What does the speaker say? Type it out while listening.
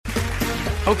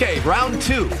Okay, round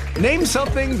two. Name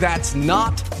something that's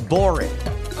not boring.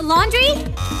 A laundry?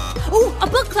 Ooh, a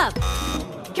book club.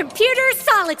 Computer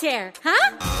solitaire,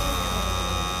 huh?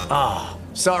 Ah,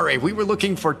 sorry, we were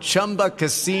looking for Chumba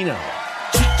Casino.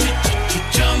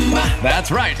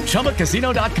 That's right,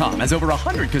 ChumbaCasino.com has over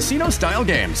 100 casino-style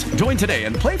games. Join today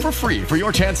and play for free for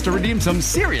your chance to redeem some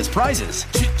serious prizes.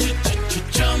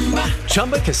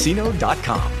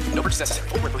 ChumbaCasino.com. No purchase necessary.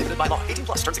 Void where prohibited by law. 18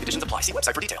 plus terms and conditions apply. See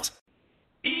website for details.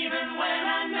 Even when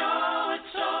I know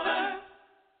it's over,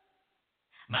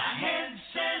 my head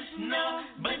says no,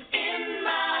 but in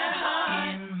my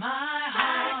heart,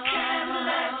 I can't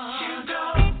let you go.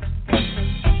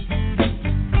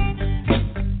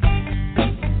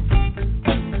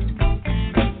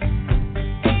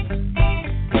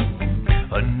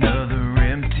 Another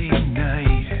empty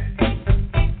night,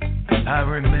 I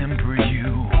remember you.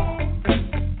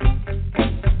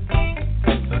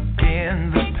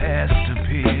 Again, the past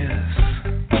appears,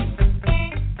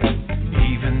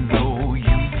 even though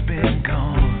you've been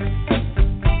gone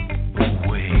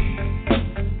away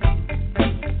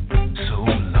so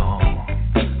long.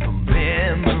 The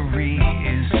memory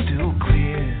is still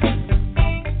clear.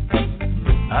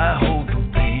 I hold the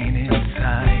pain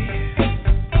inside,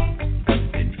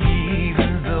 and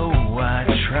even though I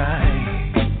try,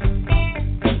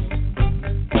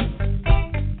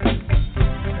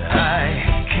 I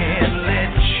can't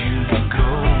let you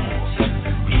go.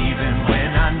 Even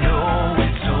when I know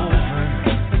it's over,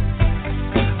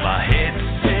 my head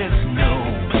says no,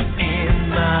 but in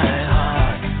my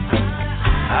heart,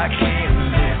 I can't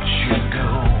let you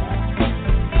go.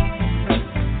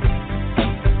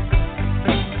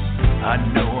 I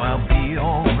know I'll be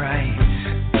alright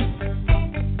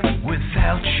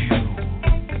without you.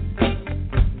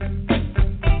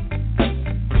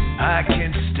 I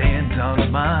can stand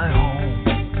on my own.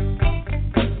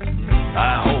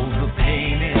 I hold the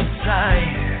pain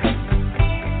inside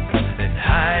and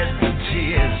hide the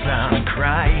tears I'm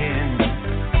crying.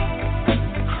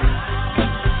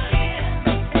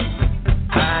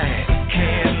 I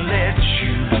can't let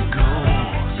you go,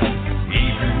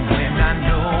 even when I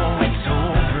know it's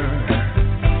over.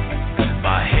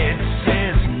 My head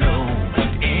says no, but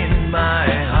in my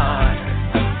heart,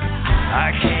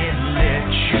 I can't let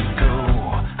you go.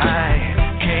 I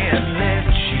can't let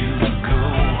you go,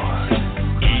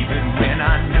 even when I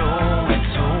know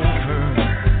it's over.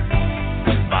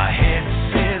 My head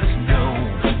says no,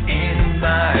 but in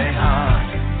my heart,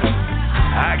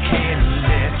 I can't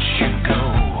let you go.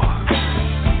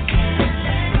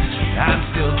 I'm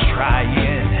still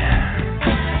trying.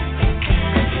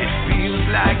 It feels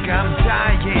like I'm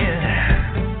dying.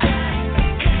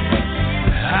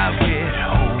 I'll get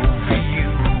over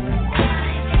you.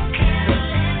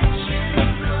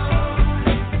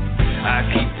 I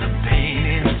keep the pain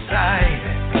inside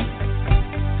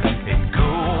and go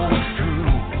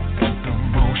through the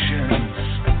motions.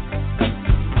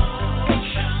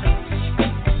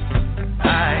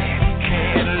 I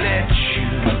can't let you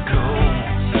go,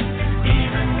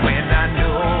 even when I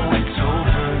know it's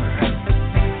over.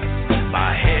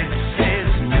 My head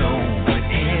says no, but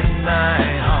in my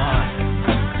heart,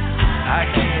 I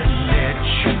can't let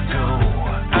you go.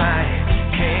 I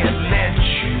can't let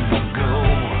you go,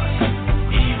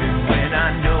 even when I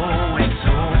know it's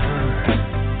over.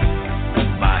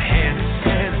 My head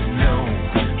says no,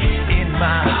 in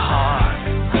my heart,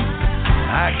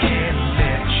 I can't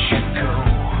let you go.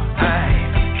 I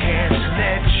can't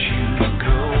let you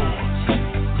go,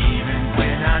 even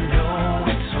when I know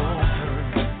it's over.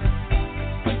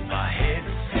 My head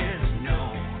says no,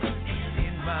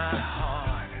 in my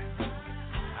heart,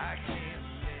 I can't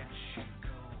let you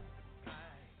go.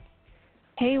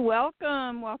 Hey, welcome.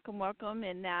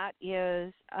 And that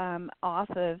is off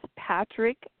of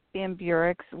Patrick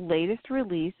Bamburak's latest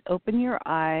release, Open Your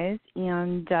Eyes,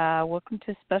 and welcome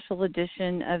to a special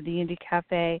edition of the Indie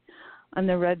Cafe on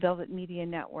the Red Velvet Media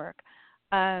Network.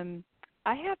 I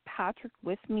have Patrick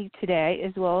with me today,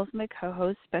 as well as my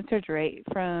co-host, Spencer Drake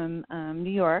from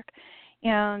New York,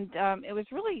 and it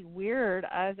was really weird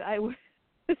as I was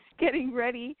getting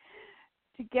ready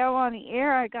to go on the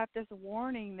air. I got this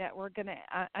warning that we're going to,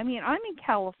 I'm in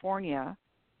California,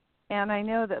 and I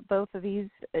know that both of these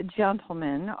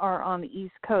gentlemen are on the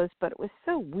East Coast, but it was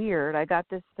so weird. I got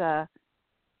this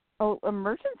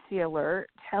emergency alert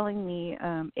telling me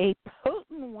a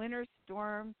potent winter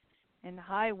storm and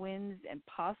high winds and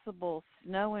possible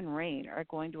snow and rain are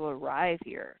going to arrive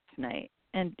here tonight,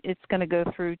 and it's going to go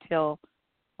through till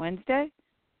Wednesday.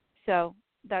 So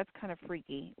that's kind of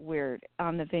freaky, weird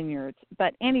on the vineyards.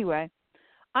 But anyway,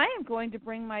 I am going to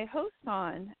bring my host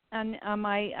on, and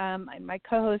my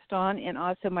co-host on, and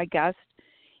also my guest,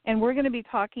 and we're going to be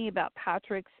talking about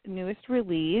Patrick's newest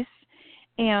release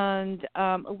and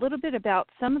a little bit about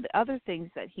some of the other things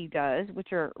that he does,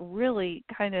 which are really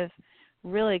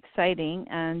really exciting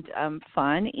and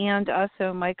fun, and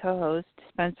also my co-host,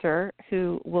 Spencer,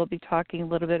 who will be talking a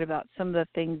little bit about some of the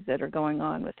things that are going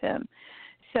on with him.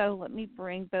 So let me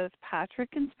bring both Patrick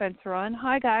and Spencer on.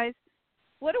 Hi, guys.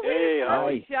 What a way to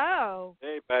start the show.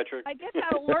 Hey, Patrick. I get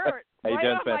that alert right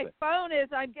off my phone as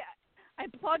I'm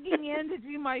plugging in to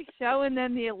do my show, and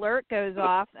then the alert goes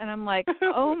off, and I'm like,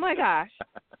 oh, my gosh.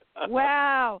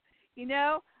 Wow. You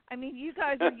know, I mean, you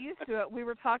guys are used to it. We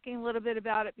were talking a little bit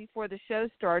about it before the show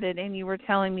started, and you were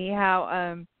telling me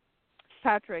how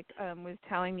Patrick was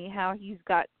telling me how he's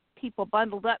got people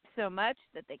bundled up so much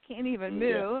that they can't even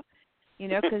move. You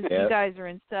know, because you guys are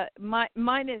in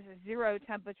mine is 0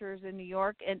 temperatures in New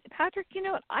York. And, Patrick, you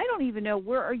know what? I don't even know.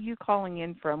 Where are you calling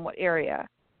in from? What area?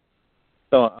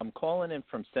 So I'm calling in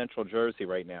from Central Jersey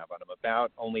right now, but I'm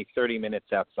about only 30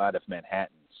 minutes outside of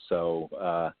Manhattan. So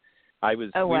we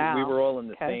were all in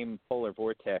the same polar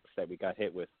vortex that we got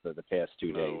hit with for the past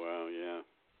 2 days. Oh, wow,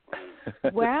 yeah.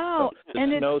 Wow. So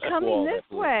and it's coming this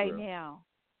way now.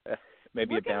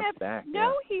 Maybe it bounced back.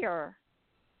 Snow here.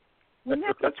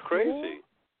 That's crazy.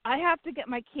 I have to get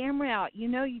my camera out. You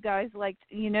know, you guys both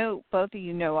of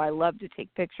you know I love to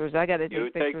take pictures. I got to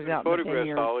take pictures out in the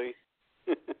photographs, Holly.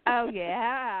 Oh,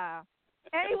 yeah.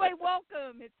 Anyway,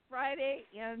 welcome. It's Friday,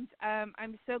 and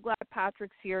I'm so glad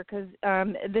Patrick's here because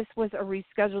this was a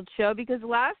rescheduled show because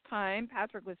last time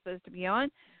Patrick was supposed to be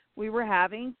on, we were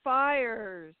having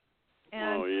fires.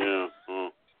 And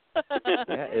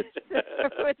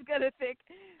it's going to take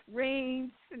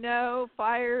rain, snow,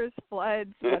 fires,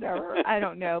 floods, whatever. I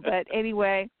don't know, but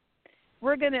anyway,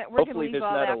 we're gonna leave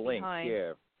all that behind.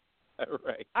 Yeah,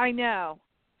 right. I know.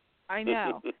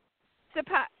 So,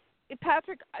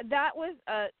 Patrick, that was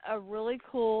a really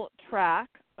cool track.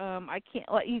 I Can't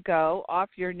Let You Go off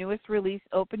your newest release,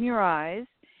 Open Your Eyes.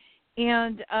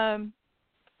 And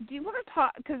do you want to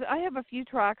talk? Because I have a few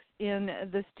tracks in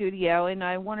the studio, and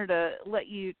I wanted to let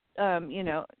you,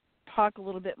 talk a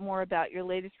little bit more about your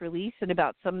latest release and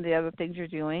about some of the other things you're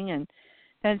doing, and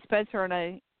then Spencer and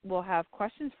I will have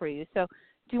questions for you. So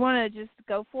do you want to just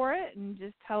go for it and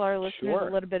just tell our listeners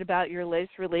a little bit about your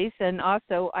latest release, and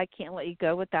also I Can't Let You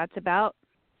Go, what that's about?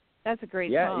 That's a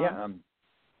great song. Yeah.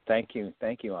 Thank you.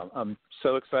 I'm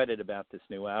so excited about this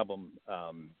new album.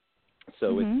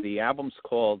 The album's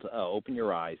called Open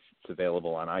Your Eyes. It's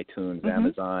available on iTunes,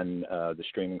 Amazon, the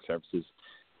streaming services.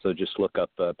 So just look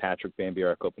up Patrick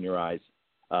Bamburak, Open Your Eyes.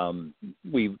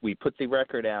 We put the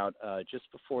record out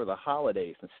just before the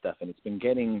holidays and stuff, and it's been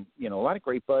getting a lot of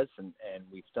great buzz, and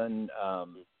we've done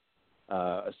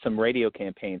some radio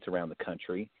campaigns around the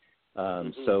country.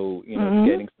 So it's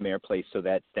getting some airplay. So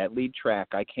that lead track,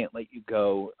 I Can't Let You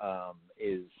Go,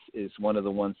 is one of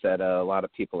the ones that a lot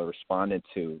of people are responding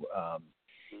to.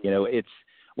 It's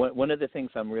one of the things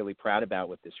I'm really proud about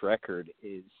with this record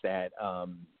is that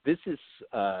this is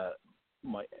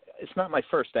it's not my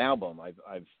first album.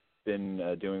 I've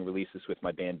been doing releases with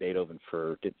my band Beethoven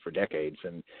for decades,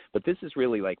 but this is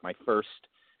really like my first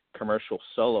commercial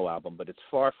solo album. But it's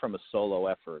far from a solo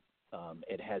effort.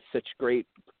 It has such great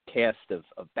cast of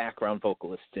background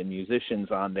vocalists and musicians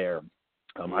on there.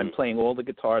 I'm playing all the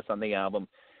guitars on the album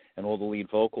and all the lead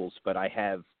vocals, but I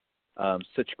have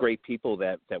such great people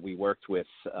that we worked with,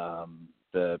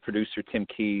 the producer Tim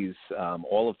Keys,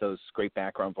 all of those great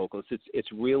background vocalists.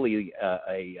 It's really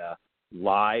a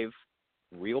live,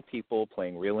 real people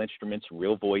playing real instruments,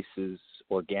 real voices,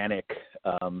 organic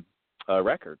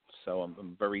record. So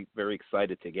I'm very, very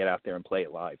excited to get out there and play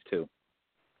it live too.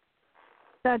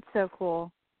 That's so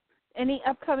cool. Any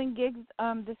upcoming gigs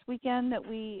this weekend that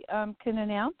we can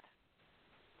announce?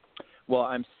 Well,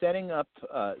 I'm setting up.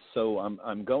 So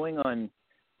I'm going on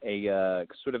a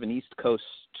sort of an East Coast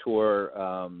tour,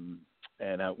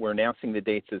 and we're announcing the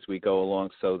dates as we go along.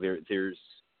 So there's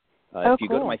if you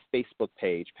go to my Facebook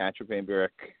page, Patrick Bamburak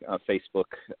Facebook,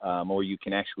 or you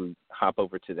can actually hop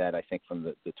over to that, I think, from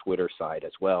the Twitter side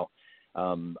as well.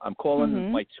 I'm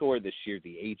calling my tour this year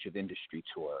the Age of Industry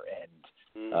Tour, and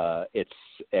it's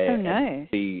nice.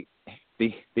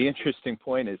 The interesting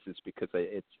point is because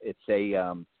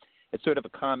it's sort of a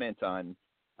comment on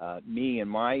me and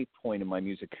my point in my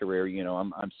music career.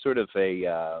 I'm sort of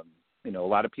a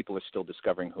lot of people are still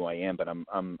discovering who I am, but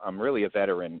I'm really a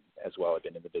veteran as well. I've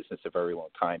been in the business a very long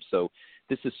time, so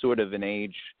this is sort of an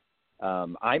age.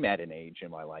 I'm at an age in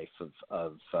my life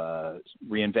of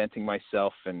reinventing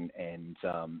myself and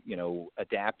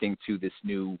adapting to this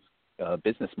new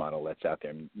business model that's out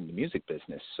there in the music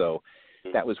business. So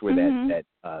that was where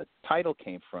that title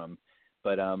came from.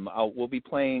 But we'll be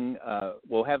playing.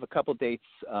 We'll have a couple dates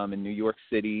in New York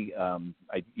City.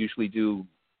 I usually do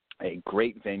a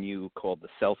great venue called the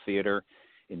Cell Theater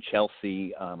in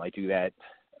Chelsea. I do that.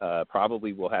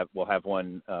 Probably we'll have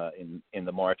one in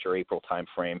the March or April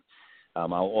timeframe.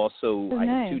 I'll also I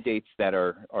have 2 dates that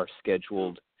are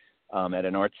scheduled at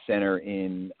an arts center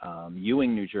in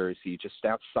Ewing, New Jersey, just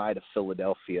outside of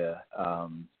Philadelphia,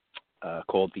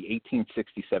 called the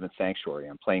 1867 Sanctuary.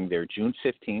 I'm playing there June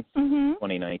 15th,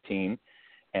 2019,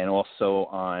 and also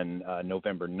on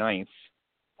November 9th.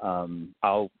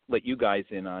 I'll let you guys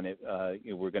in on it.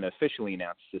 We're going to officially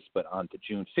announce this, but on the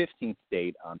June 15th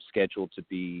date, I'm scheduled to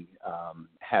be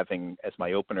having as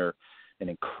my opener an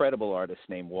incredible artist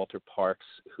named Walter Parks,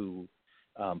 who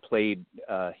played.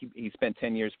 He spent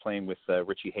 10 years playing with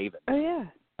Richie Havens. Oh yeah.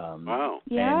 Wow.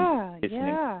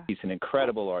 Yeah. He's an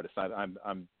incredible artist.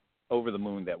 I'm over the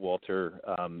moon that Walter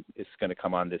is going to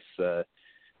come on this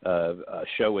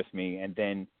show with me. And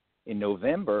then in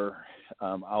November,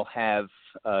 I'll have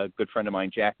a good friend of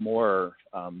mine, Jack Moore,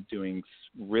 doing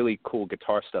really cool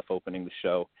guitar stuff opening the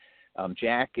show.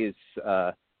 Jack is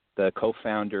the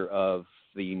co-founder of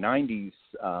the 90s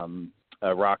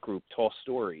rock group Tall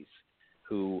Stories,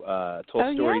 who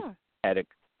Tall Stories had a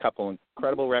couple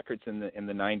incredible records in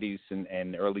the 90s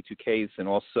and early 2000s, and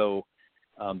also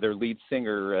their lead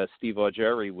singer, Steve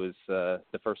Augeri, was the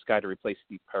first guy to replace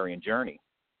Steve Perry in Journey.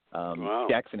 Wow.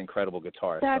 Jack's an incredible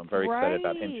guitarist, so I'm very excited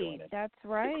about him joining. That's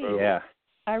right. Yeah.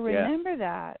 I remember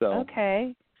that. So,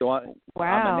 okay. So I'm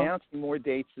announcing more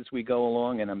dates as we go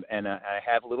along, and I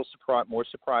have a little more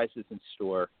surprises in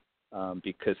store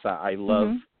because I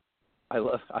love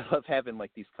having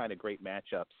like these kind of great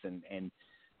matchups and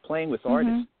playing with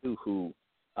artists too who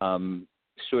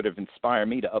sort of inspire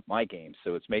me to up my game.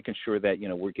 So it's making sure that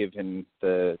we're giving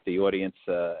the audience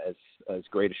as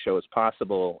great a show as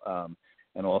possible,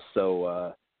 and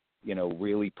also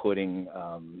really putting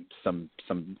some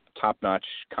top-notch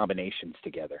combinations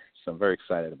together. So I'm very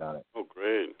excited about it. Oh,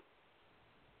 great.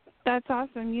 That's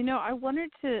awesome. I wanted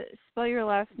to spell your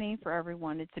last name for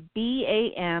everyone. It's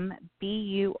Bamburak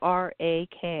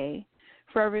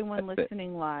for everyone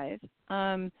listening live.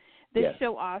 This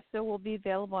show also will be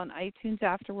available on iTunes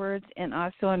afterwards and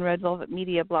also on Red Velvet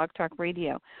Media Blog Talk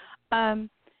Radio.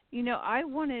 I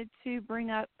wanted to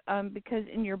bring up, because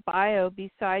in your bio,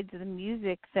 besides the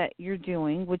music that you're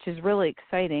doing, which is really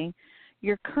exciting,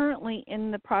 you're currently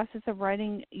in the process of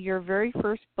writing your very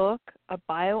first book, a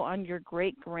bio on your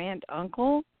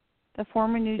great-grand-uncle, the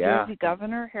former New Jersey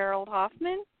governor, Harold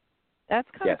Hoffman. That's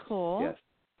kind of cool.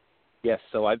 Yes,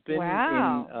 so I've been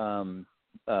in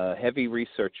heavy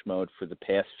research mode for the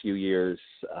past few years.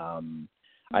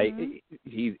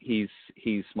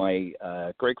 He's my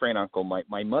great-grand-uncle.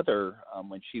 My mother,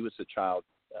 when she was a child,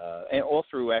 and all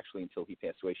through actually until he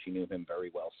passed away, she knew him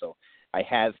very well. So I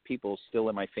have people still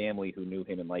in my family who knew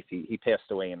him in life. He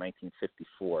passed away in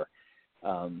 1954.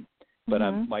 But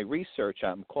my research,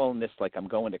 I'm calling this like I'm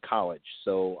going to college.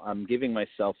 So I'm giving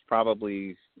myself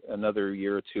probably another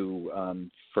year or two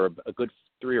for a good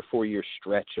 3 or 4 year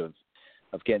stretch of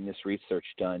getting this research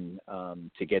done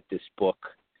to get this book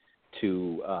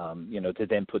to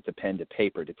then put the pen to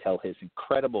paper to tell his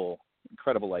incredible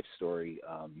life story.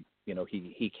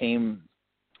 He came,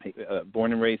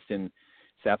 born and raised in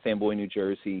South Amboy, New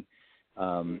Jersey,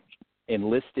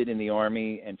 enlisted in the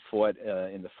Army and fought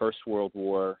in the First World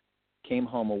War, came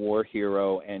home a war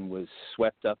hero and was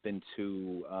swept up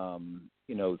into,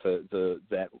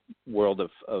 that world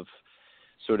of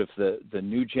sort of the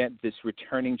new this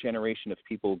returning generation of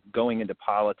people going into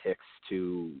politics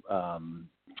to,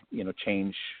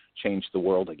 change the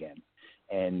world again.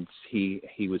 And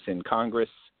he was in Congress.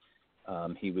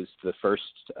 He was the first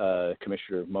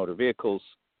commissioner of motor vehicles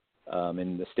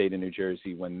in the state of New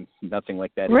Jersey when nothing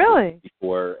like that existed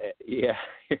before. Yeah,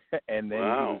 and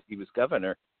then he was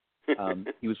governor.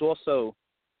 He was also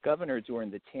governor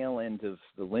during the tail end of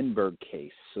the Lindbergh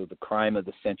case, so the crime of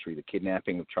the century, the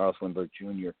kidnapping of Charles Lindbergh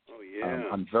Jr. Oh, yeah.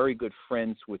 I'm very good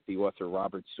friends with the author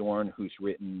Robert Zorn, who's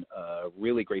written a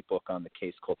really great book on the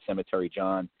case called Cemetery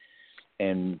John.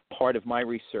 And part of my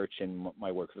research and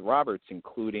my work with Roberts,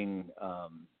 including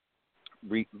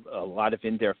a lot of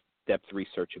in-depth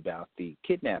research about the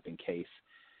kidnapping case.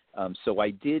 So I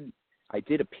did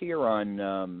appear on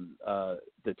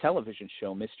the television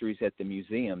show Mysteries at the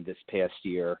Museum this past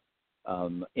year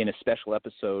in a special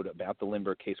episode about the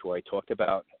Lindbergh case where I talked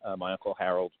about my Uncle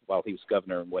Harold while he was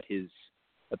governor and what his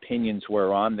opinions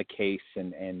were on the case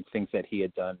and things that he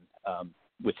had done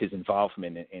with his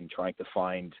involvement in trying to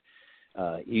find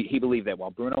he believed that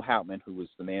while Bruno Hauptmann, who was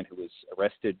the man who was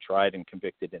arrested, tried, and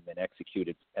convicted, and then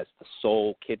executed as the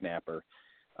sole kidnapper,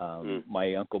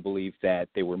 my uncle believed that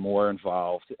they were more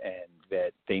involved and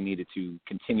that they needed to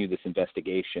continue this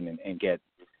investigation and get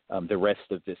the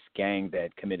rest of this gang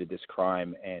that committed this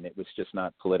crime, and it was just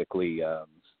not politically,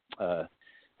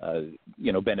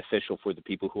 beneficial for the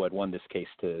people who had won this case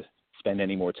to spend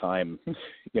any more time,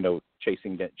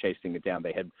 chasing it down.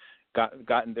 They had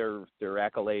gotten their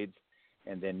accolades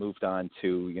and then moved on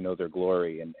to, their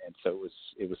glory, and so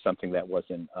it was something that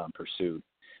wasn't pursued.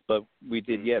 But we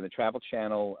did, the Travel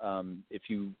Channel. If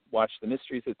you watch the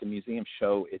Mysteries at the Museum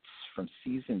show, it's from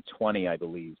season 20, I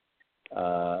believe.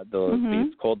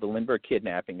 It's called The Lindbergh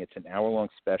Kidnapping. It's an hour-long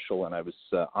special, and I was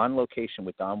on location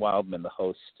with Don Wildman, the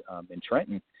host, in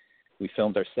Trenton. We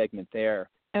filmed our segment there.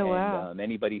 Oh, wow. And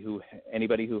anybody who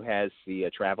has the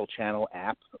Travel Channel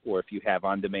app, or if you have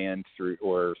on demand through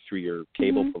your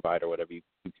cable provider, whatever, you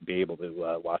can be able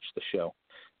to watch the show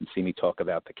and see me talk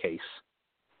about the case.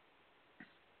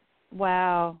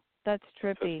 Wow, that's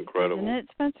trippy. That's incredible. Isn't it,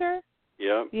 Spencer?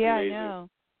 Yeah. Yeah, amazing. I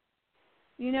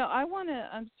know. I want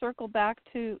to circle back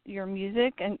to your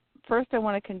music, and first I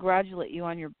want to congratulate you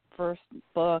on your first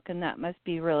book, and that must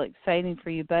be really exciting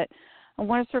for you. But I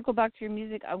want to circle back to your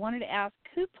music. I wanted to ask,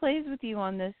 who plays with you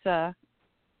on this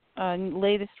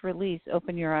latest release,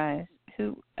 Open Your Eyes?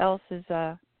 Who else is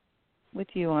with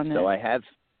you on this? So I have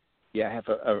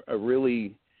a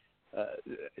really,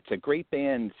 it's a great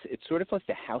band. It's sort of like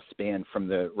the house band from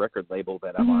the record label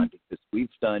that I'm on, because we've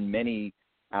done many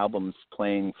albums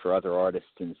playing for other artists,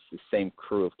 and it's the same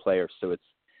crew of players. So it's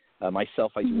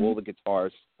myself. I do all the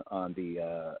guitars on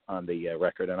the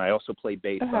record, and I also play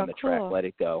bass on the track "Let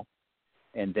It Go."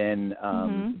 And then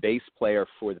bass player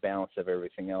for the balance of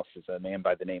everything else is a man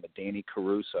by the name of Danny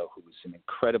Caruso, who's an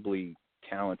incredibly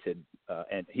talented,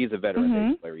 and he's a veteran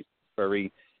bass player. He's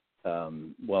very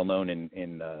well known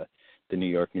in the New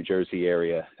York, New Jersey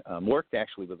area. Worked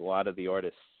actually with a lot of the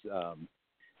artists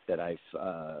that I've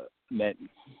met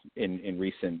in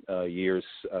recent years,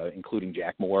 including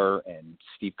Jack Moore and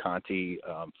Steve Conti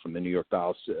from the New York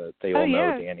Dolls. They all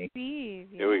know Danny. Steve.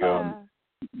 Here we go.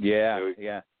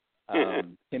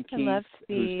 Tim Keyes,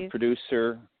 who's the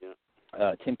producer.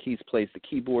 Yeah. Tim Keyes plays the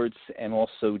keyboards and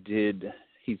also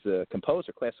he's a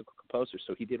composer, classical composer,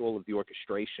 so he did all of the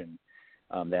orchestration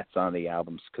that's on the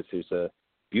albums, because there's a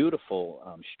beautiful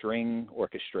string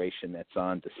orchestration that's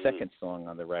on the second song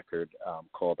on the record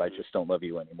called I Just Don't Love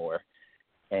You Anymore.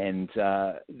 And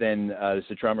then there's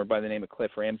a drummer by the name of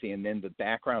Cliff Ramsey, and then the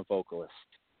background vocalist,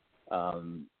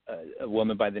 a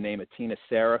woman by the name of Tina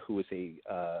Sarah, who is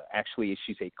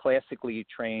she's a classically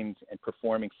trained and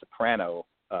performing soprano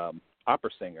opera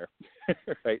singer,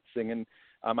 right, singing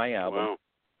on my album.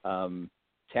 Wow.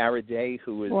 Tara Day,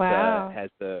 who is has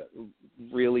a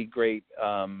really great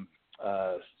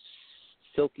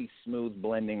silky smooth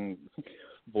blending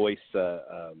voice.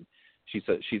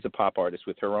 She's a pop artist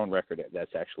with her own record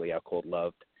that's actually out called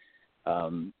Loved.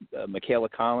 Michaela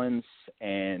Collins,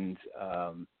 and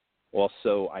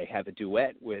also I have a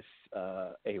duet with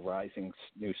a rising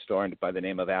new star by the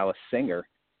name of Alice Singer.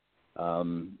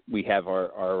 We have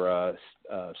our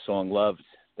song Loved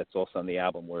that's also on the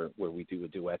album where we do a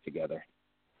duet together.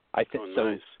 I think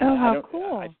nice. so. How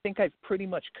cool! I think I've pretty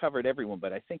much covered everyone,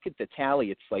 but I think at the tally,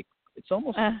 it's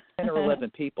almost 10 or 11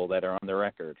 people that are on the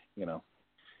record.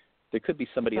 There could be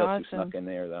somebody else who snuck in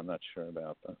there that I'm not sure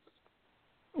about. But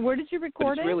where did you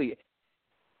record it? Really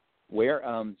where.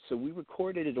 So we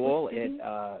recorded it all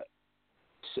at.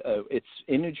 It's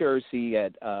in New Jersey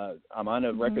at. I'm on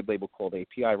a record label called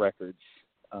API Records.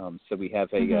 So we have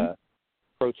a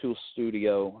Pro Tools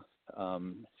studio.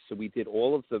 So we did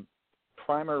all of the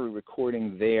primary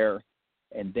recording there,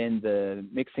 and then the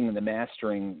mixing and the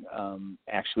mastering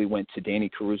actually went to Danny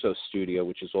Caruso's studio,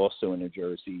 which is also in New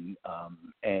Jersey,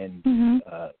 and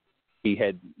he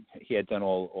had done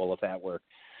all of that work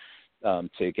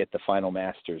to get the final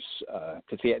masters,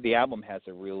 because the album has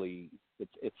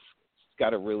it's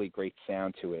got a really great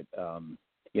sound to it.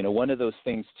 One of those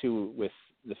things too with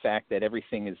the fact that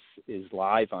everything is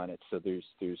live on it, so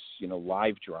there's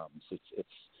live drums. It's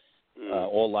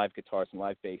all live guitars and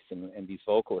live bass and these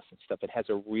vocalists and stuff. It has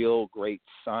a real great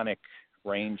sonic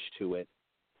range to it.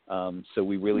 So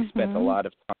we really spent a lot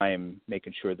of time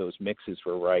making sure those mixes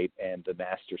were right and the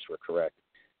masters were correct.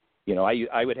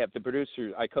 I would have the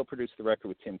producer. I co-produced the record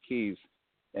with Tim Keyes,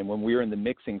 and when we were in the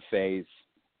mixing phase,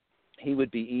 he would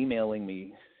be emailing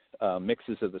me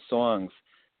mixes of the songs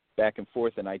back and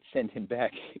forth, and I'd send him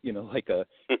back, like a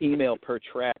email per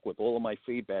track with all of my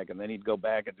feedback, and then he'd go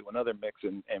back and do another mix,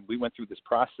 and we went through this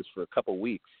process for a couple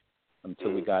weeks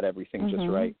until we got everything just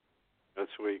right. That's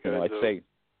what you I'd do. say,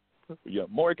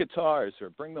 more guitars or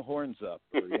bring the horns up,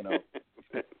 or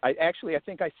I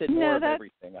think I said more of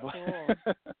everything. Cool.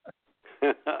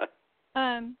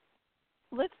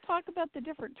 Let's talk about the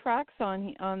different tracks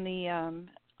on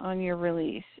your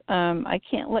release. I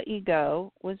Can't Let You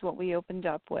Go was what we opened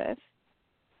up with.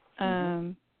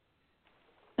 And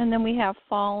then we have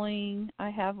Falling. I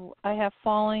have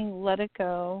Falling, Let It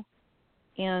Go,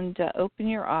 and Open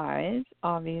Your Eyes,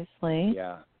 obviously.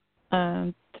 Yeah.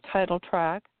 The title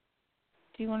track.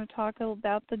 Do you want to talk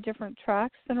about the different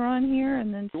tracks that are on here?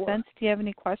 And then, Sure. Spence, do you have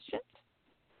any questions?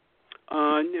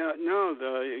 No,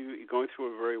 you're going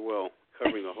through it very well,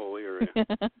 covering the whole area.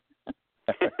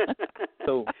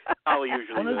 So Holly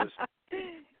usually does.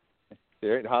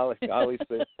 There, Holly's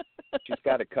she's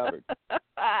got it covered.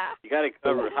 You got it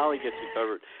covered. Holly gets it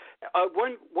covered.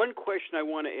 One question I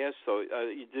want to ask, though,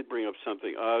 you did bring up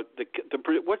something.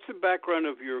 What's the background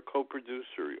of your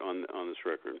co-producer on this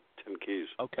record, Tim Keys?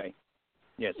 Okay.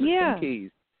 Yes, Tim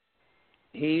Keys.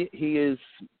 He is.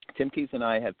 Tim Keys and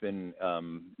I have been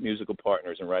musical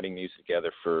partners and writing music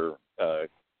together for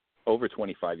over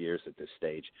 25 years at this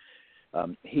stage.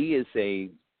 He is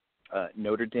a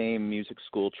Notre Dame Music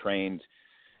School trained,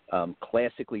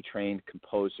 classically trained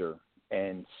composer,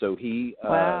 and so he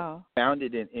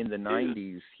founded in the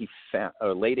 90s. He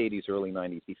late 80s, early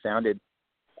 90s. He founded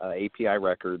API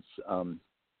Records.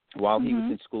 While he was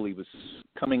in school, he was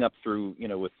coming up through,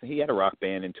 he had a rock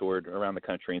band and toured around the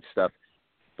country and stuff,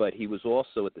 but he was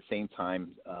also at the same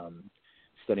time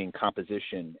studying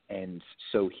composition. And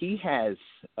so he has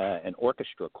an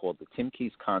orchestra called the Tim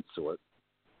Keys Consort,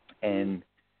 and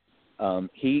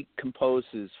he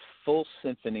composes full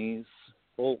symphonies,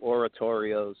 full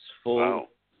oratorios, full,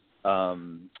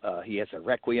 he has a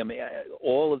requiem,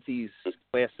 all of these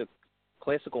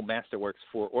classical masterworks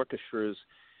for orchestras,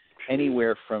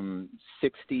 anywhere from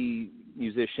 60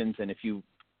 musicians, and if you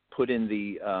put in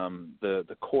the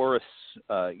chorus,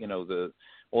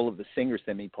 all of the singers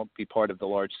that may be part of the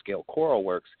large-scale choral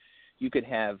works, you could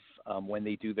have, when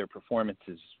they do their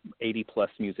performances, 80-plus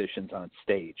musicians on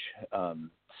stage.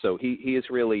 So he is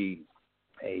really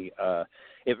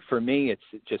for me,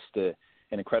 it's just an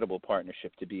incredible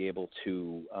partnership to be able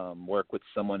to work with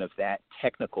someone of that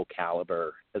technical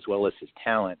caliber as well as his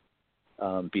talent,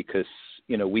 because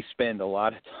we spend a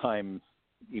lot of time,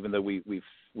 even though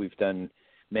we've done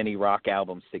many rock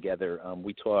albums together,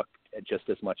 we talk just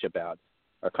as much about,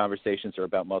 our conversations are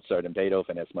about Mozart and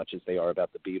Beethoven as much as they are about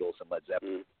the Beatles and Led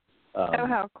Zeppelin.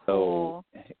 How cool.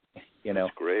 So,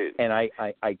 That's great. And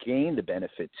I gained the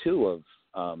benefit too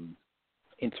of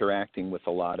interacting with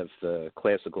a lot of the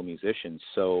classical musicians.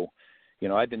 So,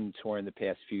 I've been touring the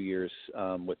past few years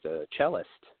with a cellist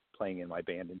playing in my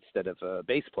band instead of a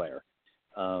bass player.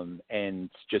 And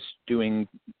just doing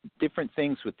different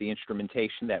things with the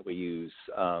instrumentation that we use,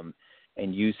 and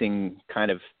using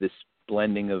kind of this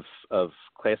blending of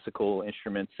classical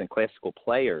instruments and classical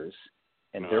players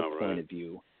and their point of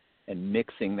view, and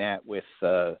mixing that with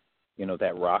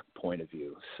that rock point of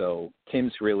view. So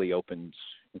Tim's really opened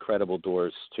incredible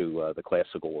doors to the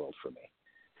classical world for me.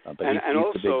 But and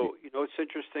also, it's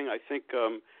interesting. I think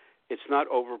it's not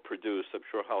overproduced. I'm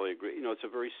sure Holly agrees. It's a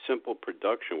very simple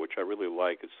production, which I really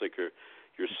like. It's like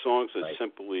your songs are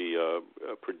simply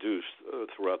produced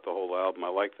throughout the whole album. I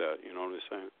like that. You know what I'm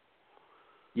saying?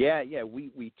 Yeah.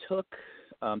 We took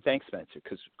thanks, Spencer,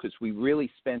 because we really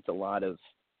spent a lot of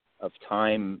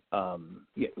time.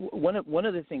 One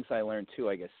of the things I learned too,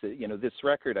 I guess, this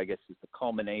record, I guess, is the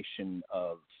culmination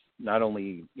of not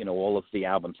only all of the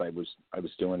albums I was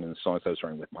doing and the songs I was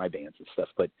writing with my bands and stuff,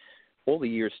 but all the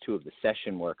years too of the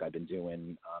session work I've been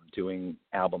doing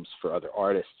albums for other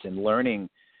artists and learning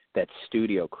that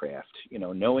studio craft.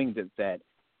 Knowing that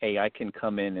hey, I can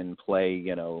come in and play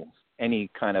any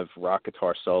kind of rock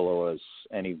guitar solo as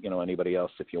anybody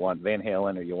else. If you want Van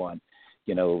Halen or you want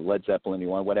Led Zeppelin, you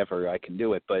want whatever, I can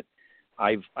do it. But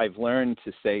I've learned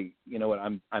to say,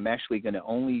 I'm actually going to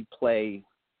only play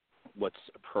what's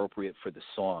appropriate for the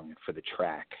song and for the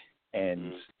track.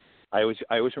 And I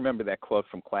always remember that quote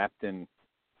from Clapton.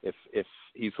 If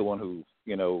he's the one who,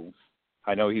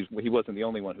 I know he wasn't the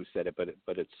only one who said it,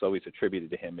 but it's always attributed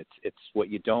to him. It's what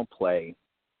you don't play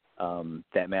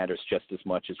that matters just as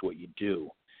much as what you do.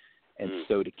 And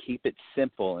so to keep it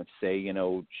simple and say,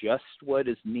 just what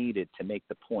is needed to make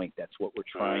the point, that's what we're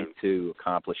trying to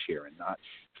accomplish here, and not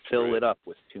fill it up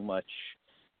with too much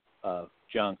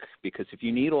junk. Because if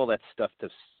you need all that stuff to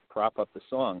prop up the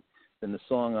song, then the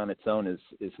song on its own is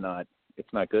not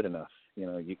good enough.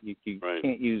 You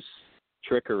can't use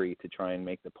trickery to try and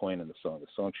make the point in the song. The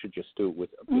song should just do it with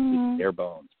bare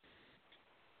bones.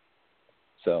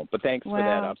 So, but thanks for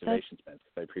that Wow, observation, Spence.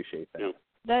 I appreciate that. Yeah.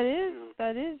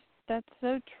 That's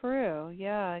so true.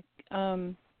 Yeah.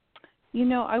 I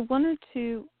wanted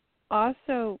to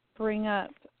also bring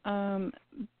up, besides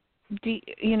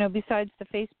the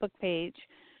Facebook page,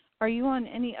 are you on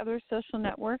any other social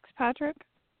networks, Patrick?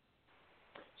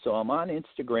 So I'm on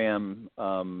Instagram.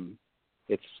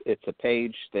 It's a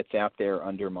page that's out there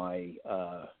under my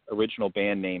original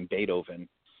band name, Beethoven.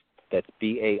 That's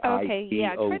Baidovben. Okay,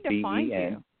 yeah, I tried to find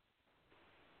you.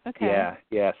 Okay.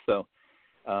 Yeah. So,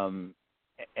 and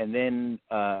then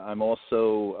I'm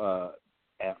also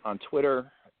on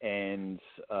Twitter and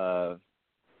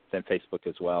then Facebook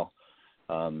as well.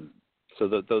 So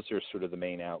those are sort of the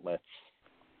main outlets.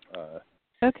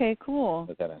 Okay, cool.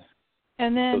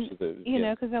 And then,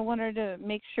 because I wanted to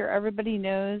make sure everybody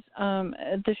knows,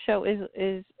 the show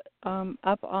is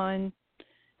up on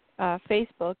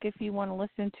Facebook. If you want to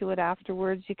listen to it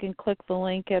afterwards, you can click the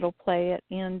link. It'll play it,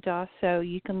 and so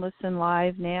you can listen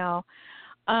live now.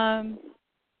 So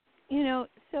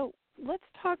let's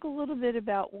talk a little bit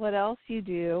about what else you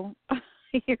do.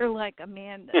 You're like a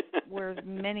man that wears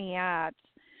many hats.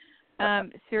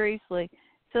 Seriously.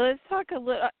 So let's talk a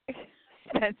little.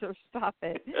 Spencer, stop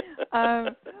it.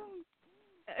 I'm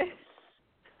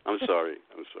sorry.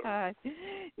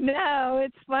 No,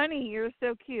 it's funny. You're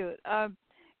so cute.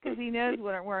 Because he knows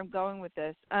where I'm going with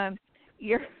this.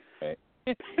 You're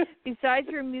besides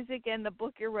your music and the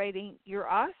book you're writing, you're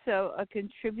also a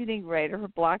contributing writer for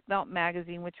Black Belt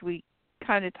Magazine, which we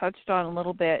kind of touched on a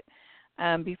little bit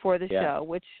before the show,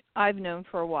 which I've known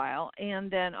for a while. And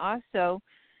then also,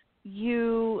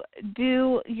 you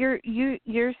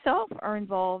yourself are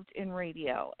involved in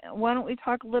radio. Why don't we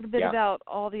talk a little bit about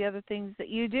all the other things that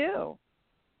you do?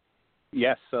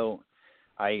 Yes. So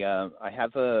I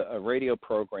have a radio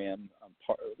program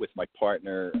with my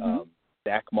partner,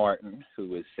 Zach Martin,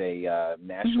 who is a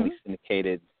nationally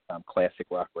syndicated classic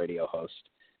rock radio host.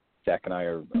 Zach and I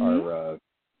are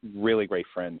really great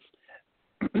friends.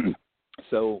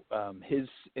 So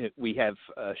we have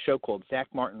a show called Zach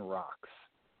Martin Rocks.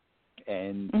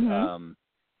 And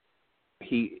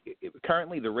he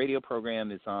currently the radio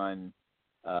program is on.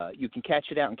 You can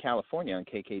catch it out in California on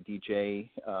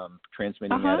KKDJ,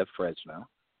 transmitting out of Fresno.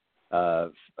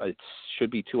 It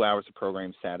should be 2 hours of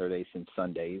program Saturdays and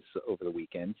Sundays over the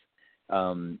weekends.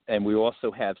 And we also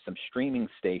have some streaming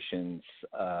stations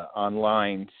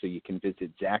online, so you can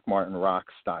visit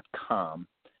ZachMartinRocks.com.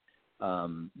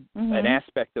 An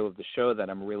aspect of the show that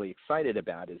I'm really excited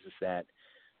about is that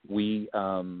we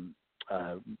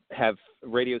have a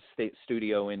radio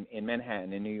studio in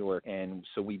Manhattan, in New York, and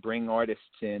so we bring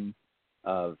artists in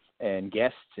and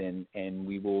guests in, and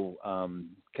we will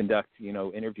conduct,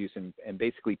 interviews and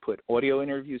basically put audio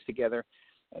interviews together,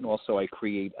 and also I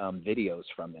create videos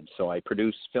from them. So I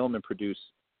film and produce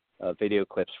video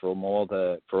clips from all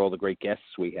the great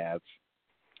guests we have,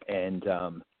 and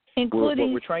including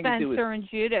what we're trying Spencer to do is, and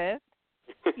Judith.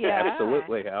 Yeah,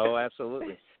 absolutely. Oh,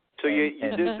 absolutely. So you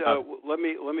did. Let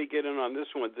me get in on this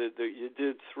one. You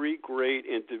did 3 great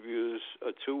interviews,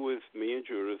 2 with me and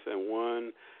Judith, and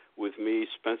 1 with me,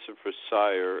 Spencer for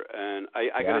Sire. And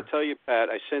I got to tell you, Pat,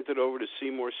 I sent it over to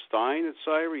Seymour Stein at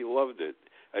Sire. He loved it.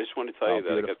 I just want to tell you that.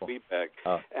 Beautiful. I got feedback.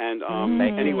 And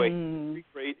anyway, 3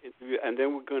 great interviews. And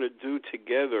then we're going to do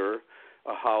together,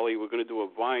 Holly, we're going to do a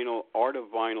Art of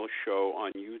Vinyl show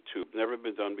on YouTube. Never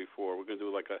been done before. We're going to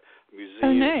do like a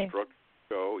museum structure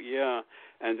show. Yeah.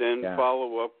 And then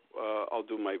follow up, I'll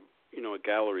do my, a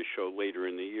gallery show later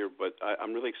in the year. But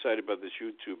I'm really excited about this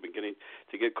YouTube and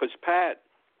because Pat,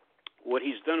 what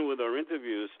he's done with our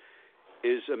interviews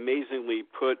is amazingly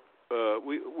put.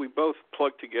 We both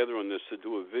plugged together on this to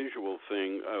do a visual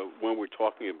thing when we're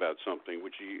talking about something,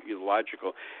 which is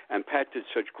logical. And Pat did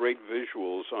such great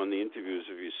visuals on the interviews,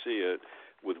 if you see it,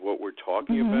 with what we're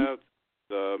talking about.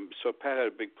 So Pat had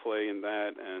a big play in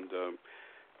that,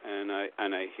 and I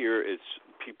hear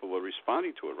people are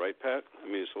responding to it, right, Pat? I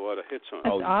mean, there's a lot of hits on it.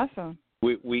 That's awesome.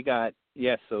 We got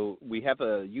so we have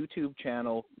a YouTube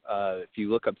channel. If you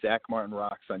look up Zach Martin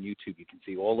Rocks on YouTube, you can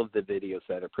see all of the videos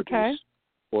that are produced. Okay.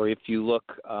 Or if you look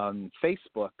on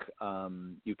Facebook,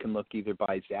 you can look either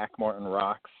by Zach Martin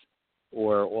Rocks,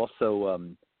 or also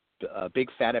Big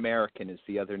Fat American is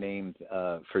the other name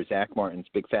for Zach Martin's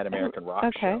Big Fat American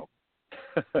Rock Show.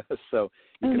 So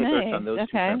you can search on those 2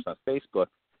 terms on Facebook.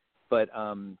 But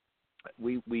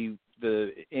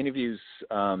the interviews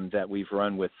that we've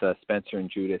run with Spencer and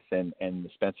Judith and the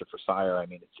Spencer for Sire, I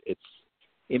mean, it's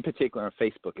in particular on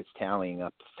Facebook, it's tallying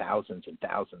up thousands and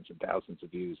thousands and thousands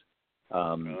of views.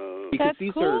 Because that's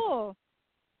cool.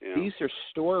 These are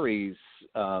stories,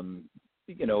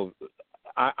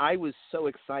 I was so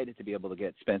excited to be able to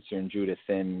get Spencer and Judith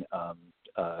in,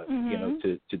 you know,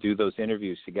 to do those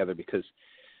interviews together, because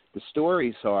the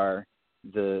stories are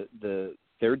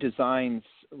their designs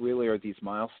really are these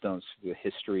milestones for the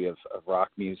history of rock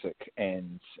music,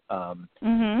 and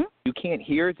you can't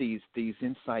hear these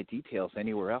inside details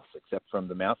anywhere else except from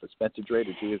the mouth of Spencer Drake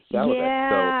or Judith Salavat.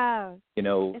 Yeah. So, you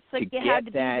know, it's like to it get had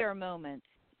to that, be their moment.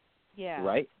 Yeah.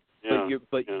 right? Yeah.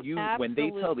 But you, when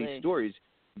they tell these stories,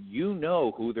 you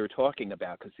know who they're talking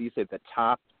about, because these are the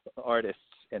top artists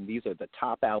and these are the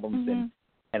top albums.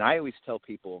 And I always tell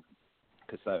people,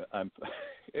 because I'm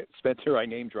Spencer, I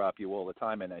name drop you all the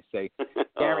time, and I say,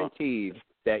 guaranteed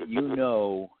that you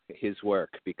know his work,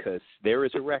 because there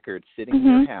is a record sitting in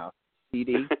your house,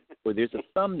 CD, or there's a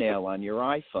thumbnail on your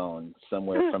iPhone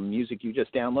somewhere from music you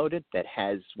just downloaded that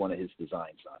has one of his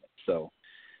designs on it. So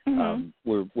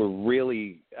we're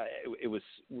really it was.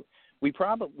 We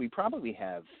probably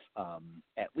have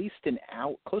at least an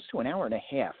hour, close to an hour and a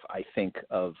half, I think,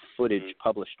 of footage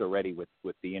published already with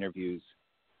the interviews.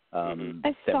 I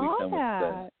that saw we've done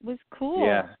that. It was cool.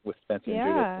 Yeah, with Spencer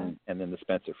and Judith, and then the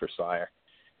Spencer for Sire.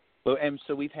 Well, and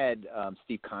so we've had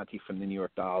Steve Conti from the New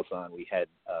York Dolls on. We had,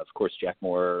 of course, Jack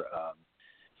Moore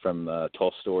from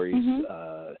Tall Stories,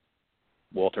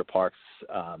 Walter Parks.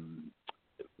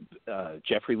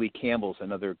 Jeffrey Lee Campbell's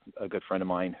a good friend of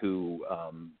mine who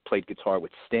played guitar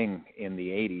with Sting in the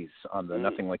 80s on the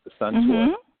Nothing Like the Sun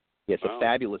tour. He has a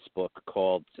fabulous book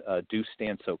called Do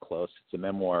Stand So Close. It's a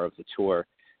memoir of the tour,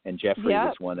 and Jeffrey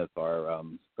was one of our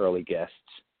early guests.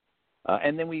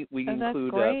 And then we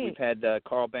include, we've had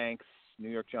Carl Banks, New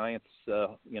York Giants,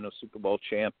 Super Bowl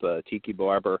champ, Tiki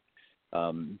Barber,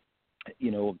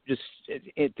 just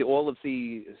all of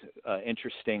the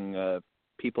interesting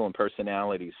people and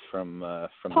personalities from the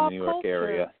New York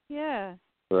area. Yeah.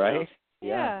 Right?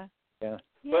 Yeah. But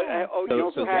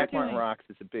so Zach Martin Rocks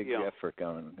is a big effort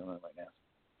going on right now.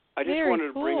 I just wanted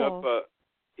to bring up,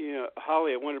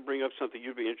 Holly, I want to bring up something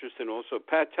you'd be interested in also.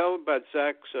 Pat, tell about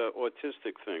Zach's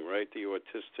autistic thing, right? The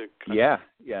autistic. Yeah.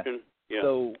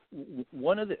 So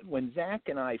when Zach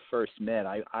and I first met,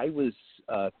 I was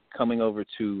coming over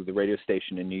to the radio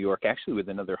station in New York, actually with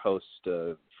another host,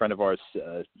 a friend of ours.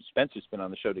 Spencer's been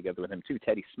on the show together with him too,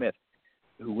 Teddy Smith,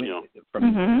 who went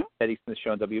from Teddy Smith's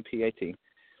show on WPAT.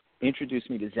 Introduced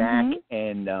me to Zach,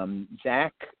 and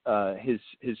Zach,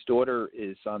 his daughter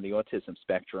is on the autism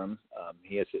spectrum.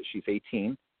 She's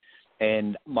 18,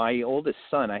 and my oldest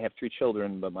son, I have 3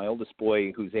 children, but my oldest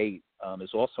boy, who's 8, is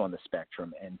also on the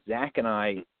spectrum. And Zach and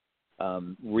I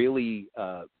really,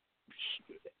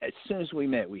 as soon as we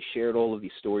met, we shared all of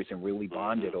these stories and really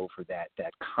bonded over that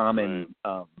common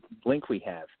link we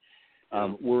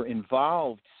have. We're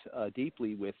involved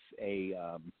deeply with a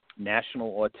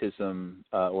national autism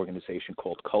organization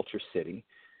called Culture City,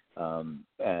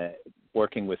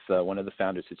 working with one of the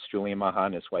founders. It's Julian Maha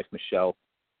and his wife Michelle,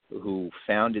 who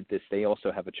founded this. They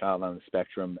also have a child on the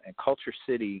spectrum, and Culture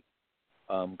City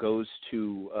goes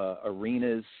to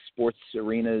arenas, sports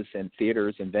arenas and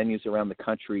theaters and venues around the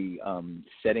country,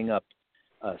 setting up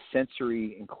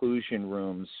sensory inclusion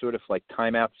rooms, sort of like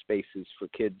timeout spaces for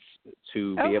kids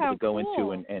to be able to go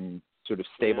into and sort of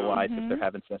stabilize if they're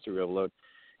having sensory overload.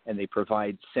 And they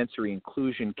provide sensory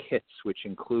inclusion kits, which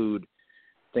include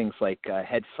things like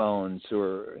headphones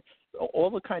or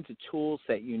all the kinds of tools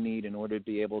that you need in order to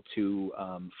be able to,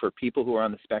 for people who are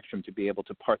on the spectrum, to be able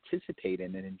to participate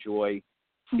in and enjoy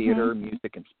theater,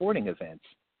 music, and sporting events.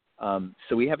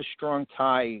 So we have a strong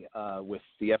tie with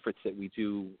the efforts that we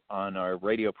do on our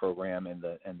radio program and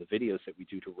the videos that we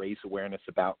do to raise awareness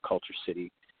about Culture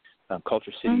City.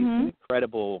 Culture City is an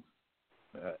incredible.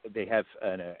 They have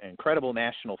an incredible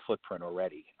national footprint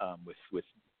already, with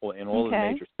in all of the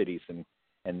major cities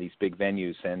and these big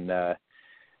venues, and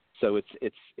so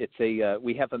it's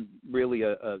we have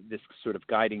this sort of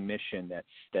guiding mission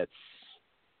that's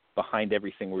behind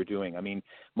everything we're doing. I mean,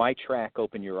 my track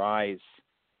 "Open Your Eyes,"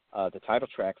 the title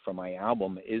track for my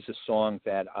album, is a song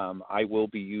that I will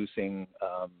be using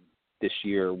this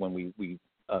year when we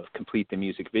complete the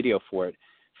music video for it,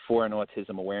 for an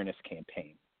autism awareness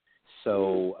campaign.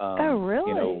 So,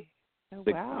 really?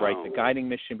 The guiding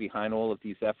mission behind all of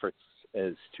these efforts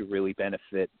is to really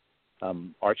benefit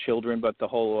our children, but the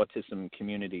whole autism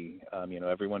community.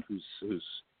 Everyone who's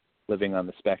living on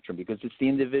the spectrum, because it's the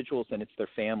individuals and it's their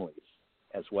families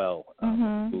as well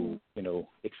who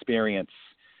experience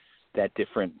that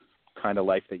different kind of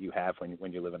life that you have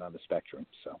when you're living on the spectrum.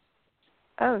 So.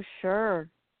 Oh, sure.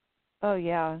 Oh,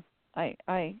 yeah.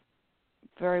 I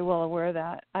very well aware of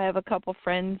that. I have a couple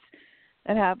friends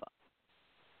that have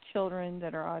children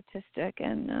that are autistic,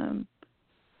 and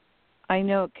I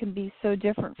know it can be so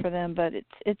different for them, but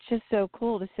it's just so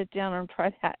cool to sit down and try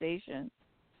that nation.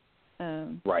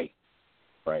 Right.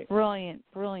 Brilliant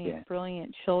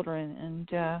children, and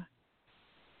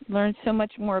learn so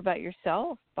much more about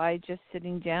yourself by just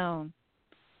sitting down.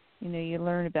 You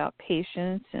learn about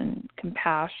patience and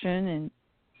compassion, and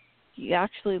you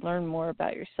actually learn more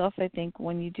about yourself, I think,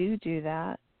 when you do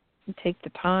that and take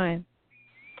the time.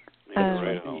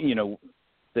 That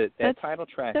title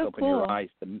track, so Open cool. Your Eyes,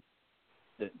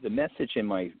 the message in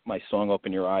my song,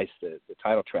 Open Your Eyes, the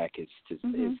title track is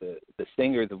the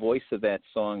singer, the voice of that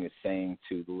song is saying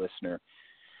to the listener,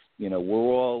 we're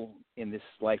all in this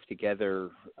life together.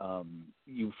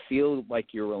 You feel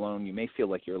like you're alone. You may feel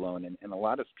like you're alone. And a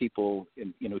lot of people,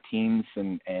 teens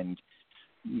and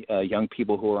young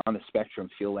people who are on the spectrum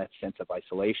feel that sense of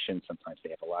isolation. Sometimes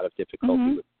they have a lot of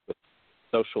difficulty with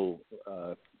social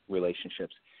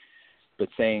relationships. But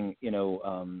saying,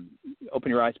 open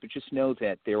your eyes, but just know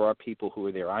that there are people who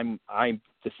are there. I'm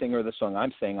the singer of the song.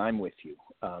 I'm saying I'm with you,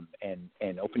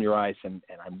 and open your eyes, and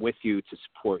I'm with you to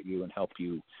support you and help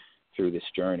you through this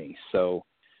journey. So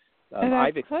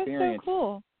I've experienced. So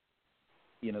cool.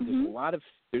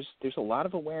 There's a lot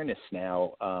of awareness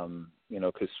now.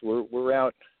 Because we're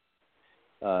out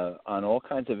on all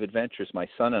kinds of adventures, my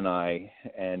son and I,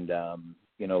 and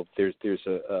there's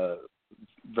a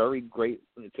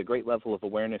it's a great level of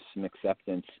awareness and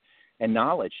acceptance and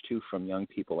knowledge too from young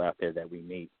people out there that we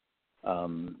meet,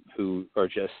 who are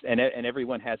just, and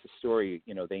everyone has a story.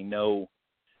 They know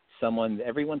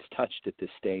everyone's touched at this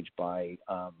stage by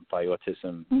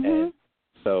autism, and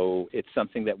so it's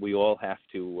something that we all have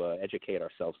to educate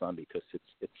ourselves on, because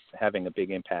it's having a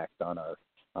big impact on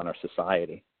our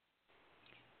society.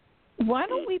 Why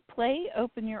don't we play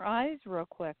Open Your Eyes real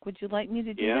quick? Would you like me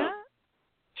to do that?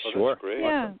 Sure. That's great.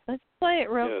 Yeah, let's play it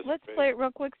great. play it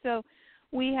real quick, so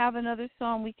we have another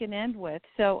song we can end with.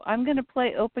 So I'm going to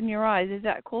play Open Your Eyes. Is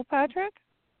that cool, Patrick?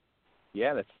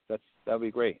 Yeah, that'd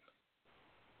be great.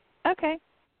 Okay.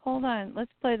 Hold on.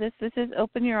 Let's play this. This is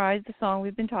Open Your Eyes, the song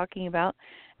we've been talking about,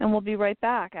 and we'll be right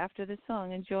back after the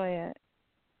song. Enjoy it.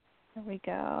 Here we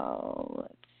go.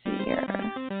 Let's see here.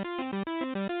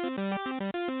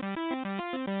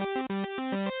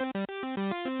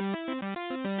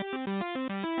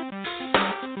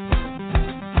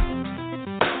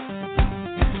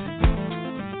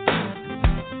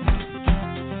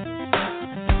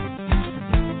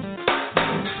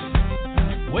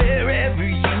 Wherever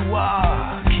you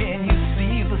are, can you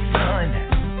see the sun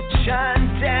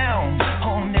shine down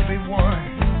on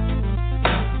everyone?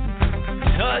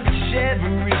 Touch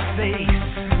every face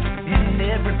in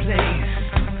every place,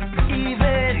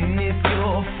 even if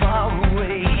you're far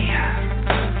away.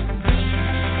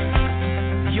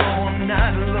 You're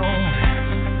not alone.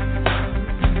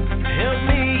 Help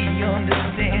me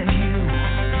understand you.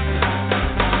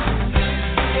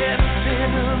 Step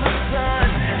into the sun,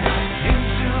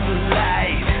 into the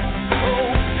light.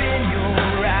 Open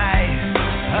your eyes,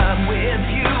 I'm with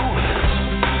you.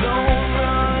 Don't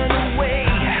run away, I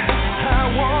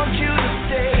want you to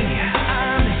stay.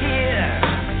 I'm here,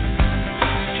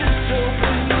 just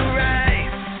open your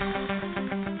eyes.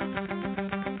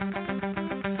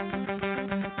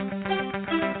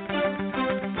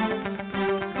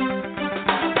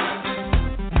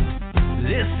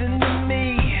 Listen to me,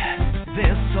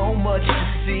 there's so much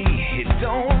to see. It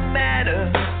don't matter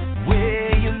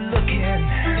where you're looking.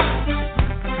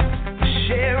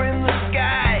 Sharing the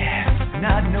sky,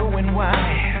 not knowing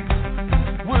why.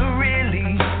 We're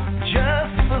really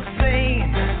just the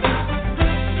same.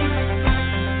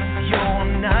 You're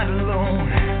not alone.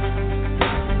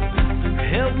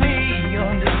 Help me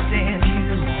understand you.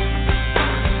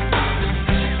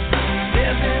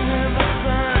 Step into the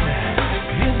sun,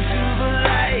 into the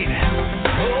light.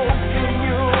 Open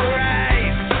your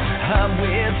eyes, I'm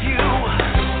with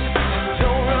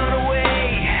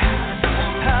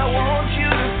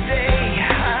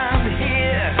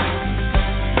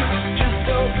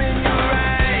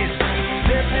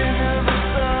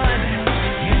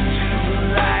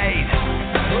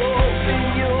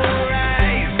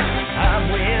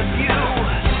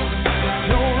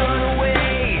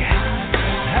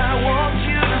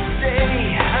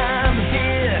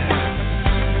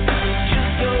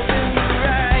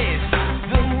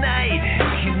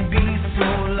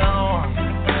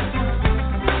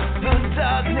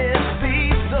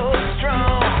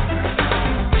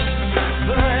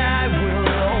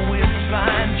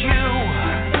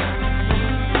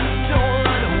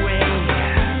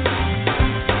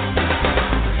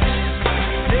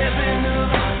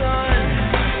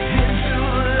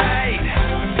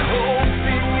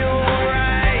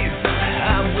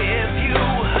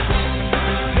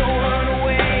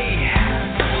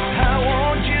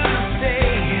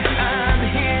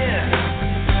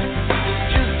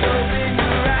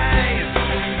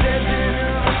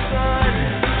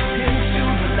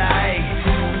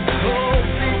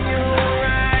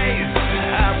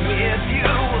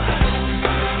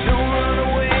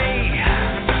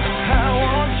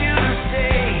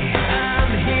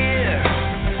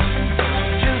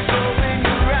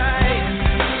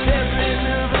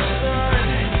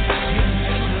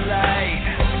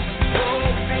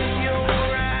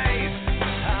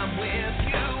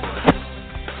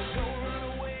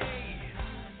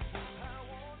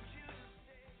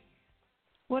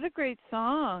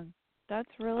song. That's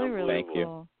really, really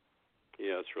cool.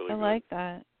 Yeah, it's really I good. like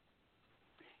that.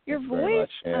 Your Thanks voice,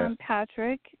 very much, yeah.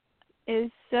 Patrick,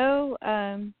 is so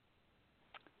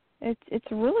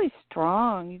it's really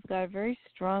strong. You've got a very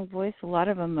strong voice, a lot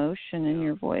of emotion in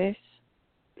your voice.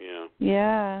 Yeah.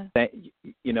 Yeah.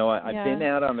 I've been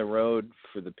out on the road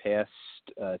for the past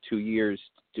 2 years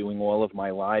doing all of my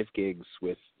live gigs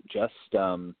with just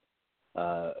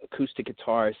acoustic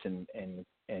guitars and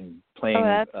playing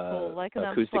that's cool. Like an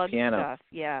acoustic unplugged piano. Stuff.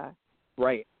 Yeah.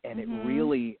 Right, and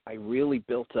I really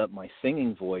built up my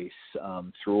singing voice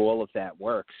through all of that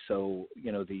work. So,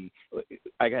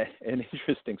 I got an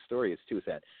interesting story is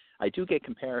that I do get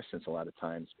comparisons a lot of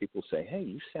times. People say, "Hey,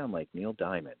 you sound like Neil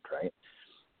Diamond," right?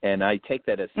 And I take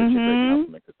that as such a great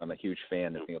compliment because I'm a huge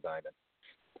fan of Neil Diamond.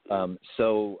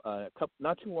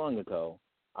 Not too long ago,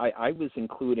 I was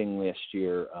including last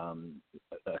year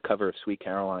a cover of Sweet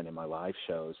Caroline in my live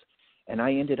shows. And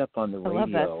I ended up on the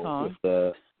radio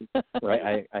with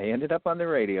I ended up on the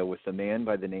radio with a man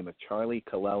by the name of Charles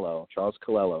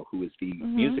Colello, who is the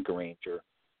music arranger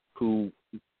who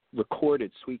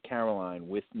recorded Sweet Caroline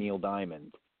with Neil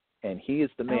Diamond. And he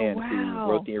is the man who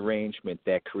wrote the arrangement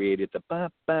that created the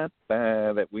ba ba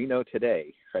ba that we know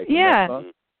today, right? Yeah.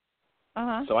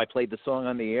 So I played the song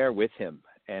on the air with him,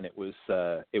 and it was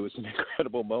an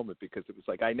incredible moment because it was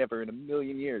like I never in a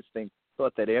million years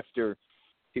thought that after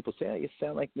people say, "Oh, you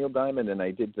sound like Neil Diamond," and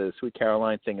I did the Sweet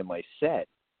Caroline thing in my set,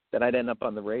 that I'd end up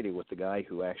on the radio with the guy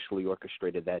who actually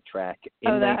orchestrated that track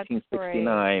in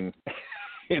 1969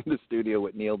 in the studio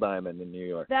with Neil Diamond in New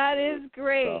York. That is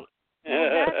great.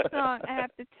 That song, I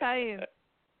have to tell you,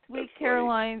 Sweet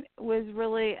Caroline was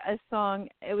really a song.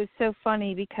 It was so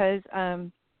funny because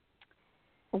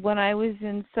when I was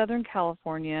in Southern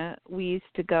California, we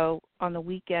used to go on the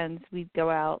weekends. We'd go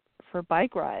out for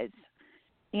bike rides.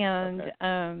 And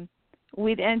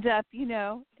we'd end up,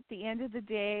 at the end of the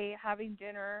day having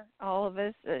dinner, all of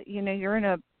us, you're in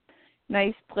a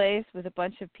nice place with a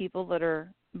bunch of people that are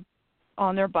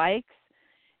on their bikes.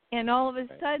 And all of a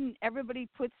sudden, everybody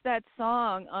puts that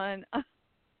song on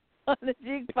the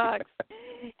jukebox.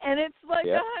 And it's like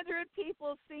 100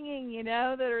 people singing,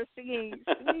 that are singing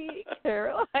Sweet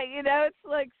Caroline. It's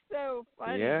like so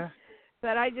funny. Yeah.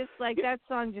 But I just that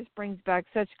song just brings back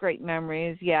such great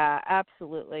memories. Yeah,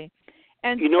 absolutely.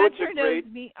 And Spencer knows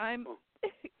me. I'm.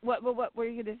 What were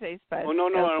you going to say, Spencer? Oh no, I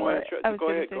don't want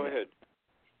to. Go ahead.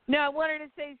 No, I wanted to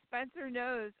say Spencer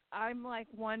knows I'm like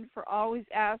one for always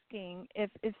asking if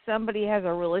somebody has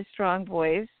a really strong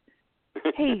voice.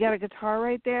 Hey, you got a guitar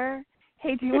right there?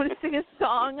 Hey, do you want to sing a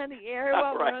song on the air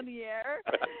while we're on the air?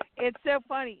 It's so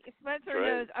funny. Spencer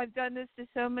knows I've done this to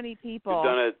so many people.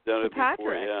 You've done it Patrick,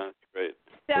 before, yeah. Great.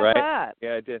 Step up.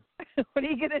 Yeah, I did. What are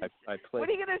you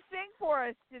gonna sing for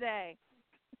us today?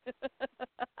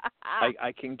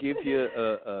 I can give you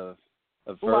a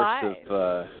verse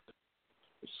of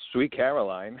Sweet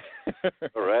Caroline.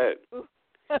 All right.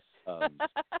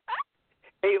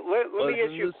 Hey, let me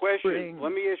ask you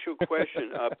a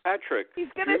question. Patrick. He's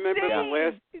gonna sing.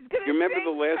 You remember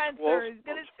the last waltz? He's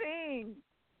gonna sing.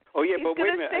 Oh yeah, but wait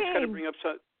a minute. I just got to bring up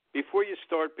something before you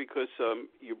start because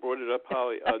you brought it up,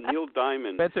 Holly. Neil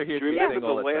Diamond. Spencer, do you remember the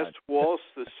last waltz?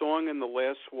 The song in the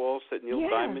last waltz that Neil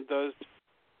Diamond does?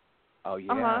 Oh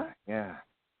yeah, yeah.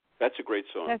 That's a great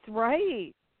song. That's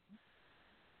right.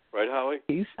 Right,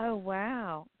 Holly? Oh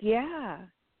wow, yeah.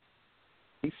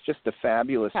 He's just a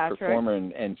fabulous performer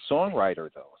and songwriter,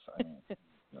 though.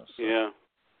 So, yeah.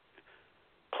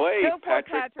 Play,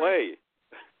 Patrick.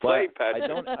 Play,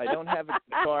 Patrick. I don't have a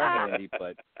guitar handy,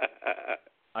 but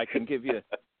I can give you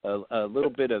a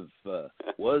little bit of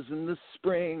was in the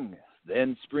spring,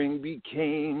 then spring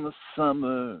became a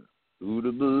summer. Who'd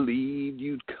have believed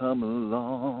you'd come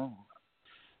along?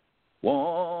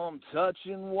 Warm,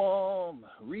 touching warm,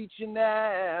 reaching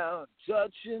out,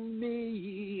 touching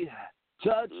me.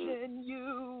 Touching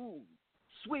you,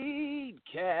 Sweet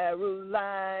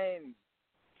Caroline.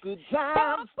 Good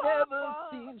times never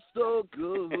seem so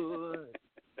good.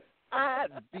 I'd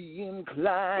be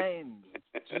inclined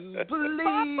to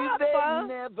believe they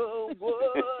never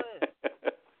would.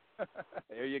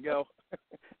 There you go.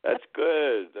 That's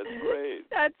good. That's great.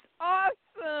 That's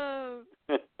awesome.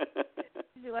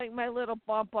 You like my little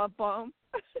bump, bump, bump?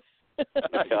 I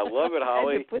love it,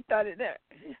 Holly. I had to put that in there.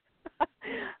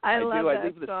 I love that I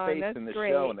leave the song. space That's in the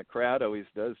great. show, and the crowd always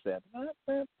does that.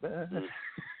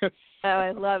 Oh,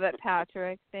 I love it,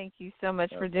 Patrick. Thank you so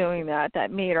much for doing that.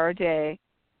 That made our day.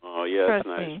 Oh, yeah, Trust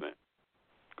that's nice, me. man.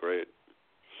 Great.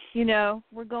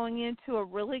 We're going into a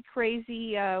really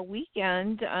crazy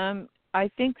weekend. I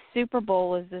think Super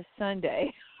Bowl is this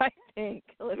Sunday. I think.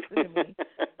 Listen to me.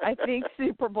 I think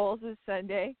Super Bowl's is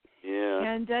Sunday. Yeah.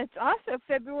 And it's also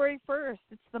February 1st.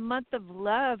 It's the month of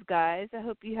love, guys. I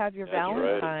hope you have your That's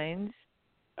Valentine's.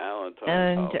 Right.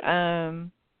 Valentine's.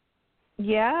 And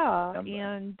yeah,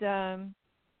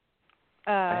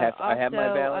 I have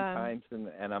my Valentine's,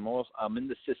 and I'm in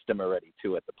the system already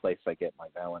too at the place I get my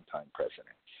Valentine present.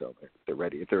 So they're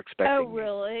ready. They're expecting. Oh,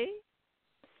 really?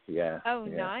 Me. Yeah. Oh,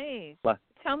 yeah. nice.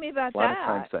 Tell me about a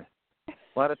lot that.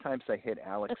 A lot of times I hit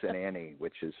Alex and Annie,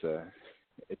 which is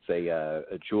it's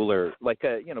a jeweler, like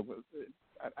I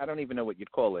don't even know what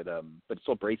you'd call it, but it's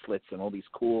all bracelets and all these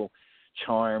cool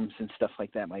charms and stuff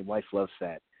like that. My wife loves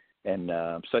that, and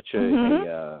I'm such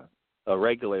a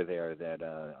regular there that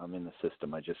I'm in the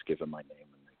system. I just give them my name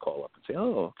and they call up and say,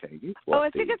 "Oh, okay, you." I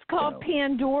think it's called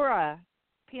Pandora,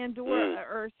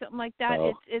 or something like that.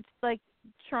 Oh. It's like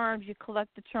charms. You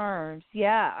collect the charms.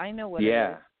 Yeah, I know what it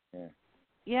is. Yeah.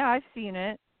 Yeah, I've seen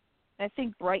it. I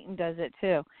think Brighton does it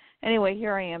too. Anyway,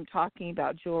 here I am talking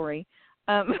about jewelry.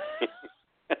 Food,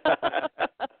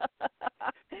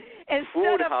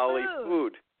 Holly.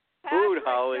 Food. Food,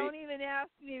 Holly. Don't even ask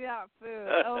me about food.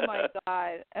 Oh my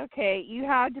God. Okay, you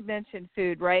had to mention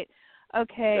food, right?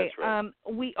 Okay. That's right.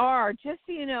 We are, just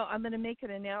so you know, I'm going to make an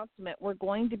announcement. We're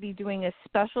going to be doing a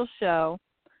special show.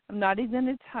 I'm not even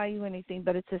going to tell you anything,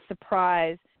 but it's a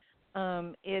surprise.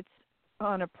 It's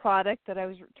on a product that I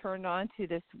was turned on to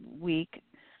this week,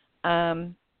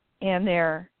 and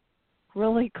they're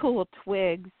really cool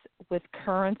twigs with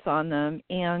currants on them,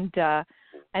 and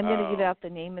I'm going to give out the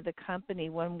name of the company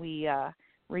when we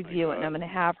review it, and I'm going to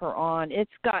have her on.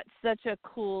 It's got such a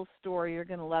cool story. You're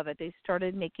going to love it. They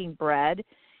started making bread,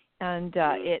 and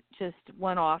it just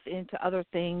went off into other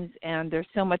things, and there's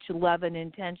so much love and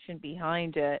intention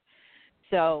behind it.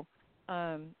 So,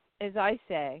 as I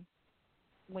say,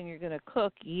 when you're going to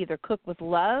cook, you either cook with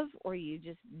love or you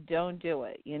just don't do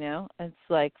it, you know? It's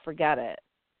like, forget it.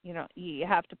 You know, you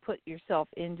have to put yourself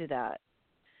into that.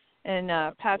 And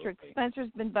Patrick Spencer's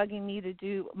been bugging me to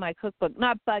do my cookbook.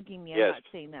 Not bugging me, I'm not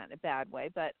saying that in a bad way,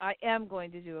 but I am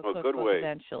going to do a cookbook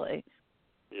eventually.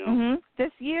 Yeah.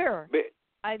 This year.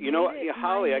 But, you know,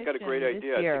 Holly, I got a great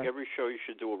idea. I think every show you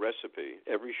should do a recipe.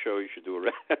 Every show you should do a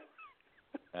recipe.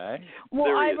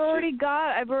 Well, I've already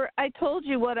got. I told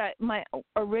you what my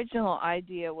original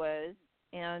idea was,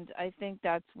 and I think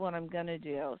that's what I'm going to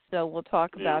do. So we'll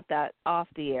talk about that off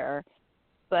the air.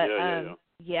 But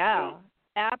yeah,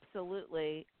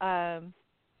 absolutely. I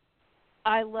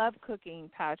love cooking,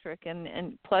 Patrick,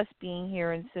 and plus being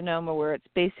here in Sonoma, where it's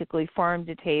basically farm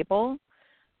to table.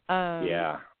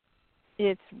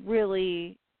 It's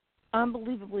really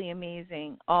unbelievably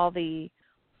amazing. All the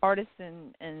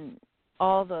artisan and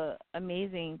all the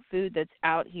amazing food that's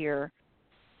out here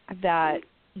that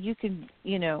you can,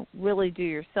 you know, really do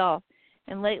yourself.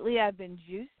 And lately I've been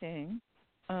juicing,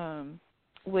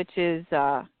 which is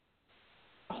a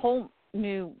whole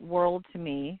new world to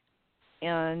me.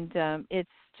 And it's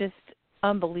just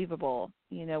unbelievable,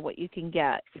 you know, what you can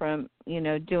get from, you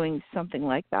know, doing something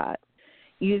like that,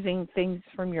 using things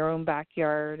from your own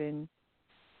backyard and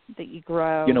that you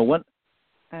grow. You know,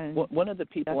 one of the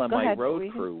people on my road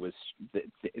crew was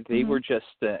they were just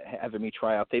having me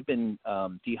try out. They've been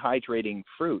dehydrating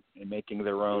fruit and making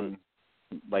their own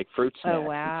like fruit snacks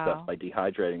and stuff by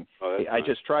dehydrating. I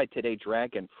just tried today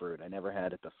dragon fruit. I never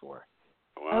had it before.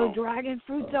 Wow. Oh, dragon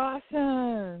fruit's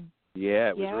awesome. Yeah,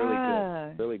 it was really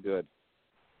good. Really good.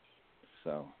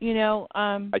 So you know,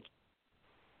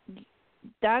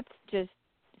 that's just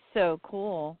so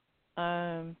cool.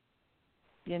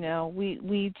 You know,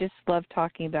 we just love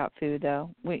talking about food, though.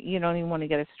 You don't even want to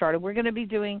get us started. We're going to be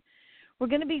doing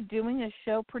a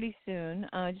show pretty soon.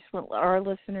 I just want our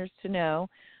listeners to know.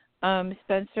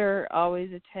 Spencer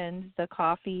always attends the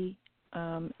coffee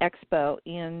expo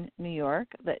in New York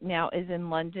that now is in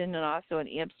London and also in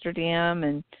Amsterdam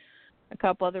and a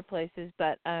couple other places.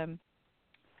 But the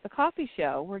coffee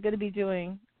show, we're going to be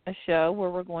doing a show where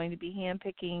we're going to be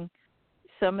handpicking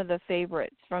some of the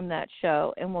favorites from that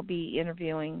show, and we'll be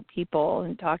interviewing people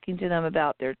and talking to them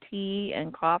about their tea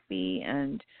and coffee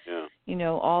and you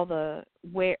know all the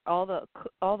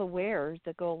wares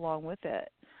that go along with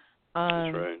it.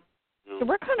 That's right. Yeah. So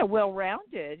we're kind of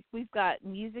well-rounded. We've got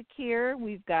music here,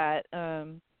 we've got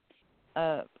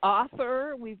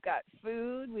author, we've got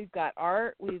food, we've got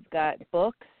art, we've got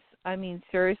books. I mean,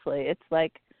 seriously, it's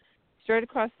like straight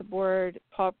across the board,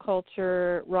 pop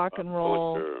culture, rock and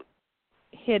roll.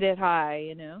 Hit it high,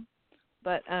 you know.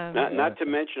 But not to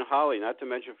mention Holly, not to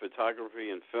mention photography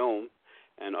and film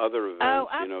and other events. Oh,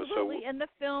 absolutely. You know, so and the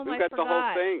film, we've I got forgot. the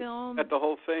whole thing. Film. Got the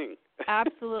whole thing.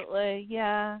 Absolutely,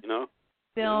 yeah. You know,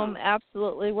 film. Yeah.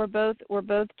 Absolutely. We're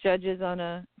both judges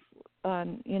on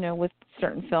with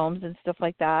certain films and stuff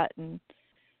like that, and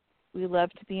we love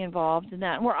to be involved in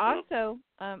that. And we're also,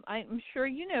 I'm sure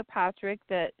you know, Patrick,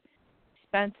 that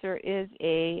Spencer is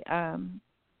a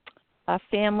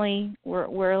family.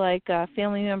 We're like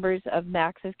family members of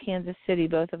Max's Kansas City.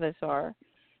 Both of us are.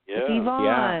 Yeah. With Yvonne.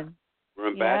 Yeah. We're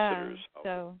ambassadors. Yeah.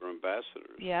 So we're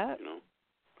ambassadors. Yeah.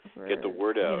 Get the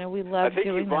word out. We love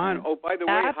doing Yvonne. that. Oh, by the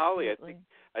way, Absolutely.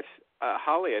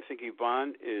 Holly, I think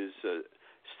Yvonne is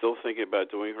still thinking about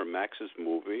doing her Max's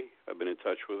movie. I've been in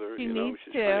touch with her. She She's needs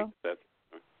trying to. get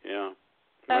that. Yeah.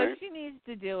 Oh, Right? she needs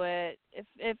to do it.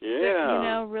 If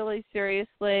Yeah. really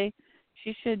seriously,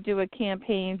 she should do a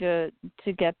campaign to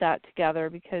get that together,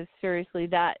 because seriously,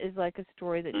 that is like a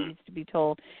story that needs to be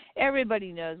told.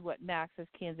 Everybody knows what Max's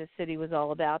Kansas City was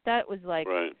all about. That was like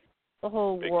the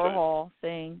whole Big Warhol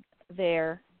thing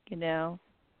there,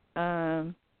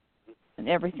 and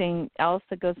everything else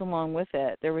that goes along with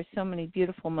it. There were so many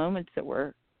beautiful moments that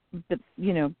were,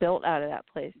 built out of that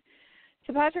place.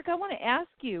 So, Patrick, I want to ask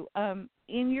you,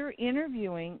 in your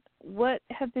interviewing, what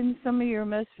have been some of your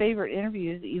most favorite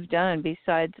interviews that you've done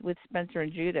besides with Spencer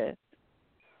and Judith?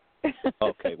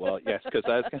 Okay, well, yes, because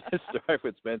I was going to start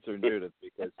with Spencer and Judith,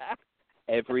 because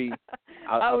I'll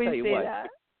tell you what.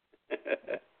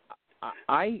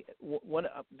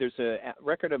 There's a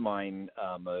record of mine.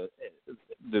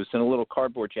 There's in a little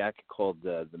cardboard jacket called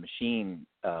The Machine.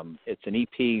 It's an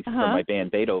EP from my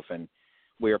band Beethoven,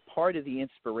 where part of the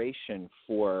inspiration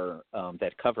for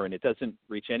that cover, and it doesn't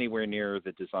reach anywhere near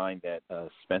the design that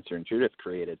Spencer and Judith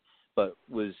created, but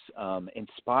was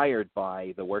inspired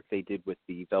by the work they did with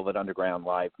the Velvet Underground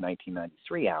Live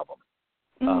 1993 album.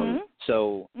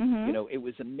 It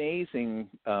was amazing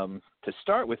to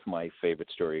start with my favorite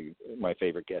story, my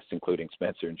favorite guests, including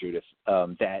Spencer and Judith,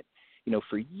 that,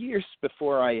 for years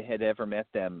before I had ever met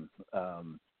them,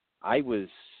 I was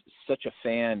such a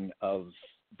fan of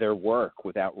their work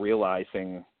without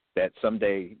realizing that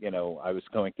someday, I was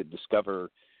going to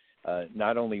discover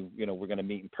not only, we're going to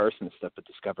meet in person and stuff, but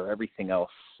discover everything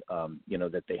else,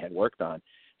 that they had worked on.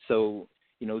 So,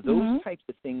 those types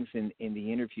of things in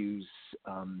the interviews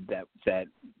that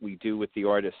we do with the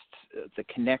artists, the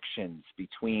connections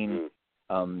between,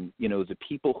 the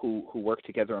people who work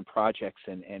together on projects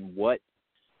and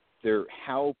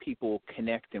how people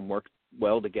connect and work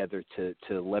well together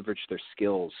to leverage their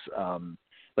skills.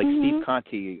 Like Steve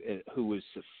Conti, who was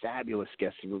a fabulous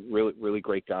guest, a really, really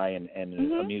great guy and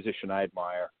a musician I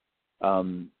admire,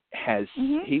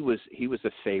 he was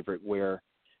a favorite where,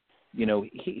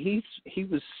 he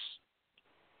was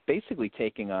basically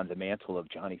taking on the mantle of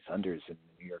Johnny Thunders in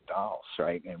the New York Dolls,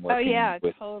 right? And working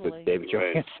with David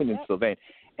Johansen and Sylvain.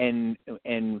 And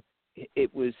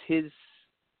it was his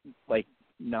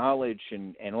knowledge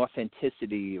and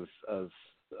authenticity of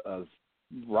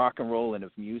rock and roll and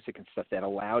of music and stuff that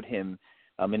allowed him,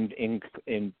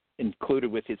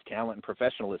 included with his talent and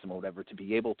professionalism or whatever, to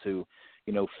be able to,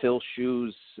 fill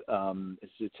shoes,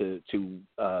 to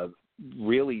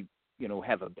really,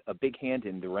 have a big hand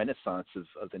in the renaissance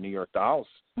of the New York Dolls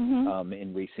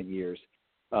in recent years.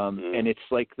 And it's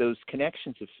like those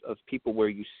connections of people where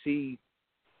you see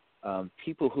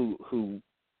people who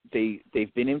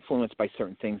they've been influenced by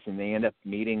certain things, and they end up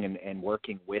meeting and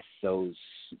working with those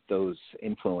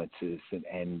influences,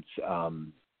 and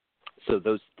so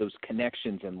those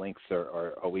connections and links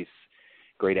are always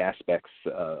great aspects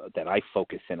that I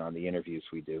focus in on the interviews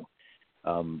we do.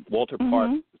 Walter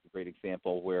Park is a great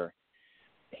example where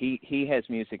he has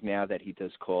music now that he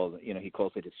does called, he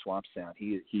calls it his swamp sound.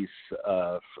 He's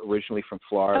originally from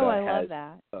Florida. Oh, I love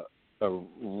that. A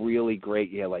really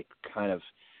great, kind of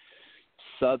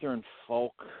Southern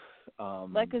folk,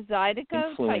 like a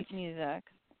Zydeco type music.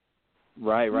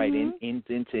 Right,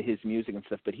 into his music and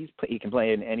stuff. But he can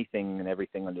play in anything and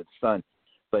everything under the sun.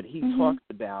 But he talks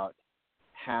about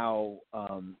how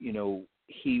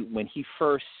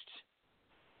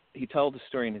he told the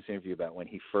story in his interview about when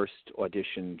he first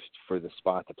auditioned for the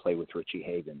spot to play with Richie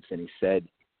Havens, and he said,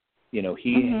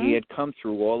 he had come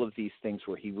through all of these things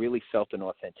where he really felt an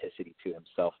authenticity to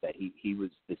himself, that he was,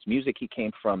 this music he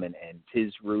came from and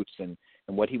his roots and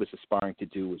what he was aspiring to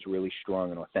do was really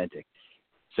strong and authentic.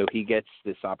 So he gets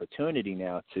this opportunity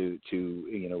now to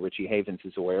Richie Havens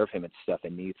is aware of him and stuff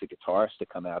and needs a guitarist to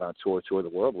come out on tour the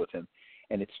world with him.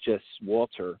 And it's just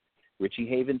Walter, Richie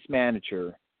Havens'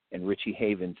 manager, and Richie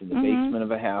Havens in the basement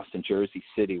of a house in Jersey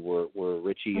City where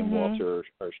Richie and Walter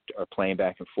are playing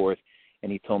back and forth.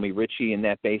 And he told me Richie in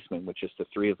that basement with just the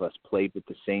three of us played with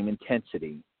the same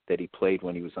intensity that he played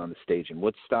when he was on the stage in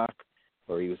Woodstock,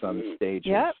 or he was on the stage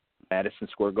of Madison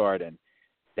Square Garden.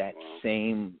 That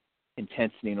same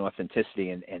intensity and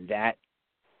authenticity, and that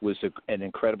was an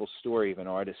incredible story of an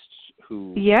artist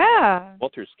who, yeah, in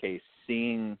Walter's case,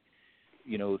 seeing,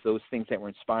 those things that were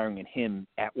inspiring in him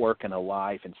at work and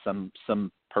alive, and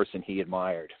some person he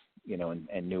admired,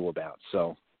 and knew about.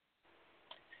 So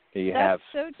there you have.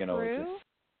 That's so true.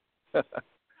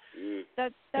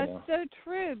 That's so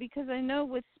true, because I know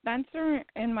with Spencer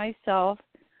and myself,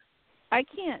 I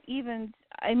can't even.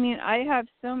 I mean, I have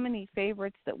so many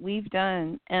favorites that we've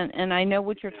done, and I know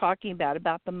what you're talking about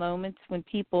the moments when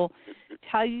people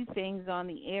tell you things on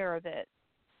the air that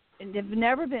have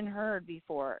never been heard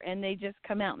before, and they just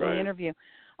come out in the interview.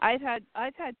 I've had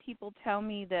people tell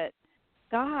me that,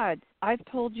 God, I've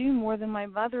told you more than my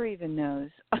mother even knows.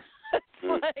 It's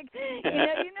like,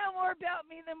 you know more about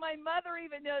me than my mother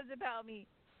even knows about me.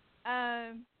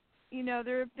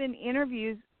 There have been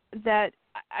interviews that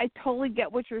I totally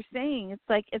get what you're saying.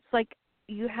 It's like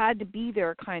you had to be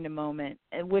there kind of moment,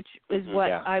 which is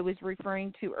what I was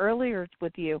referring to earlier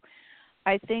with you.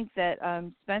 I think that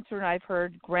Spencer and I have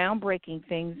heard groundbreaking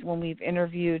things when we've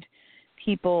interviewed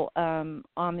people on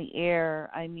the air.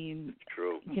 I mean,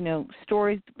 true.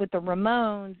 Stories with the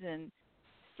Ramones and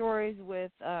stories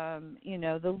with,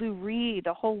 the Lou Reed,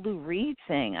 the whole Lou Reed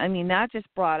thing. I mean, that just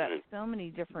brought up so many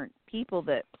different people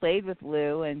that played with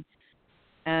Lou,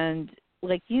 and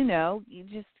like, you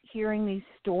just hearing these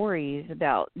stories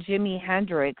about Jimi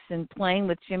Hendrix and playing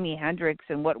with Jimi Hendrix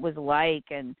and what it was like,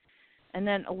 and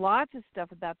then lots of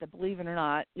stuff about the, believe it or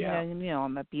not,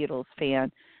 I'm a Beatles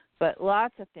fan, but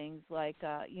lots of things like,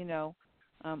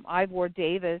 Ivor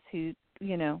Davis, who,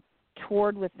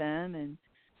 toured with them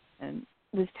and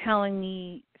was telling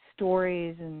me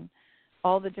stories and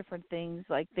all the different things,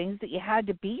 like things that you had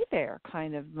to be there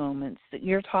kind of moments that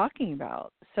you're talking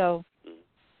about. So,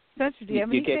 Spencer, do you have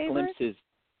any favorites? Glimpses.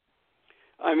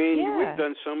 I mean, we've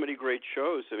done so many great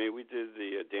shows. I mean, we did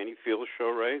the Danny Field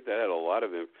show, right? That had a lot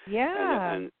of it.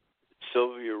 Yeah. And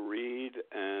Sylvia Reed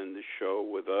and the show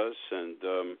with us, and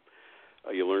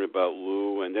you learn about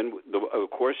Lou. And then, of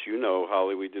course,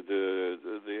 Holly, we did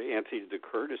the Anthony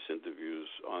DeCurtis interviews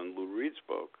on Lou Reed's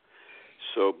book.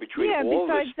 So between all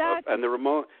this stuff and the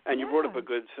Ramon, and you brought up a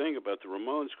good thing about the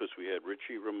Ramones, because we had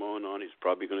Richie Ramone on. He's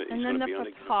probably going to. And then the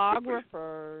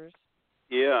photographers.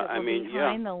 Yeah, I mean,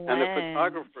 behind the lens, and the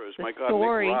photographers. The My God,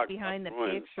 stories Nick Rock, behind the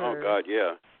pictures. pictures. Oh God,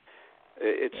 yeah.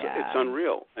 It's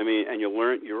unreal. I mean, and you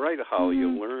learn. You're right, Holly. You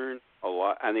learn a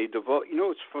lot, and they devote.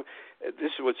 It's fun.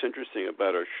 This is what's interesting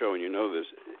about our show, and you know this.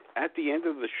 At the end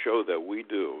of the show that we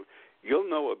do, you'll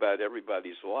know about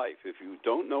everybody's life. If you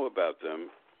don't know about them,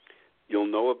 you'll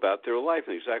know about their life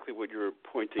and exactly what you're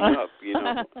pointing up.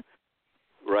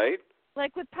 Right?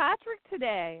 Like with Patrick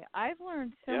today, I've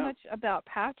learned so much about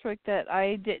Patrick that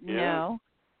I didn't know.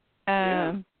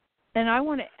 And I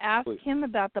want to ask him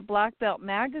about the Black Belt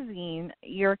magazine.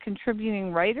 You're a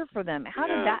contributing writer for them. How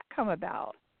did that come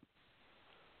about?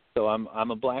 So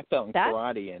I'm a black belt in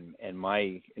karate, and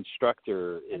my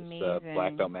instructor is a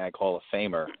Black Belt Mag Hall of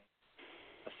Famer.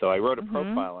 So I wrote a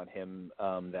profile on him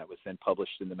that was then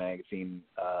published in the magazine,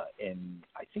 and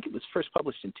I think it was first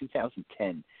published in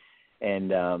 2010.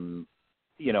 And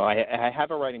I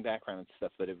have a writing background and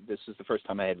stuff, but this was the first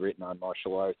time I had written on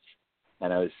martial arts,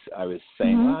 and I was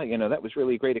saying, wow, that was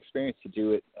really a great experience to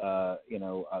do it.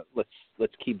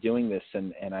 Let's keep doing this,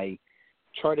 and I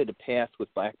charted a path with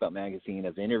Black Belt Magazine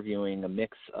of interviewing a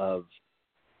mix of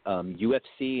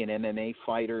UFC and MMA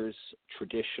fighters,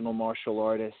 traditional martial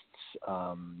artists,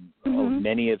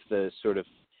 many of the sort of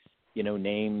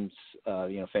names,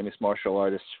 famous martial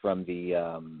artists from the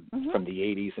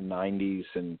 80s and 90s,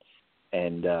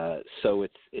 and so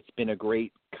it's been a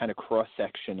great kind of cross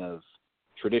section of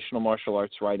traditional martial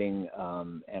arts writing,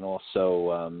 and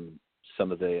also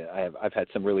some of I've had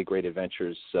some really great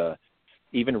adventures,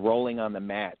 even rolling on the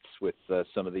mats with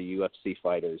some of the UFC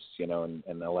fighters,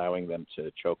 and allowing them to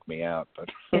choke me out. But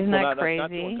isn't that crazy? Not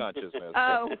to unconsciousness.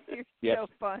 Oh, you're so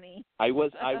funny. I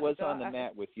was on the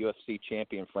mat with UFC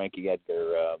champion Frankie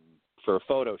Edgar for a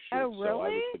photo shoot. Oh, really? So I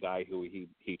was the guy who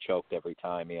he choked every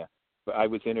time. Yeah, but I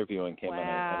was interviewing him, and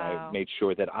I made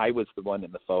sure that I was the one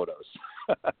in the photos.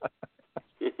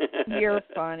 You're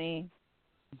funny.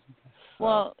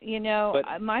 Well,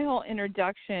 my whole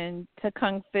introduction to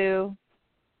Kung Fu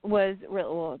was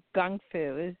Gung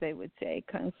Fu, as they would say,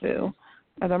 Kung Fu,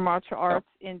 or the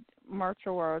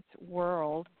martial arts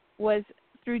world, was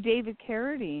through David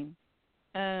Carradine.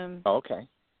 Okay.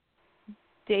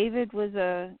 David was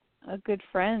a good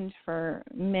friend for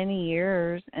many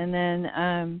years, and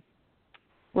then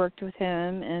worked with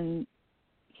him, and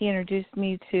he introduced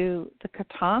me to the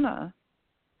katana,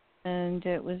 and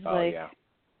it was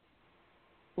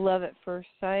love at first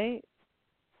sight,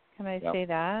 Can I say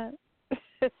that?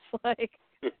 It's like,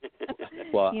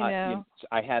 well, you know,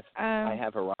 I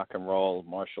have a rock and roll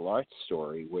martial arts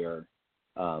story where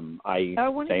I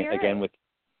want to hear again it.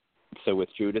 with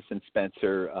Judith and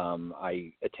Spencer,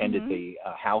 I attended the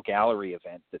How Gallery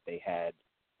event that they had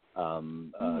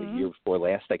year before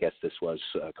last. I guess this was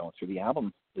going through the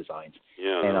album designs,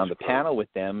 and on the panel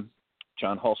with them,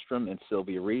 John Holstrom and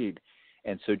Sylvia Reed.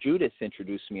 And so Judith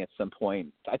introduced me at some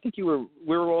point. I think we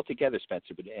were all together,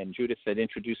 Spencer, and Judith had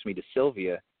introduced me to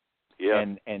Sylvia. Yeah.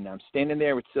 And I'm standing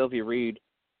there with Sylvia Reed,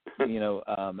 you know,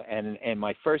 and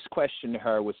my first question to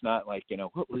her was not like, you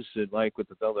know, what was it like with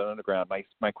the Velvet Underground?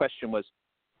 My question was,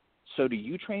 so do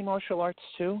you train martial arts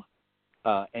too?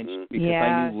 And because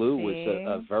I knew Lou was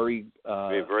a very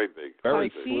big,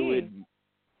 very fluid,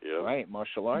 right,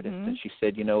 martial artist, and she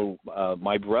said, you know,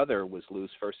 my brother was Lou's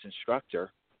first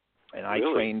instructor. And I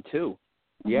trained too.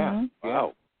 Yeah.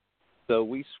 Wow. So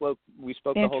we spoke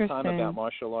the whole time about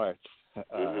martial arts.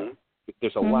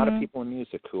 There's a lot of people in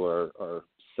music who are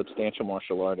substantial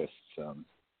martial artists.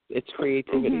 It's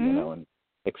creativity, you know, and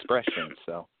expression.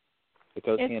 So it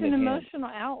goes hand in hand. It's an emotional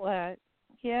outlet.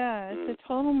 Yeah, it's a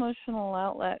total emotional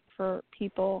outlet for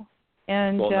people.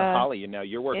 And well, now, Holly, you know,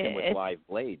 you're working with live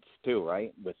blades too,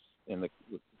 right? With the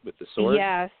sword.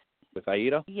 Yes. With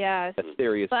Aida? Yes. That's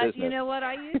serious business. But you know what?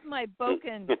 I use my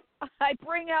bokken. I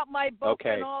bring out my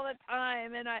bokken all the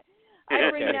time, and I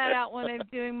bring that out when I'm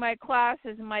doing my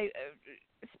classes.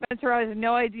 Spencer has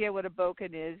no idea what a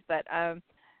bokken is, but I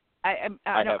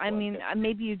mean,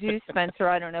 maybe you do, Spencer.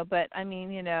 I don't know, but I mean,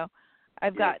 you know,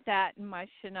 I've got that in my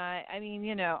shinai. I mean,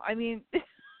 you know,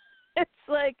 it's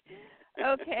like,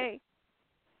 okay,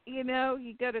 you know,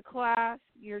 you go to class,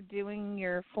 you're doing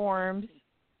your forms,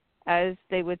 as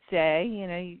they would say, you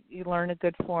know, you learn a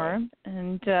good form,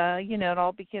 and, you know, it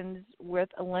all begins with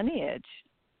a lineage,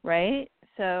 right?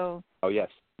 So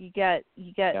you get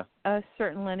a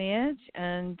certain lineage,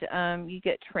 and you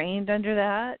get trained under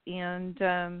that, and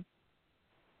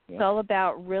it's all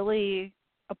about really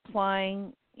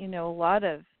applying, you know, a lot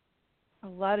of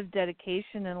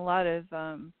dedication and a lot of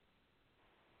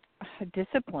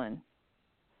discipline.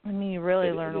 I mean, you really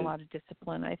learn a lot of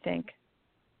discipline, I think.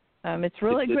 It's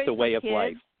really great. It's a way of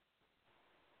life.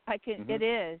 It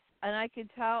is, and I can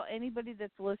tell anybody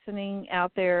that's listening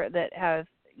out there that has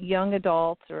young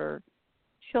adults or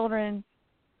children,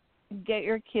 get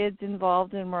your kids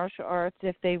involved in martial arts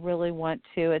if they really want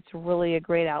to. It's really a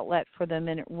great outlet for them,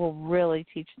 and it will really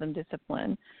teach them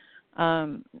discipline.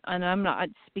 And I'm not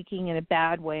speaking in a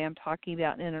bad way. I'm talking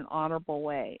about in an honorable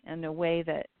way, in a way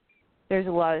that there's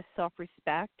a lot of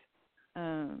self-respect.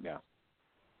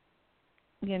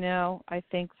 You know, I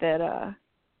think that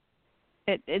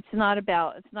it's not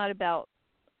about.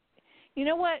 You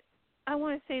know what? I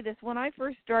want to say this. When I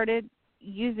first started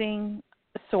using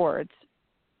swords,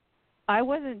 I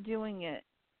wasn't doing it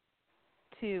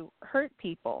to hurt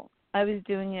people. I was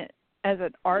doing it as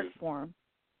an art form.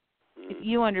 If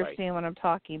you understand what I'm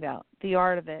talking about, the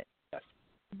art of it. Yes.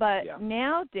 But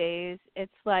nowadays,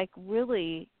 it's like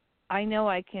really, I know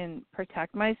I can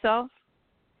protect myself,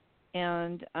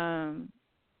 and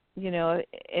you know,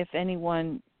 if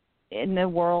anyone in the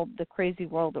world, the crazy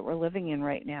world that we're living in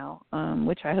right now,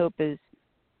 which I hope is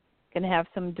going to have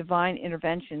some divine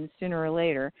intervention sooner or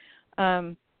later,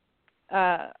 you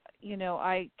know,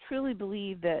 I truly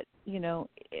believe that, you know,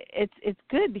 it's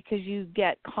good because you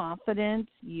get confidence,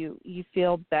 you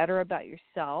feel better about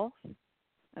yourself. And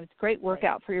it's a great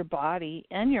workout for your body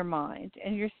and your mind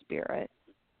and your spirit.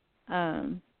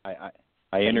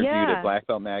 I interviewed a Black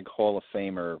Belt Mag Hall of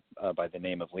Famer by the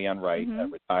name of Leon Wright, a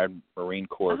retired Marine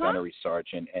Corps gunnery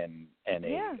sergeant and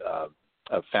a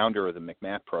founder of the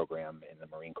McMath program in the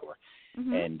Marine Corps.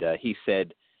 And he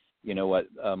said, you know what,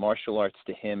 martial arts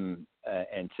to him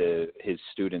and to his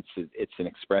students, it's an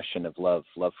expression of love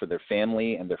for their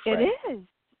family and their friends. It is.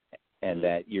 And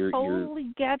that you're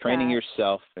training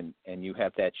yourself and you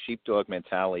have that sheepdog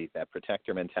mentality, that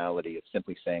protector mentality of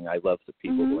simply saying, I love the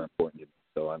people who are important to me.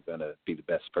 So I'm going to be the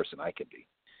best person I can be.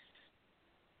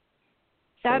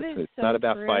 It's not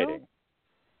about fighting.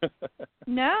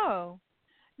 No,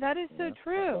 that is so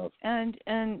true, and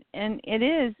it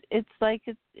is. It's like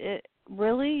it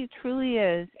really truly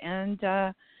is, and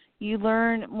you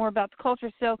learn more about the culture.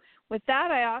 So with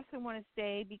that, I also want to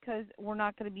say, because we're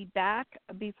not going to be back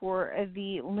before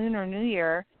the Lunar New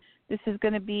Year. This is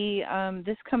going to be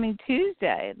this coming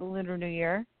Tuesday, the Lunar New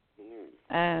Year.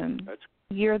 That's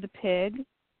Year of the Pig,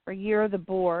 or Year of the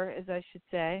Boar, as I should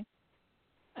say,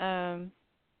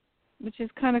 which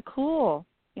is kind of cool,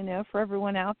 you know, for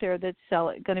everyone out there that's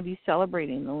going to be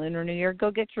celebrating the Lunar New Year.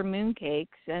 Go get your moon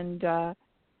cakes and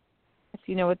If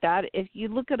you know what that, if you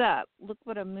look it up, look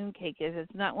what a mooncake is.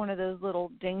 It's not one of those little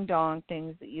ding dong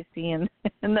things that you see in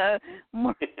the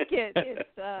market.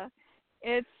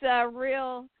 It's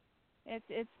real.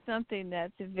 It's something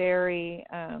that's very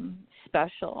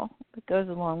special that goes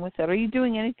along with it. Are you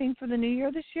doing anything for the new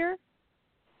year this year,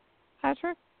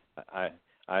 Patrick?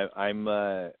 I'm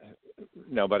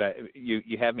no, but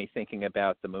you have me thinking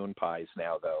about the moon pies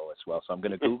now though as well. So I'm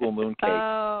going to Google mooncake.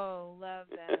 Oh, love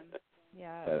them.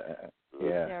 Yeah.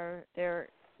 Yeah. They're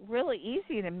really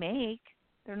easy to make.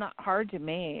 They're not hard to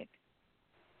make.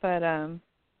 But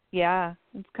yeah,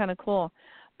 it's kind of cool.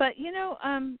 But I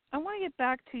want to get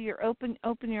back to your open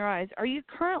your eyes. Are you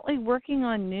currently working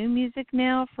on new music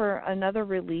now for another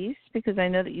release? Because I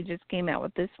know that you just came out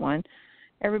with this one.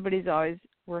 Everybody's always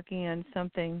working on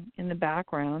something in the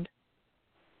background.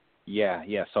 Yeah.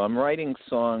 So I'm writing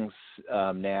songs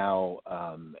now,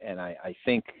 and I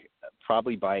think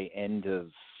probably by end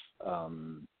of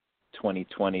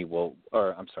 2019,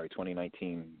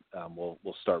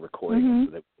 we'll start recording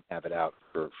so that we have it out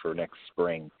for next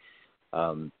spring.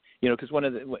 Because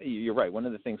you're right. One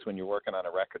of the things when you're working on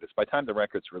a record is by the time the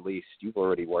record's released, you've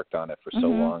already worked on it for so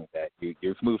long that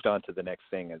you've moved on to the next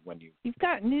thing, and when you've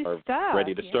got new stuff,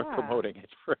 ready to start promoting it.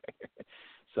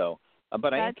 So,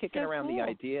 but I am kicking around the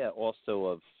idea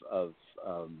also of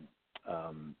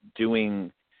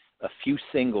doing a few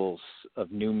singles of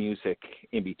new music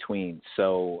in between.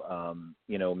 So,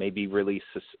 maybe release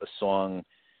a song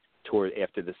toward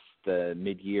after the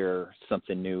mid-year,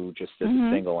 something new just as a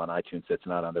single on iTunes that's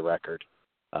not on the record.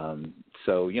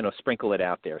 So, sprinkle it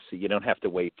out there so you don't have to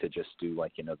wait to just do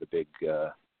the big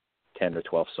 10 or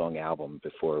 12 song album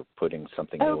before putting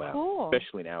something new out,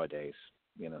 especially nowadays,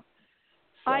 So,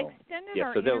 I extended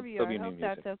our interview. I hope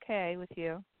that's okay with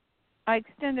you. I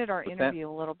extended our interview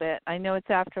a little bit. I know it's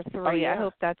after 3. Oh, yeah. I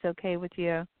hope that's okay with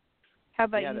you. How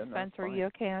about you, Spencer? Are you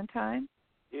okay on time?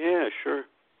 Yeah, sure.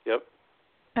 Yep.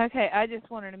 Okay, I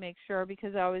just wanted to make sure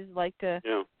because I always like to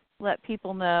let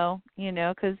people know,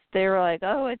 because they were like,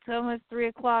 oh, it's almost 3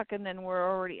 o'clock, and then we're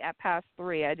already at past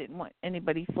 3. I didn't want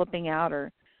anybody flipping out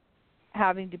or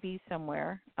having to be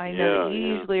somewhere. I know that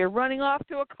you usually are running off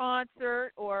to a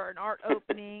concert or an art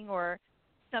opening or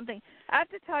something. I have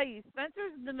to tell you,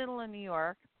 Spencer's in the middle of New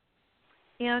York,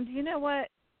 and you know what?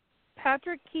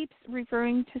 Patrick keeps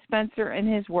referring to Spencer and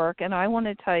his work, and I want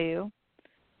to tell you,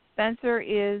 Spencer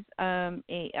is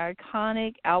a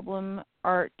iconic album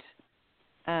art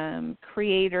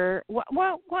creator.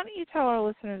 Why don't you tell our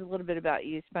listeners a little bit about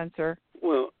you, Spencer?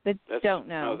 Well, that don't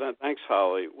know. Thanks,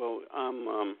 Holly. Well,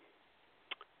 I'm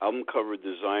album cover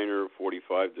designer,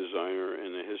 45 designer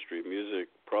in the history of music.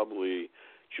 Probably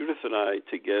Judith and I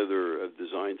together have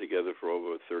designed together for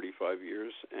over 35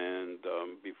 years, and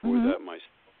before that, myself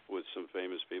with some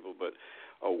famous people. But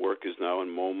our work is now in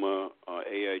MoMA,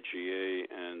 AIGA,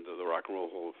 and the Rock and Roll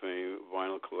Hall of Fame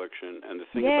vinyl collection. And the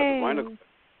thing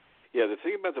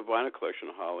about the vinyl collection,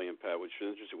 Holly and Pat, which is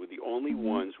interesting, we're the only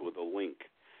ones with a link.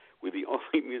 We're the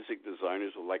only music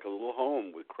designers with like a little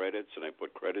home with credits, and I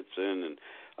put credits in, and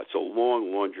it's a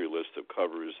long laundry list of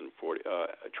covers and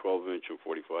 12-inch and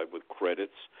 45 with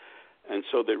credits. And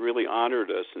so they really honored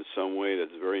us in some way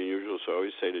that's very unusual. So I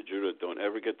always say to Judith, don't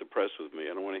ever get depressed with me.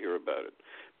 I don't want to hear about it,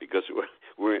 because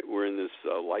we're in this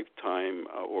lifetime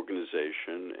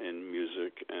organization in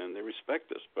music, and they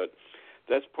respect us. But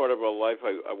that's part of our life.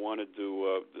 I want to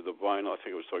do the vinyl. I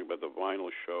think I was talking about the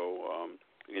vinyl show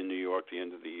in New York the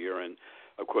end of the year, and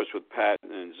of course with Pat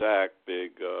and Zach,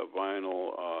 big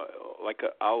vinyl, like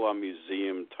a la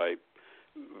museum type,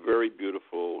 very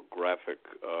beautiful graphic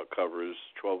covers,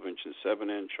 12-inch and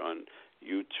 7-inch on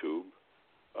YouTube.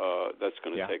 That's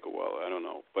going to take a while. I don't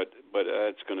know, but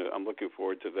it's going to. I'm looking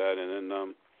forward to that, and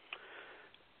then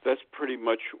that's pretty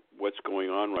much what's going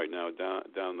on right now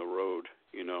down the road,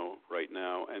 right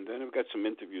now. And then I've got some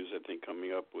interviews I think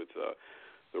coming up with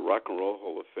the Rock and Roll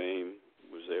Hall of Fame.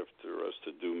 Was after us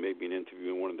to do maybe an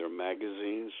interview in one of their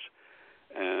magazines,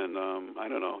 and I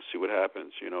don't know, see what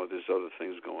happens. There's other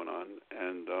things going on,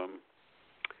 and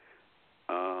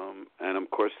of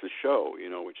course the show,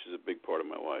 which is a big part of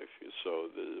my life. So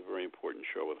there's a very important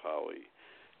show with Holly,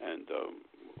 and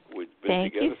we've been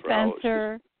together for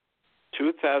Spencer.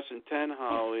 2010,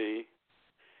 Holly.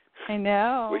 I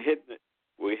know. We're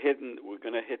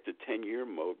going to hit the 10-year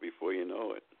mode before you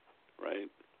know it, right?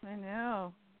 I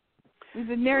know. We've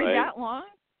been married that long?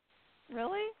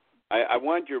 Really? I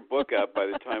want your book out by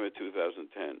the time of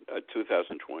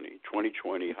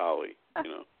 2020, Holly.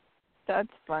 That's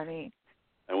funny.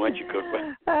 I want you cooked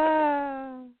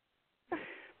by.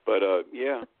 But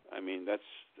yeah, I mean that's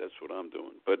what I'm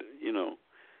doing. But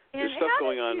there's stuff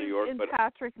going on in New York. And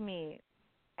Patrick meet?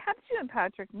 How did you and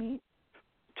Patrick meet?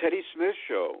 Teddy Smith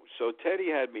show. So Teddy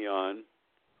had me on,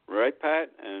 right, Pat?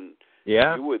 And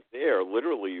Yeah. you were there.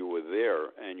 Literally, you were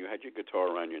there, and you had your guitar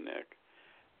around your neck.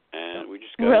 And we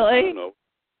just got, really? I don't know.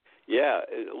 Yeah,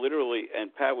 literally.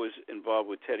 And Pat was involved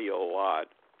with Teddy a lot,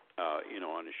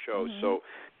 on the show. So,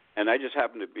 and I just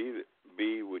happened to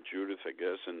be with Judith, I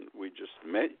guess, and we just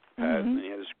met Pat, and he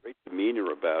had this great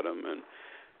demeanor about him,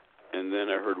 and then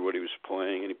I heard what he was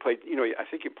playing, and he played, I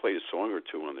think he played a song or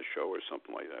two on the show or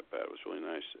something like that. Pat, it was really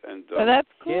nice, and that's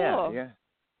cool. Yeah.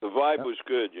 the vibe was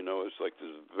good. It's like this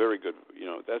very good.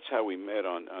 That's how we met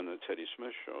on the Teddy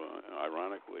Smith show.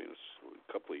 Ironically, it was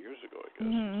a couple of years ago, I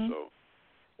guess. So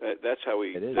that's how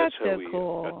we. That's how we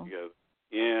cool. got together.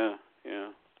 Yeah.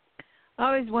 I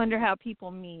always wonder how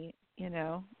people meet.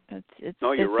 It's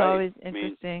no, you're it's right. always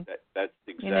interesting. That's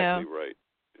exactly right.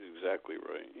 Exactly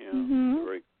right. Yeah.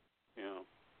 Very,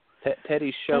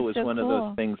 Teddy's show is so one of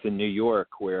those things in New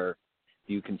York where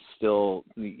you can still,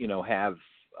 have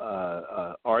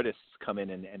artists come in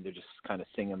and they're just kind of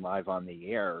singing live on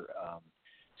the air.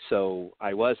 So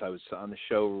I was on the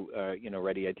show,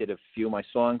 ready. I did a few of my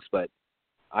songs, but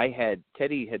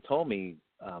Teddy had told me,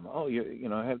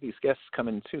 I have these guests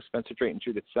coming too, Spencer Drake and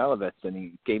Judith Salovitz, and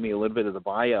he gave me a little bit of the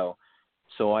bio.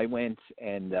 So I went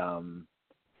and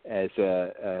as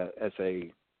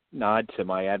a nod to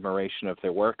my admiration of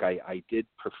their work, I did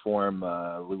perform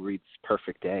Lou Reed's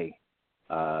 "Perfect Day,"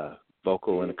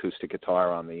 vocal and acoustic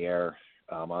guitar on the air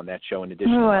on that show. In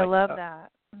addition, I love that.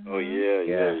 Oh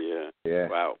yeah.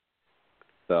 Wow.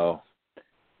 So,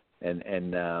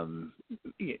 and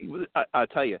I'll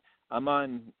tell you, I'm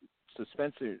on. So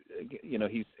Spencer,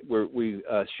 we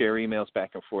share emails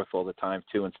back and forth all the time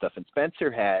too and stuff. And Spencer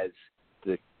has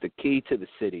the key to the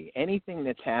city. Anything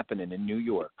that's happening in New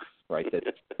York, right?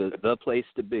 That's the place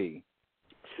to be.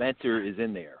 Spencer is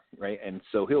in there, right? And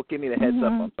so he'll give me the heads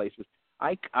up on places.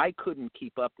 I couldn't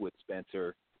keep up with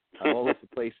Spencer on all of the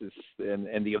places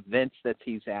and the events that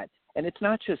he's at. And it's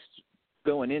not just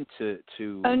going into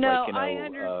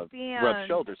rub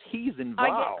shoulders. He's involved.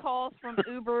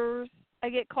 I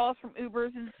get calls from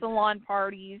Ubers. And salon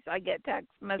parties. I get text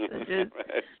messages.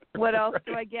 What else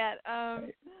do I get?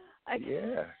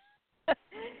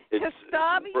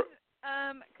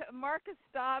 Marcus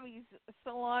Stabby's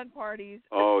salon parties.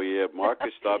 Oh yeah,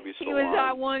 Marcus Stabby's salon. He was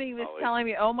at one. He was telling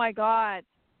me, "Oh my God,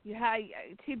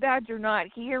 too bad you're not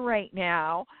here right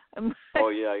now." Oh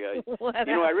yeah.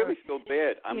 I really feel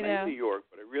bad. I'm in New York,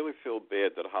 but I really feel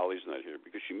bad that Holly's not here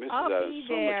because she misses out on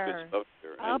so much good stuff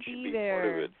there, and she'd be part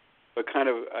of it. But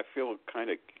I feel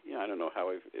I don't know how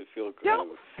I feel.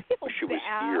 She was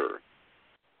here.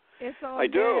 It's all I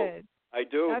do. good. I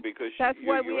do because that's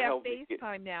why you we have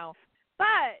FaceTime now.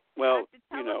 But you have to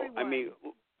tell everyone. I mean,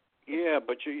 yeah,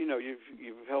 but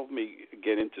you've helped me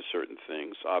get into certain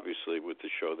things. Obviously, with the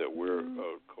show that we're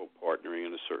co-partnering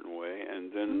in a certain way,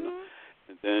 and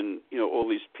then all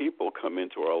these people come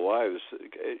into our lives.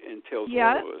 It entails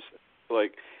all of us.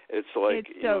 It's so cool.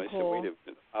 I said, wait a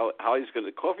minute, Holly's going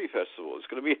to the coffee festival. It's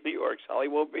going to be in New York. Holly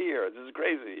won't be here. This is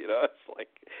crazy. It's like,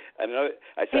 I don't know.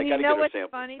 I said, I got to get her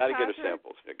samples. Got to get her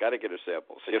samples. Got to get her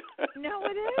samples. No,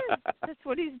 it is. That's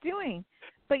what he's doing.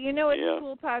 But it's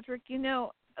cool, Patrick.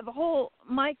 The whole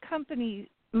my company,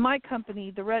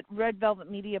 the Red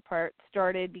Velvet Media part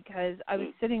started because I was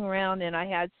sitting around and I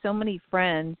had so many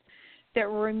friends that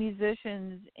were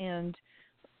musicians and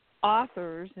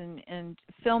authors and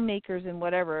filmmakers and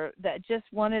whatever that just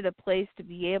wanted a place to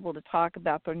be able to talk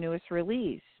about their newest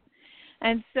release.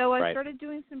 And so I started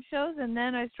doing some shows, and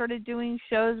then I started doing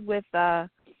shows with a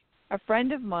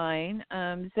friend of mine,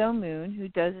 Zoe Moon, who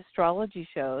does astrology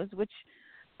shows, which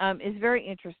is very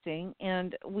interesting.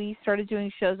 And we started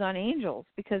doing shows on angels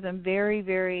because I'm very,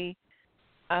 very,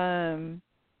 very,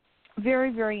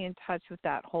 very in touch with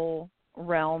that whole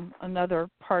realm, another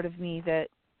part of me that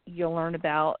you'll learn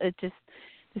about. It's just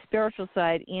the spiritual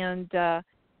side. And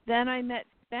then I met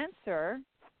Spencer,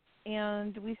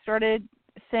 and we started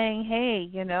saying, hey,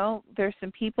 there's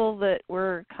some people that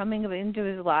were coming into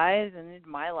his lives and into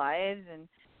my lives, and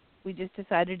we just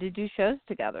decided to do shows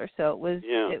together. So it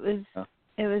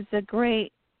was a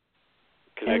great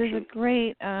connection. It was a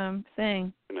great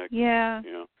thing. Connection. Yeah.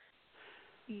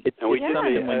 It's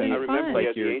something when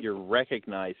you're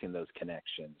recognizing those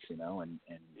connections, and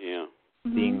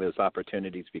seeing those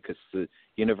opportunities, because the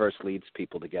universe leads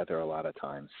people together a lot of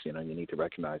times. You need to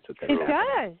recognize that. It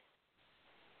does.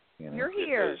 You're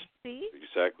here. See?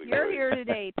 Exactly. You're here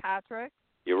today, Patrick.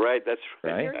 You're right. That's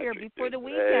right. You're here before the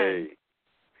weekend. Hey.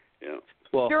 Yeah.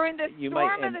 Well, during the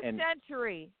storm of the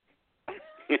century.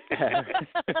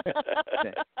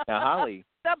 Now, Holly,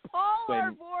 the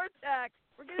polar vortex.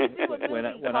 We're going to do a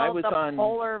movie when I was on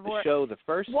the show the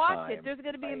first Watch time. it. There's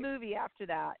going to be a movie after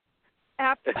that.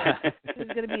 After that, there's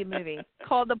going to be a movie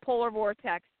called The Polar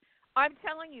Vortex. I'm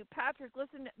telling you, Patrick,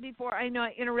 listen before. I know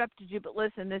I interrupted you, but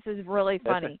listen, this is really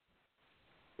funny.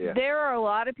 Yeah. There are a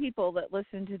lot of people that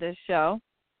listen to this show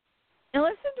and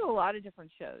listen to a lot of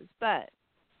different shows, but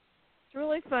it's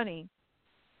really funny.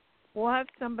 We'll have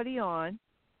somebody on.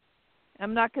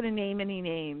 I'm not going to name any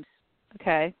names,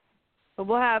 okay? But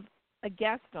we'll have a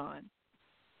guest on.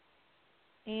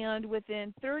 And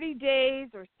within 30 days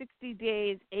or 60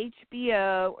 days,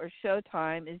 HBO or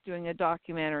Showtime is doing a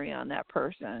documentary on that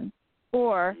person.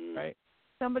 Or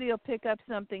somebody will pick up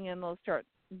something and they'll start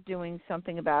doing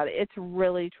something about it. It's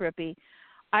really trippy.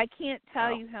 I can't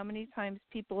tell you how many times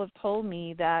people have told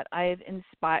me that I've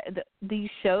inspired, these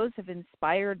shows have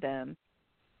inspired them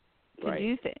to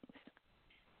do things.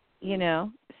 You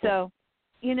know, so,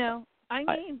 you know, I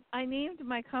named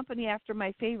my company after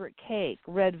my favorite cake,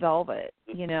 Red Velvet,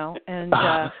 you know, and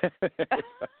I'm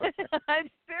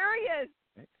serious.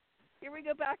 Here we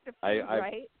go back to food,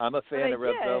 right? I'm a fan of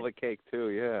Red Velvet cake too,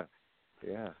 yeah.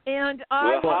 And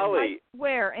Holly. I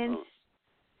swear, and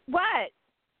what?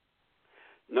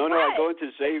 No, what? I go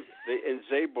into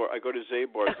Zabar. I go to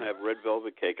Zabar's and have Red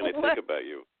Velvet cake, and I think about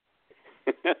you.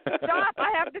 Stop!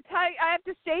 I have to tell you. I have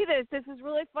to say this. This is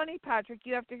really funny, Patrick.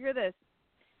 You have to hear this.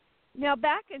 Now,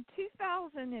 back in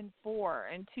 2004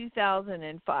 and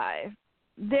 2005,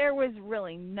 there was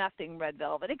really nothing Red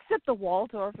Velvet except the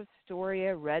Waldorf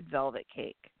Astoria Red Velvet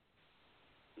cake.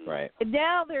 Right. And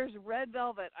now there's Red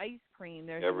Velvet ice cream.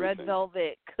 There's Everything. Red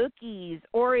Velvet cookies,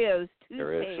 Oreos, toothpaste.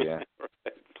 There is, yeah.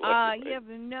 You have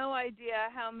no idea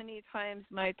how many times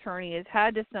my attorney has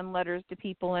had to send letters to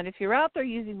people, and if you're out there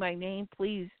using my name,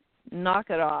 please knock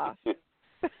it off.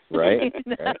 Right.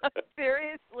 You know?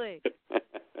 Seriously.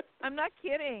 I'm not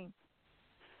kidding.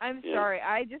 I'm sorry.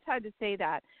 I just had to say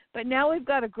that. But now we've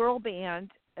got a girl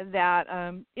band that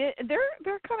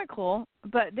they're kind of cool,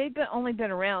 but they've only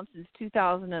been around since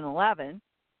 2011.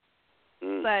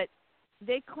 But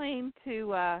they claim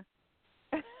to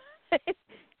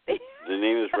the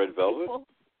name is Red Velvet?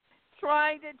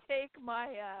 Trying to take my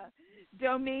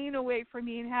domain away from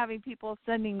me and having people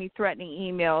sending me threatening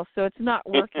emails, so it's not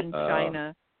working,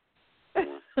 China. It's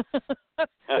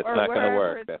or not going to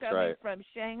work. It's That's coming right. from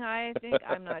Shanghai, I think.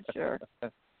 I'm not sure.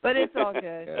 But it's all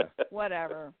good. Yeah.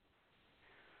 Whatever.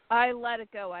 I let it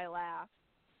go. I laugh.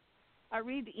 I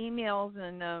read the emails,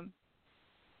 and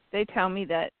they tell me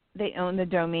that they own the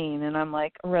domain, and I'm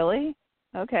like, really?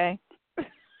 Okay.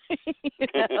 You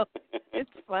know, it's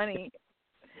funny.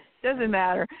 Doesn't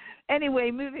matter. Anyway,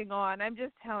 moving on. I'm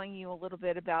just telling you a little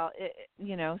bit about it,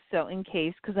 you know, so in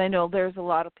case, because I know there's a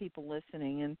lot of people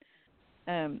listening,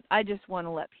 and I just want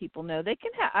to let people know they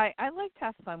can have. I like to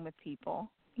have fun with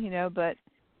people, you know, but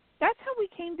that's how we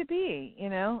came to be, you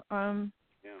know.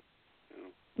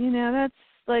 You know, that's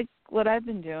like what I've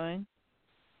been doing.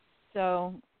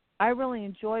 So I really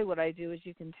enjoy what I do, as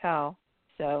you can tell.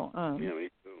 So yeah, me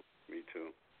too.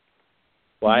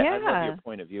 Well, I love your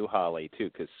point of view, Holly,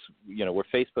 too, because, you know, we're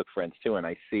Facebook friends, too, and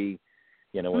I see,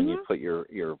 you know, when you put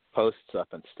your posts up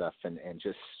and stuff and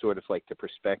just sort of like the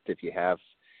perspective you have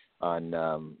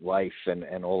on life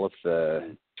and all of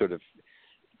the sort of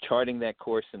charting that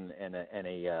course and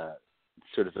a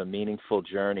sort of a meaningful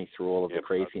journey through all of the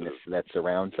craziness that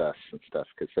surrounds us and stuff,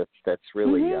 because that's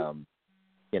really,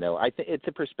 you know, I think it's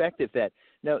a perspective that,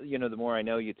 you know, the more I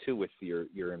know you, too, with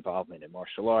your involvement in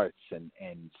martial arts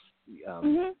and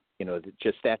you know,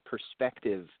 just that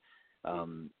perspective,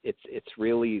 it's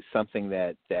really something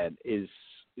that is,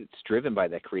 it's driven by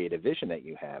that creative vision that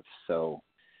you have. So,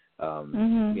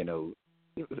 you know,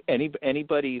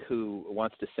 anybody who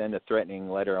wants to send a threatening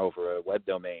letter over a web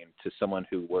domain to someone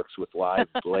who works with live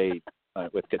blade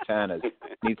with katanas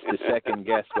needs to second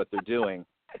guess what they're doing.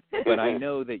 But I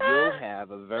know that you'll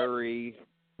have a very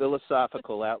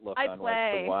philosophical outlook on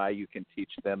why you can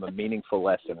teach them a meaningful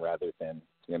lesson rather than,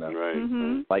 you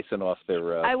know, slicing off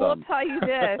their I will thumb. tell you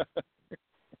this.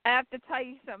 I have to tell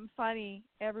you something funny.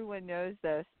 Everyone knows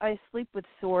this. I sleep with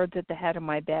swords at the head of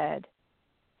my bed.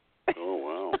 Oh,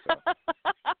 wow.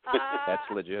 That's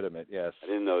legitimate, yes. I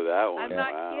didn't know that one. I'm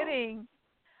not kidding.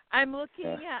 I'm looking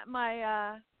at my,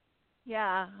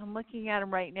 I'm looking at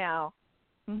them right now.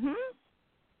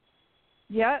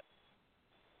 Yep.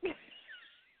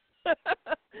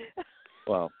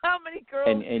 Well, how many girls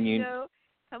and do you know?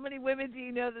 How many women do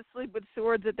you know that sleep with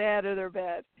swords at the head of their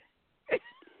bed?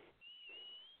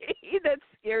 That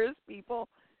scares people.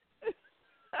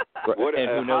 What, and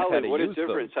who knows Holly, how to what use a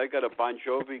difference. them. I got a Bon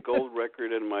Jovi gold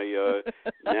record and my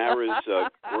Nara's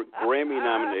Grammy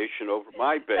nomination over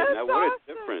my bed. That's Now, what awesome.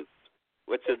 a difference.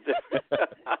 What's the difference?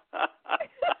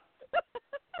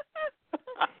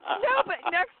 No, but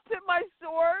next to my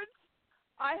swords,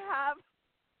 I have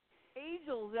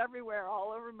angels everywhere,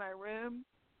 all over my room.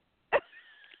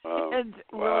 And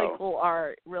really cool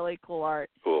art. Really cool art.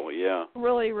 Cool, yeah.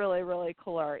 Really, really, really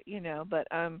cool art, But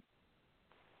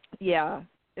yeah,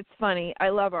 it's funny. I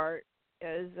love art.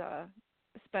 As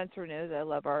Spencer knows, I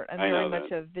love art. I'm very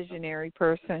much a visionary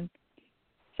person.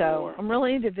 So I'm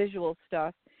really into visual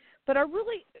stuff. But I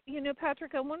really,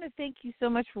 Patrick, I want to thank you so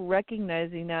much for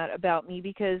recognizing that about me,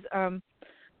 because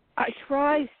I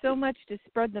try so much to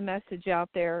spread the message out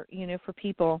there, for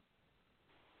people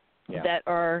that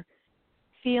are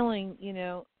feeling,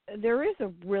 there is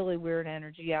a really weird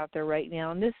energy out there right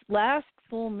now. And this last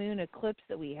full moon eclipse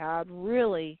that we had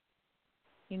really,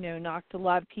 knocked a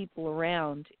lot of people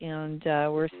around. And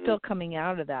we're still coming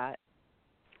out of that.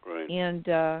 Right. And,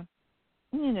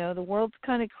 the world's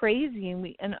kind of crazy.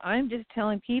 And I'm just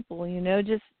telling people,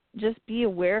 just be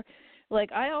aware.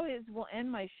 Like I always will end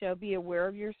my show, be aware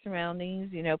of your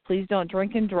surroundings. Please don't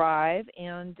drink and drive.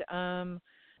 And,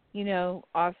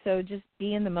 also just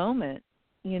be in the moment.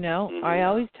 I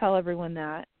always tell everyone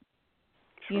that.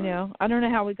 Sure. I don't know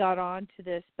how we got on to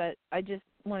this, but I just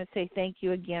want to say thank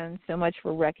you again so much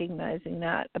for recognizing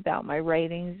that about my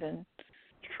writings and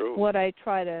what I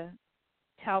try to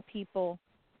tell people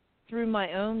through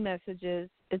my own messages.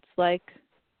 It's like,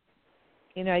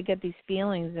 I get these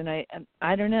feelings, and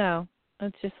I don't know.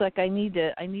 It's just like I need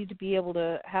to be able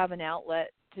to have an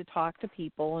outlet to talk to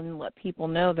people and let people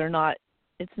know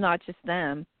it's not just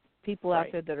them. People out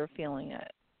there that are feeling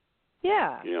it.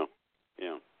 Yeah. Yeah.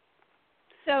 Yeah.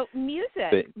 So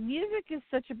music is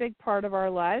such a big part of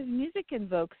our lives. Music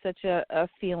invokes such a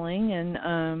feeling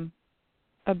and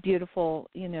a beautiful,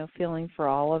 feeling for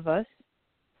all of us.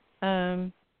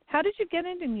 How did you get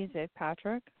into music,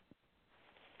 Patrick?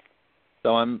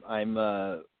 So I'm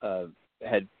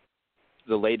had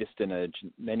the latest in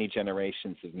many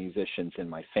generations of musicians in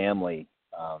my family.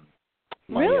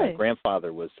 My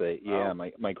grandfather was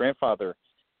my grandfather,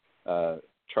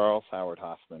 Charles Howard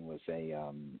Hoffman, was a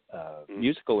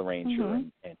musical arranger,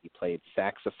 and he played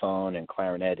saxophone and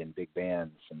clarinet in big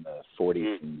bands in the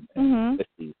 40s and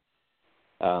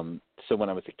 50s. So when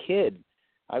I was a kid,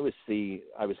 I was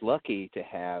lucky to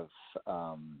have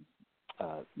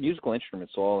musical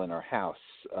instruments all in our house.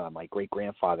 My great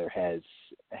grandfather had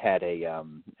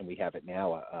and we have it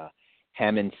now, a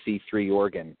Hammond C3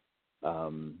 organ.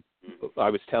 I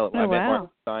met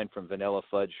Mark Stein from Vanilla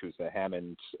Fudge, who's a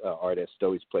Hammond artist,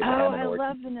 always played the Hammond organ. I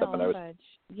love Vanilla Fudge.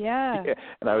 Yeah.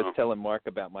 And I was telling Mark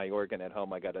about my organ at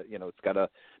home. I got it's got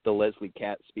the Leslie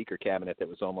Cat speaker cabinet that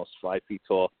was almost 5 feet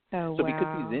tall. Oh, so because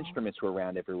these instruments were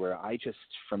around everywhere, I just,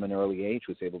 from an early age,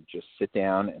 was able to just sit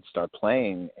down and start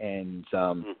playing. And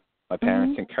my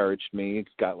parents encouraged me,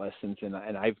 got lessons, and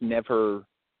I've never,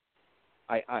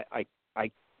 I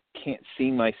can't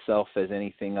see myself as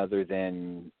anything other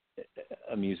than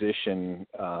a musician.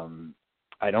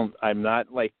 I don't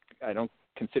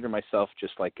consider myself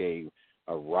just like a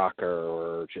rocker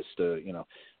or just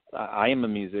I am a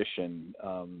musician,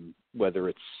 whether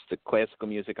it's the classical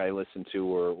music I listen to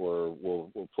or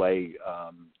will play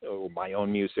or my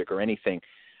own music or anything.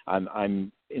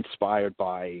 I'm inspired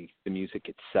by the music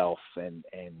itself and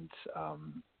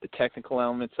the technical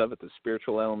elements of it, the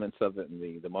spiritual elements of it, and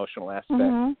the emotional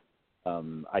aspect.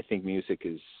 I think music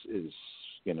is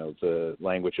the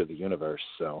language of the universe.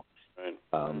 So,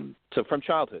 so from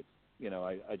childhood,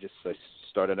 I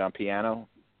started on piano,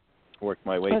 worked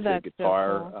my way to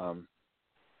guitar, so cool.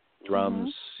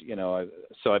 Drums.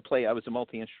 So I was a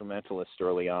multi-instrumentalist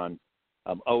early on.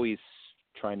 Always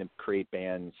trying to create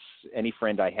bands. Any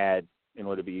friend I had, in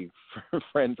order to be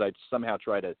friends, I'd somehow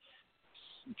try to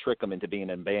trick them into being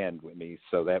in a band with me,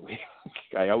 so that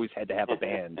I always had to have a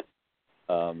band.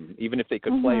 Even if they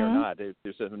could play or not.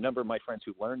 There's a number of my friends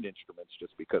who learned instruments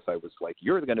just because I was like,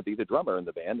 you're going to be the drummer in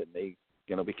the band, and they,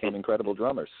 became incredible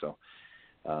drummers. So,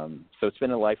 so it's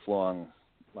been a lifelong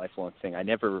thing. I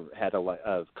never had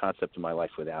a concept in my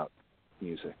life without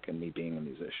music and me being a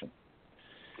musician.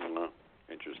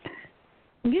 Interesting.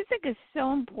 Music is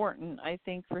so important, I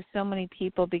think, for so many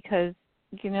people because,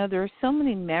 there are so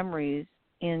many memories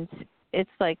in. It's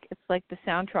like the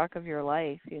soundtrack of your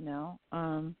life,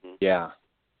 Yeah.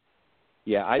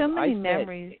 So many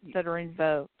memories that are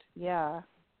invoked. Yeah.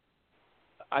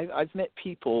 I've met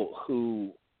people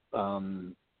who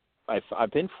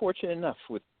I've been fortunate enough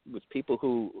with people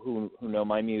who know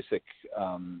my music,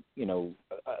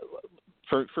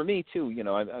 for me too, you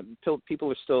know,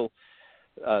 people are still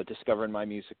discovering my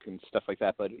music and stuff like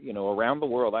that. But you know, around the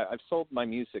world, I've sold my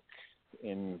music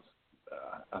in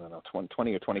I don't know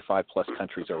 20 or 25 plus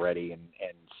countries already, and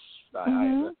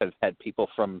I've had people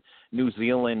from New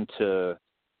Zealand to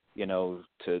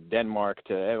Denmark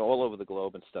to all over the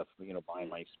globe and stuff, you know, buying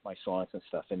my songs and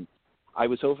stuff. And I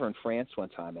was over in France one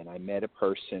time, and I met a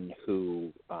person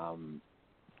who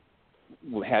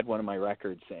had one of my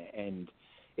records, and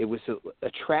it was a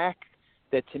track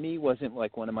that to me wasn't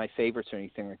like one of my favorites or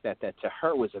anything like that. That to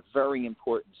her was a very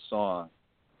important song,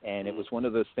 and it was one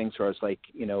of those things where I was like,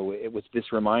 you know, it was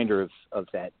this reminder of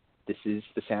that this is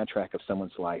the soundtrack of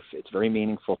someone's life. It's very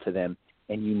meaningful to them,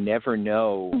 and you never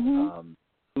know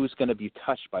who's going to be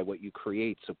touched by what you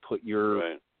create. So put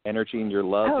your energy and your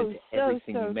love into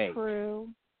everything you make. True.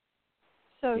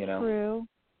 So you know? True.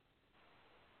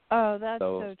 Oh, that's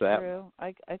so true.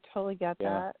 I totally get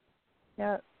that.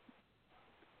 Yeah.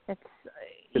 It's,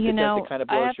 you know, it kind of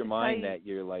blows your mind that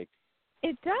you're like.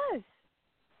 It does.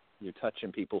 You're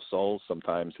touching people's souls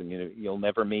sometimes, and you'll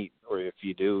never meet, or if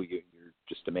you do, you're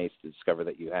just amazed to discover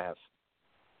that you have.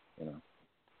 You know.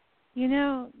 You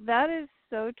know, that is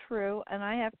so true, and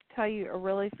I have to tell you a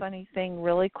really funny thing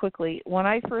really quickly. When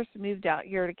I first moved out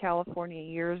here to California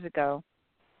years ago,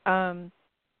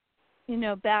 you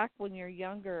know, back when you're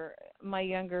younger, my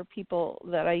younger people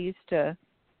that I used to,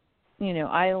 you know,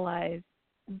 idolize,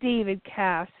 David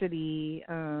Cassidy,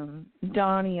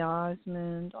 Donny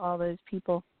Osmond, all those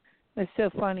people. It was so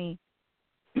funny.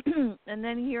 And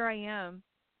then here I am,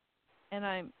 and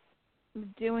I'm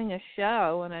doing a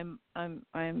show, and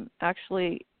I'm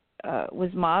actually was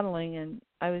modeling, and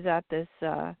I was at this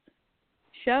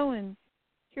show, and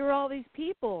here are all these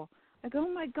people. I go,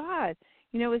 oh my God.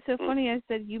 You know, it was so funny. I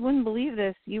said, you wouldn't believe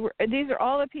this. These are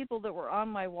all the people that were on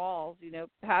my walls. You know,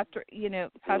 Patrick.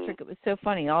 It was so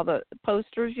funny. All the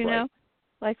posters, you know,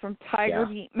 like from Tiger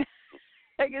Beat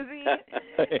magazine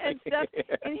and stuff.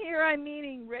 And here I'm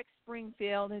meeting Rick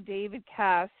Springfield and David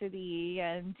Cassidy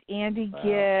and Andy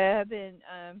Gibb,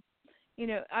 and you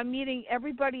know, I'm meeting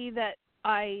everybody that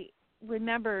I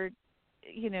remembered,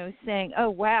 you know, saying, oh,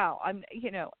 wow,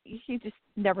 you know, you just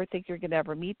never think you're going to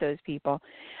ever meet those people.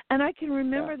 And I can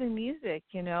remember the music,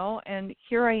 you know, and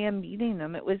here I am meeting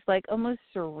them. It was like almost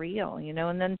surreal, you know,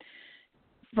 and then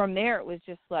from there it was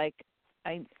just like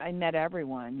I met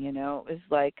everyone, you know. It was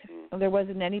like there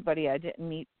wasn't anybody I didn't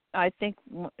meet. I think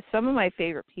some of my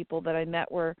favorite people that I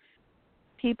met were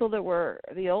people that were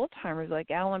the old timers, like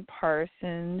Alan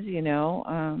Parsons, you know,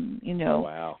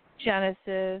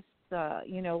 Genesis,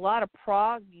 you know, a lot of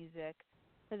prog music,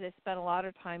 because I spent a lot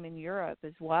of time in Europe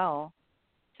as well.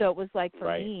 So it was like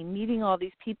for me, meeting all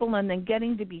these people and then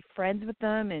getting to be friends with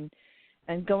them and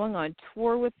going on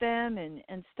tour with them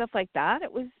and stuff like that.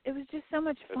 It was just so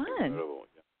much fun.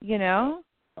 You know?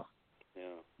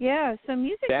 Yeah, so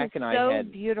music is so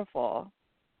beautiful.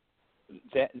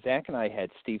 Zach and I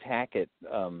had Steve Hackett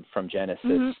from Genesis,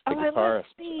 the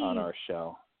guitarist, on our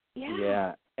show.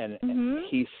 Yeah. And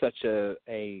he's such a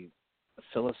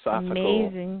philosophical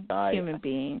amazing guy. Human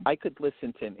being. I could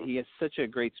listen to him. He has such a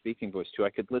great speaking voice too. I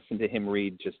could listen to him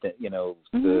read just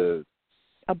the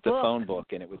phone book,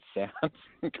 and it would sound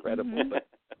incredible.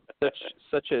 But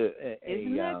such a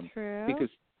isn't that true? Because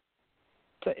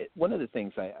one of the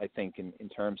things I think in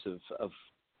terms of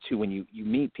too, when you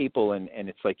meet people and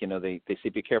it's like, you know, they say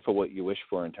be careful what you wish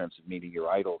for in terms of meeting your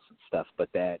idols and stuff, but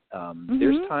that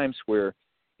there's times where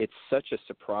it's such a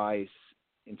surprise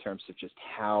in terms of just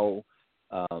how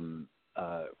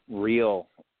real,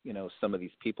 you know, some of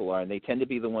these people are, and they tend to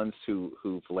be the ones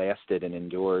who've lasted and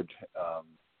endured,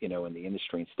 you know, in the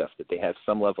industry and stuff, that they have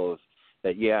some level of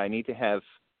that, I need to have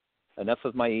enough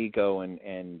of my ego and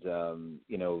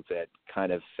you know, that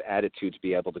kind of attitude to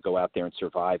be able to go out there and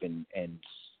survive and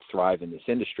thrive in this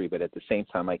industry, but at the same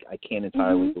time, I can't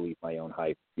entirely believe my own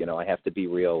hype. You know, I have to be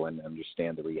real and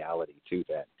understand the reality too,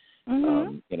 that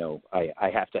you know, I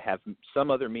have to have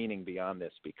some other meaning beyond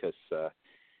this, because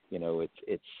you know,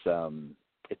 it's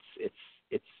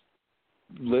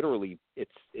literally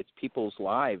it's people's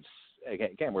lives.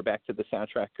 Again, we're back to the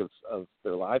soundtrack of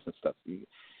their lives and stuff.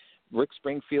 Rick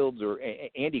Springfield or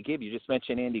Andy Gibb. You just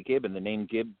mentioned Andy Gibb, and the name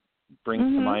Gibb brings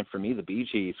to mind for me the Bee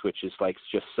Gees, which is like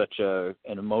just such an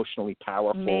emotionally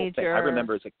powerful thing. I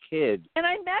remember as a kid, and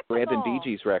I met grabbing Bee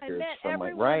Gees records from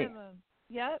every one of them.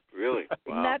 Yep. Really?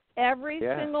 Wow. Met every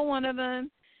single one of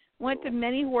them. Went to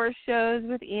many horse shows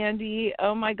with Andy.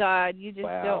 Oh my God, you just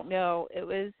don't know. It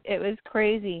was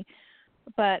crazy.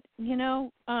 But you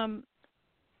know,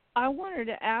 I wanted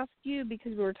to ask you,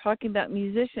 because we were talking about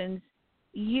musicians.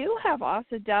 you have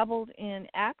also dabbled in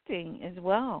acting as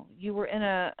well. You were in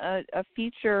a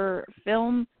feature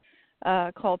film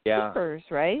called Peepers,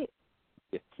 right?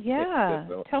 Yeah.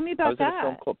 Tell me about that. I was in a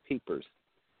film called Peepers.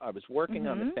 I was working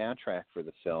on the soundtrack for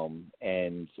the film,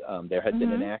 and there had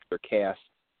been an actor cast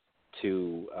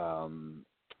to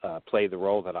play the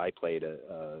role that I played,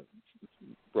 a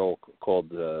role called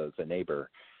the neighbor.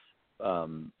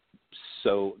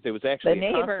 So there was actually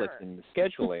a conflict in the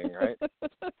scheduling, right?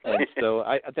 And so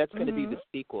that's going to be the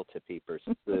sequel to Peepers.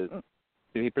 The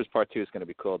Peepers Part 2 is going to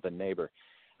be called The Neighbor.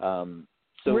 So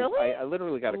really? I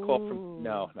literally got a call from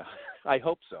no, I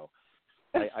hope so.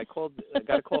 I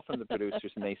got a call from the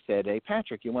producers, and they said, "Hey,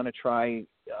 Patrick, you want to try?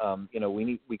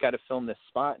 We got to film this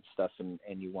spot and stuff, and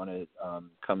you want to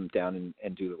come down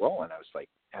and do the role?" And I was like,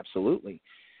 "Absolutely."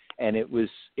 And it was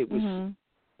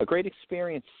a great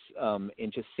experience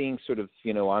in just seeing sort of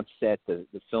on set the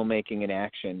filmmaking in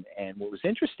action. And what was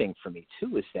interesting for me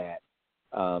too is that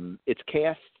it's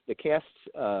cast. The cast.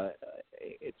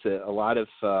 It's a lot of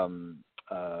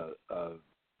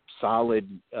solid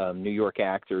New York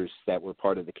actors that were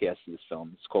part of the cast of this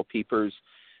film. It's called Peepers,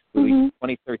 released in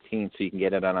 2013, so you can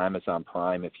get it on Amazon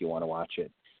Prime if you want to watch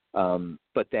it.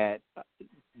 But that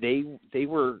they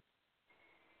were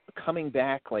coming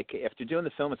back, like after doing the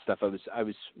film and stuff, I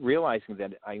was realizing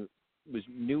that we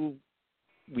knew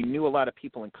a lot of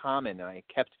people in common, and I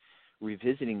kept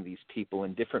revisiting these people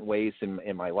in different ways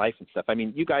in my life and stuff. I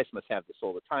mean, you guys must have this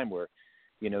all the time where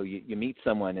you meet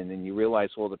someone and then you realize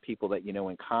all the people that you know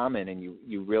in common, and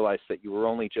you realize that you were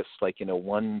only just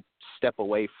one step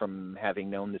away from having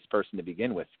known this person to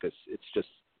begin with, because it's just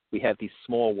we have these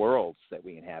small worlds that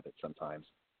we inhabit sometimes.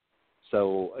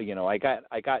 So I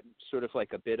got sort of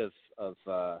like a bit of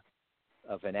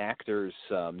an actor's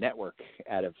network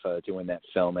out of doing that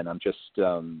film, and I'm just I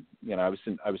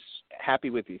was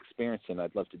happy with the experience, and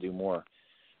I'd love to do more.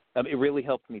 It really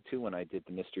helped me too when I did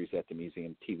the Mysteries at the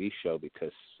Museum TV show,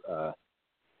 because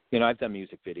I've done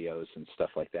music videos and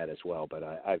stuff like that as well, but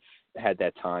I've had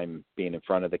that time being in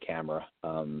front of the camera,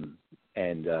 and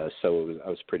so I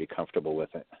was pretty comfortable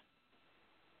with it.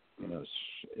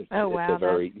 It's a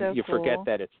very, that's so you cool. forget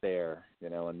that it's there,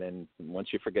 and then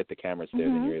once you forget the camera's there,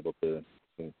 then you're able to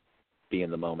be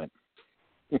in the moment.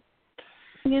 Say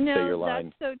your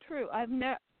line. That's so true. I've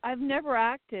never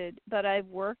acted, but I've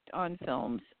worked on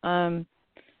films, in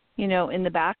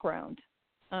the background.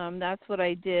 That's what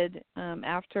I did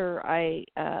after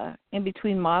in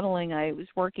between modeling, I was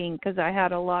working, because I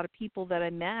had a lot of people that I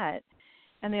met,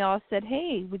 and they all said,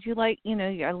 "Hey, would you like,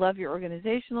 I love your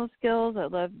organizational skills. I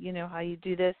love, how you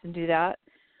do this and do that."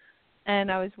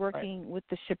 And I was working with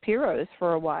the Shapiros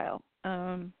for a while.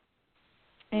 That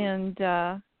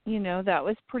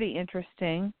was pretty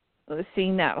interesting,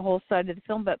 seeing that whole side of the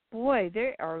film. But boy,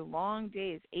 there are long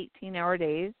days, 18-hour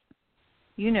days.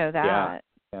 You know that.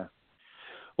 Yeah.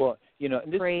 Well,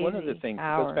 this Crazy one of the things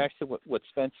hours. goes back to what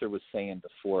Spencer was saying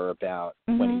before about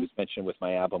when he was mentioning with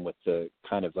my album, with the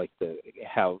kind of like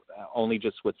how only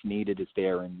just what's needed is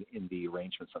there in the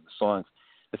arrangements on the songs.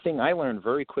 The thing I learned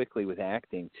very quickly with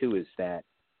acting too is that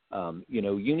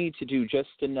you need to do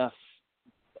just enough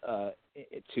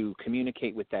to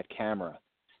communicate with that camera,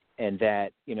 and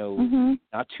that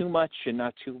not too much and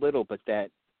not too little, but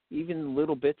that even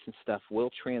little bits and stuff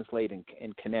will translate and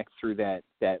connect through that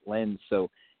lens. So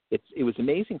it was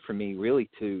amazing for me really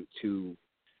to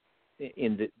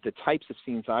in the types of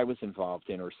scenes I was involved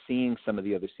in, or seeing some of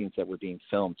the other scenes that were being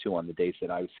filmed too on the days that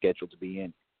I was scheduled to be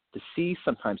in, to see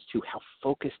sometimes too how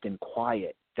focused and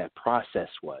quiet that process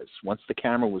was once the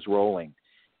camera was rolling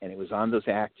and it was on those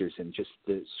actors, and just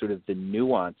the sort of the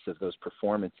nuance of those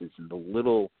performances and the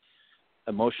little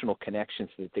emotional connections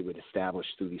that they would establish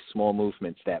through these small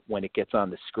movements that when it gets on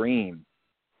the screen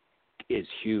is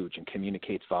huge and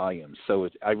communicates volumes. So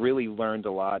I really learned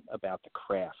a lot about the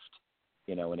craft,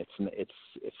 and it's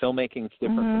filmmaking is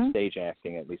different from stage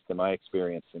acting, at least in my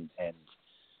experience, and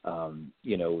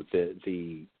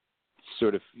the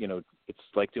sort of, it's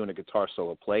like doing a guitar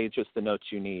solo. Play just the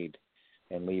notes you need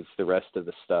and leave the rest of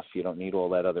the stuff. You don't need all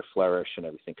that other flourish and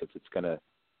everything, because it's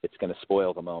gonna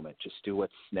spoil the moment. Just do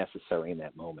what's necessary in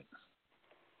that moment.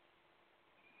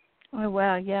 Oh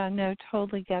wow, yeah, no,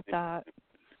 totally get that.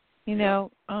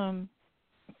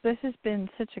 This has been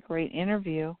such a great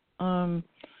interview. I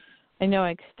know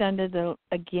I extended it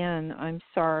again. I'm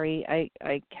sorry.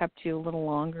 I kept you a little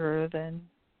longer than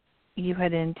you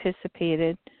had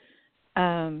anticipated.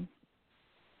 My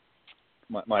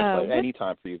pleasure.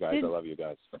 Anytime for you guys. I love you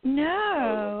guys.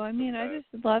 No, I mean, I just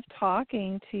love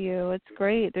talking to you. It's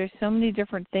great. There's so many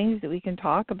different things that we can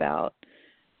talk about.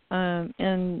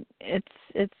 and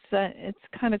it's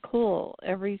kind of cool.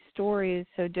 Every story is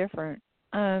so different.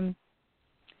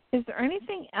 Is there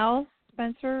anything else,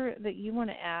 Spencer, that you want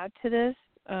to add to this?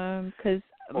 Because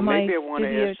my maybe I want to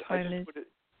studio ask. time is.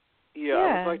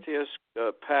 I would like to ask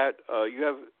Pat. You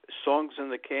have songs in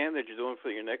the can that you're doing for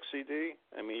your next CD?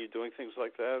 I mean, you're doing things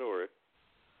like that, or?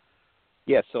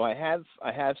 Yeah, so I have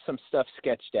some stuff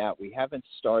sketched out. We haven't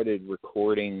started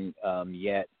recording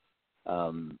yet.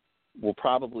 We'll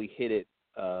probably hit it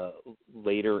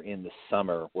later in the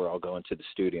summer, where I'll go into the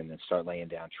studio and then start laying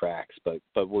down tracks. But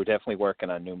we're definitely working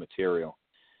on new material.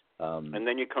 And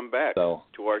then you come back to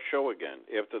our show again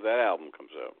after that album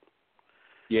comes out.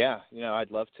 Yeah,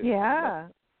 I'd love to. Yeah.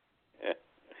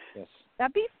 Yes.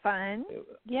 That'd be fun.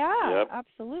 Yeah, yep.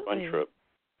 Absolutely. Fun trip.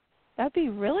 That'd be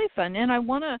really fun. And I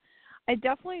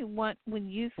definitely want, when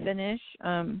you finish,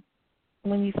 when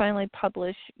you finally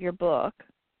publish your book,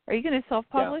 are you going to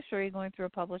self-publish or are you going through a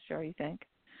publisher, you think?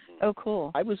 Oh,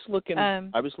 cool. I was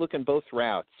looking both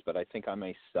routes, but I think I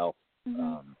may self.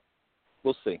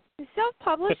 We'll see.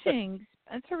 Self-publishing.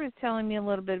 Spencer was telling me a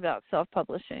little bit about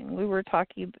self-publishing. We were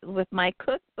talking with my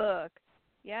cookbook.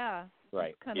 Yeah.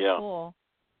 Right. Kind of cool.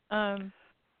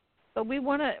 But we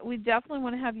definitely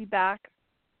want to have you back,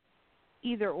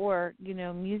 either or,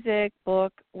 music,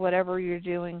 book, whatever you're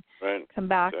doing. Right. Come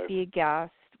back, be a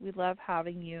guest. We love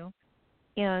having you.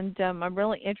 And I'm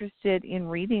really interested in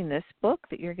reading this book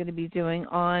that you're going to be doing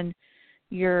on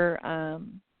your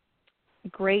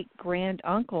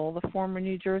great-grand-uncle, the former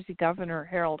New Jersey Governor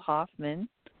Harold Hoffman,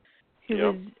 who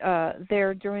was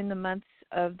there during the months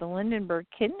of the Lindenberg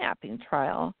kidnapping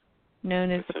trial, known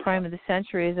as the crime of the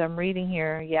century, as I'm reading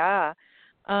here. Yeah.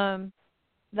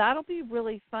 That'll be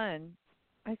really fun.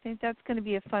 I think that's going to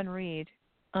be a fun read.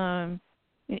 An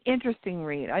interesting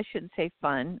read. I shouldn't say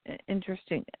fun.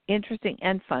 Interesting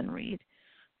and fun read.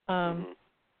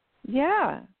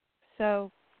 Yeah.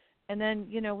 So, and then,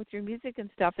 with your music and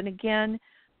stuff. And again,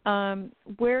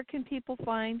 where can people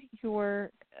find your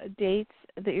dates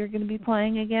that you're going to be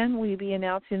playing again? Will you be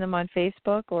announcing them on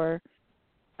Facebook or?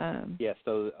 Yes,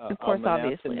 so of course, I'm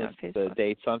obviously announcing on Facebook. the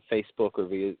dates on Facebook or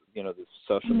via the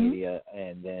social media,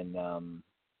 and then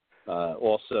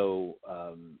also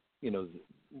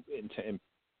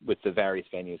with the various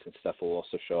venues and stuff will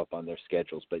also show up on their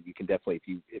schedules. But you can definitely,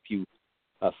 if you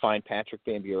find Patrick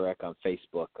Bamburak on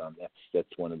Facebook,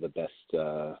 that's one of the best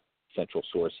central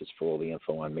sources for all the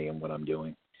info on me and what I'm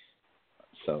doing.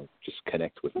 So just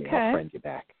connect with me. I'll friend you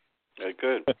back.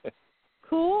 Good.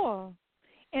 Cool.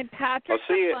 And Patrick's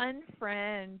a fun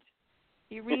friend.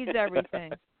 He reads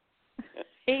everything.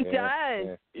 He does.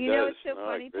 Yeah. He know, does. it's so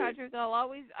funny, Patrick.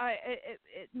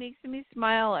 It makes me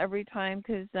smile every time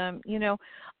because,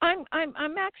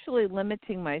 I'm actually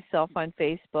limiting myself on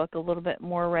Facebook a little bit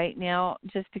more right now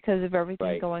just because of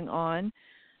everything going on.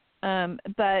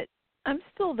 But I'm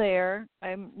still there.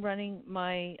 I'm running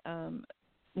my,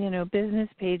 business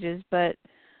pages, but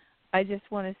I just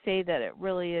want to say that it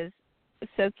really is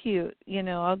so cute.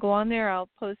 I'll go on there, I'll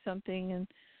post something, and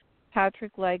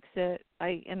Patrick likes it.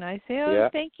 I say,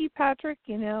 thank you, Patrick.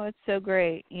 It's so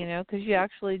great, because you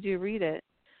actually do read it.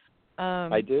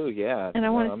 I do, yeah. And I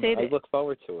want to say that I look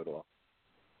forward to it all.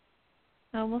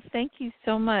 Oh, well, thank you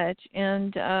so much.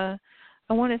 And I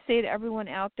want to say to everyone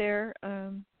out there,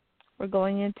 we're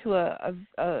going into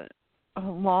a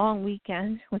long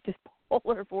weekend with this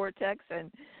polar vortex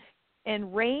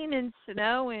and rain and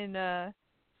snow in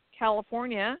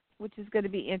California, which is going to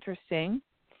be interesting,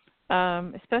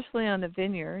 especially on the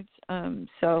vineyards.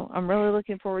 So I'm really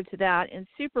looking forward to that. And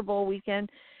Super Bowl weekend,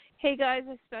 hey, guys,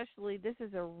 especially, this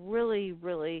is a really,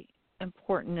 really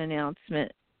important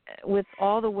announcement. With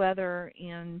all the weather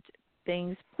and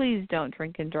things, please don't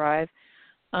drink and drive.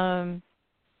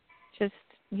 Just,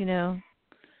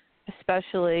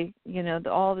 especially,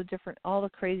 all the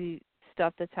crazy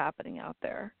stuff that's happening out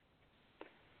there.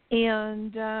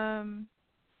 And,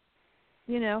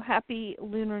 happy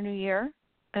Lunar New Year.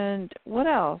 And what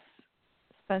else?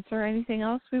 Spencer, anything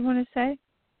else we want to say?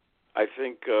 I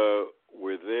think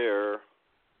we're there.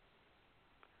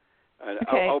 And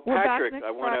okay, we're Patrick, back next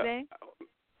I want Friday.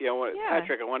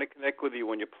 Patrick, I want to connect with you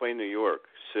when you play New York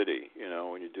City.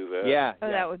 When you do that. Yeah,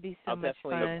 that would be so much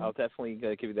fun. I'll definitely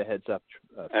give you the heads up.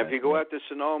 And if you go out to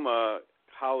Sonoma,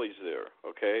 Holly's there.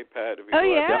 Okay, Pat. If you go out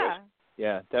yeah.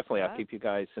 Yeah, definitely. I'll keep you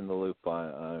guys in the loop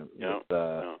on with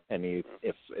any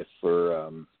if we're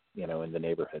in the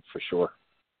neighborhood for sure.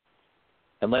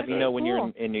 And let me know when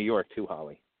you're in New York too,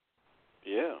 Holly.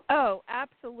 Yeah. Oh,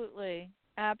 absolutely,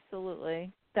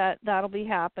 absolutely. That'll be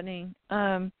happening.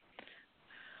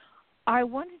 I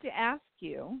wanted to ask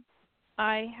you,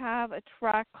 I have a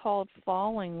track called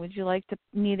Falling. Would you like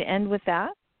me to end with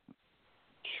that?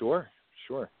 Sure.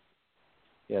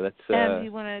 Yeah, that's. And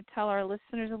you want to tell our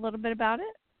listeners a little bit about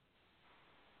it?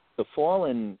 The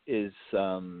Fallen is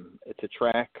it's a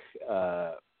track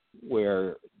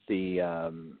where the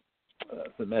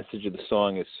message of the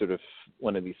song is sort of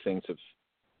one of these things of,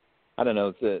 I don't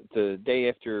know, the day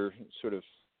after sort of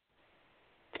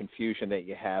confusion that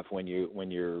you have when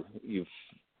you've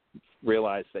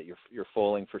realized that you're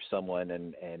falling for someone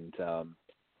and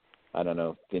I don't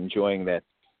know, enjoying that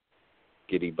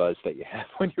giddy buzz that you have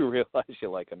when you realize you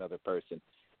like another person.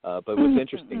 But what's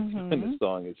interesting in the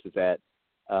song is that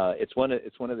it's one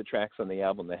of the tracks on the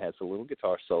album that has a little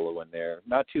guitar solo in there.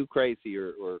 Not too crazy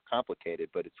or complicated,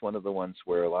 but it's one of the ones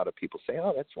where a lot of people say,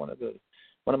 "Oh, that's one of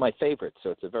my favorites." So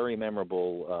it's a very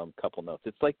memorable couple notes.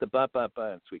 It's like the ba ba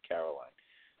ba in Sweet Caroline.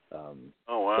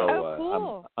 Oh wow! So,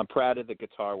 cool. I'm proud of the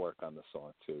guitar work on the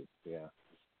song too. Yeah.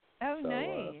 Oh, So,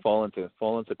 nice. Fallen's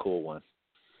a cool one.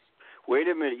 Wait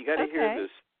a minute, you got to Okay. hear this,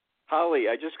 Holly.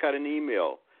 I just got an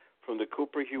email from the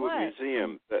Cooper Hewitt What?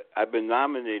 Museum that I've been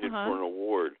nominated for an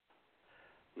award,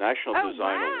 National Oh,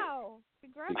 Design Award. wow!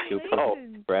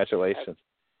 Congratulations. Congratulations.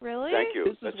 Really? Thank you.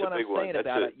 This That's is what a big I'm one. saying That's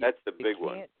about a, it. that's the You big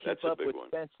one. can't keep That's a up big with one.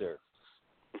 Spencer.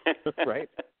 Right?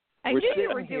 I We're knew you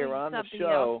sitting were here doing on the something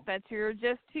show, else, Spencer. You're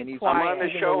just too and he's quiet. I'm on the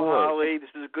Giving show, awards. Holly. This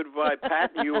is a good vibe.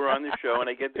 Pat and you were on the show, and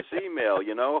I get this email.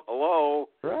 Hello.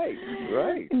 Right.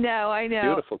 No, I know.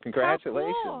 Beautiful.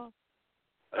 Congratulations. How cool.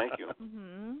 Thank you.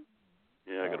 Mm-hmm.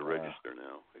 Yeah, I got to wow. register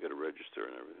now. I got to register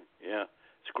and everything. Yeah,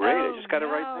 it's great. I just got it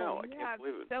right now. I You can't have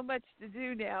believe it. so much to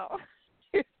do now.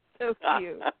 You're so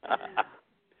cute.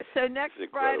 So next It's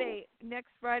incredible.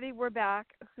 Friday we're back.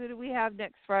 Who do we have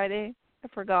next Friday? I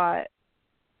forgot.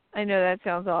 I know that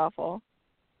sounds awful.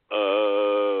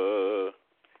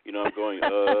 I'm going,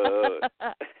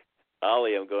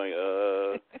 Holly, I'm going,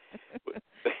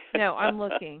 No, I'm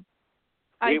looking.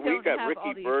 we don't got have all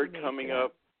Ricky the Bird information coming yet.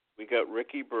 up. We got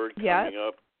Ricky Bird Yep. coming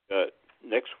up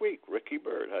next week. Ricky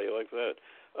Bird, how do you like that?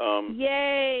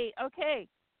 Yay! Okay,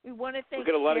 we want to thank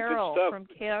got a lot of good Carol stuff. from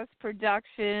Chaos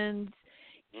Productions.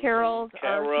 Mhm. Carol's our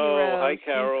Carol, hero. hi,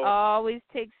 Carol. She always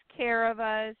takes care of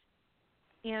us.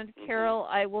 And Mm-hmm. Carol,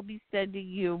 I will be sending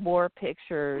you more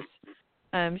pictures.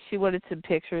 She wanted some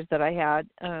pictures that I had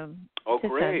to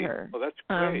great. send her. Oh, that's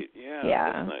great. Yeah,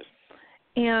 yeah. that's nice.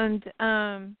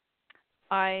 And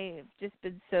I've just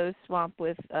been so swamped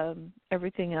with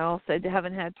everything else. I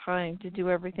haven't had time to do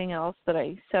everything else that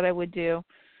I said I would do.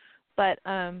 But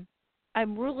I'm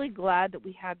really glad that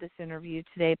we had this interview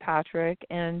today, Patrick,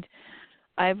 and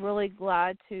I'm really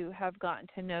glad to have gotten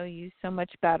to know you so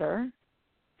much better.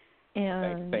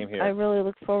 And Thanks. Same here. I really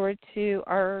look forward to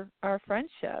our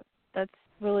friendship. That's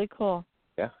really cool.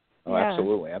 Yeah. Oh, Yeah.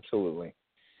 absolutely.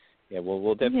 Yeah,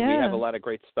 we'll definitely we Yeah. have a lot of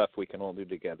great stuff we can all do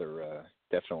together.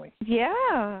 Definitely.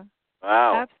 Yeah.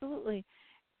 Wow. Absolutely.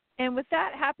 And with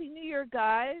that, Happy New Year,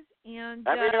 guys. And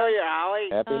Happy New Year, Holly.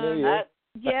 Happy New Year.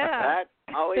 Yeah.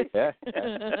 Holly. Yeah.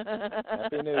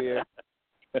 Happy New Year.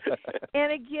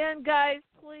 And again, guys,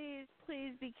 please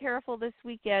be careful this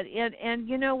weekend. And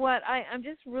you know what? I'm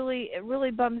just it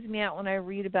really bums me out when I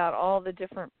read about all the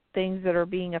different things that are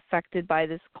being affected by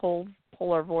this cold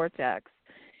polar vortex.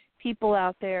 People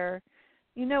out there,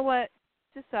 you know what?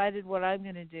 Decided what I'm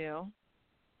going to do.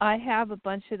 I have a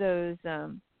bunch of those,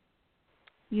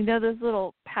 those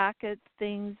little packet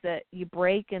things that you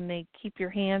break and they keep your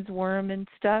hands warm and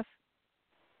stuff.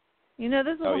 You know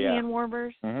those little hand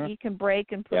warmers you can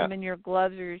break and put them in your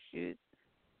gloves or your shoes.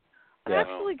 I'm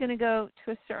actually going to go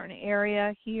to a certain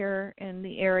area here in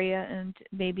the area and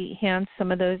maybe hand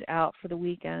some of those out for the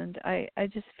weekend. I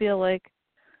just feel like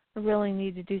I really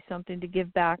need to do something to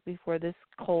give back before this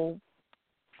cold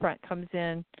front comes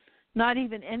in. Not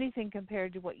even anything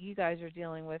compared to what you guys are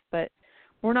dealing with, but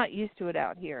we're not used to it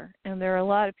out here. And there are a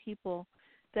lot of people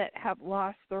that have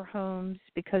lost their homes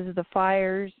because of the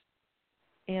fires.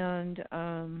 And,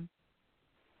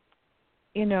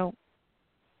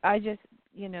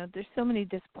 there's so many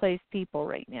displaced people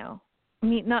right now.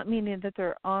 Not meaning that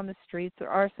they're on the streets. There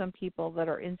are some people that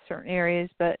are in certain areas,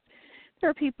 but there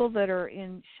are people that are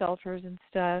in shelters and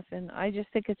stuff. And I just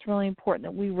think it's really important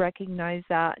that we recognize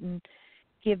that and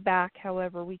give back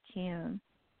however we can.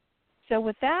 So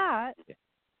with that,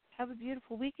 have a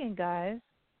beautiful weekend, guys.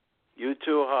 You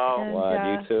too, Hal.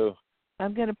 And, you too.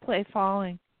 I'm going to play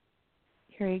Falling.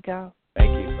 Here you go.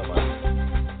 Thank you so much.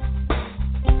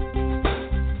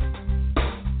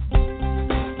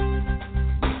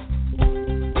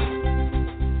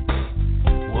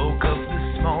 Woke up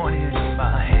this morning,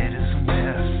 my head is a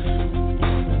mess.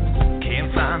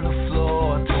 Can't find the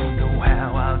floor, don't know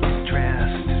how I'll get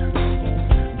dressed.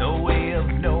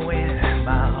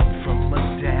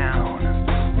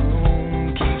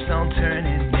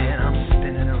 turning and I'm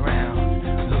spinning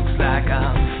around. Looks like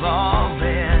I'm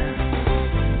falling.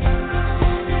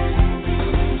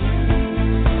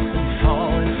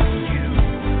 Falling for you.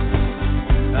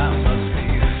 I must be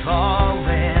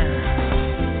falling.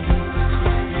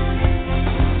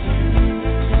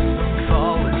 I'm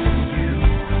falling for you.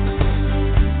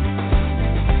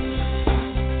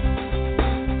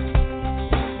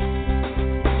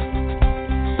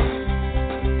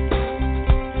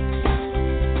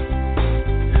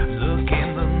 Look in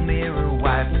the mirror,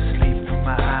 wipe the sleep from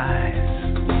my eyes.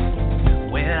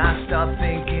 When I start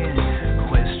thinking,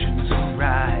 questions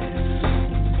arise.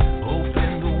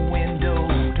 Open the window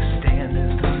to stand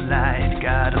in the light.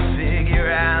 Gotta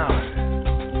figure out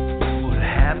what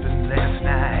happened last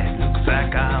night. Looks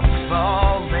like I'm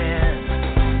falling.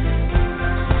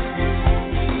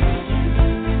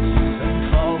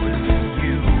 I'm falling for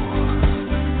you.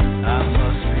 I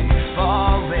must be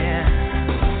falling.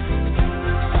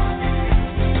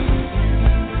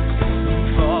 I'm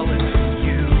falling for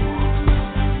you.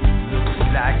 Looks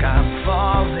like I'm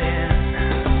falling.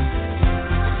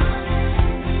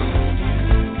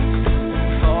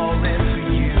 Falling for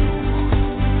you.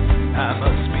 I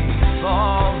must be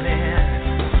falling.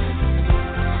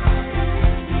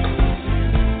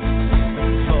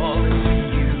 I'm falling for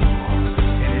you,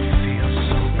 and it feels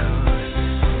so good.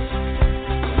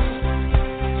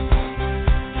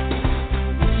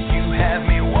 You have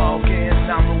me walking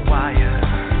on the wire.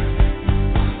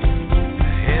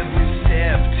 Every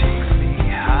step takes me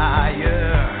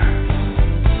higher.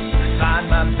 Find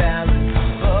my balance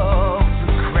above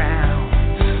the ground.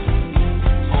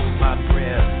 Hold my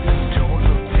breath and don't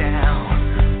look down.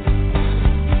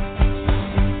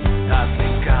 I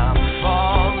think I'm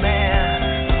falling.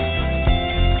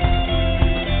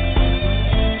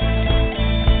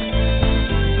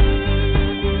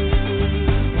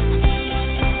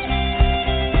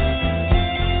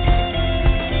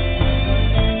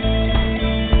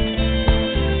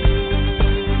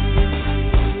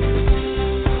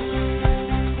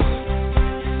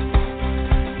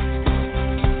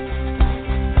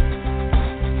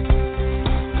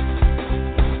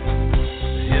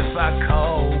 If I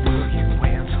call, will you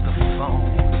answer the phone?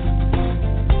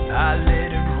 I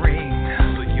let it ring,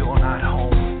 but you're not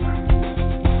home.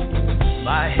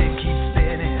 My head keeps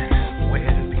spinning, where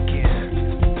to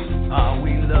begin? Are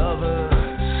we lovers,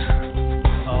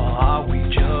 or are we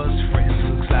just friends?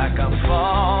 Looks like I'm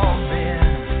falling.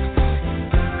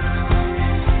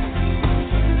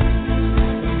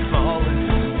 I'm falling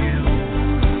for you.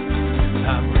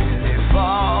 I'm really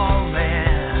falling.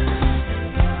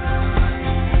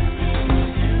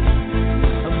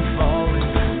 I'm falling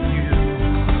for you.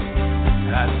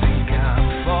 I think I'm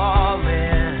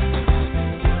falling.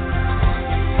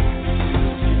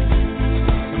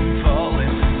 I'm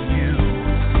falling for you.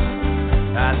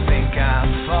 I think I'm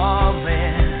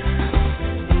falling.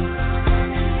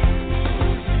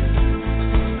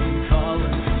 I'm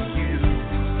falling for you.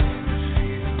 And it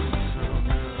feels so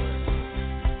good.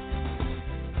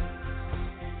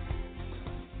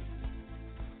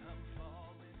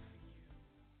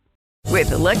 With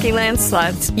the Lucky Land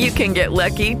Slots, you can get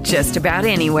lucky just about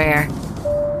anywhere.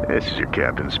 This is your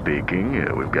captain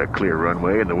speaking. We've got clear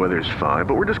runway and the weather's fine,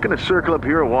 but we're just going to circle up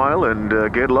here a while and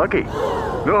get lucky.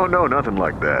 No, nothing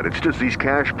like that. It's just these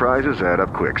cash prizes add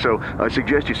up quick. So I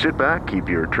suggest you sit back, keep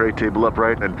your tray table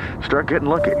upright, and start getting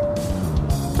lucky.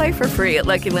 Play for free at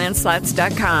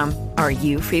LuckyLandSlots.com. Are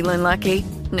you feeling lucky?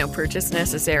 No purchase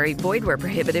necessary. Void where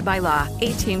prohibited by law.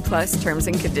 18+ terms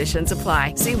and conditions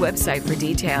apply. See website for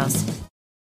details.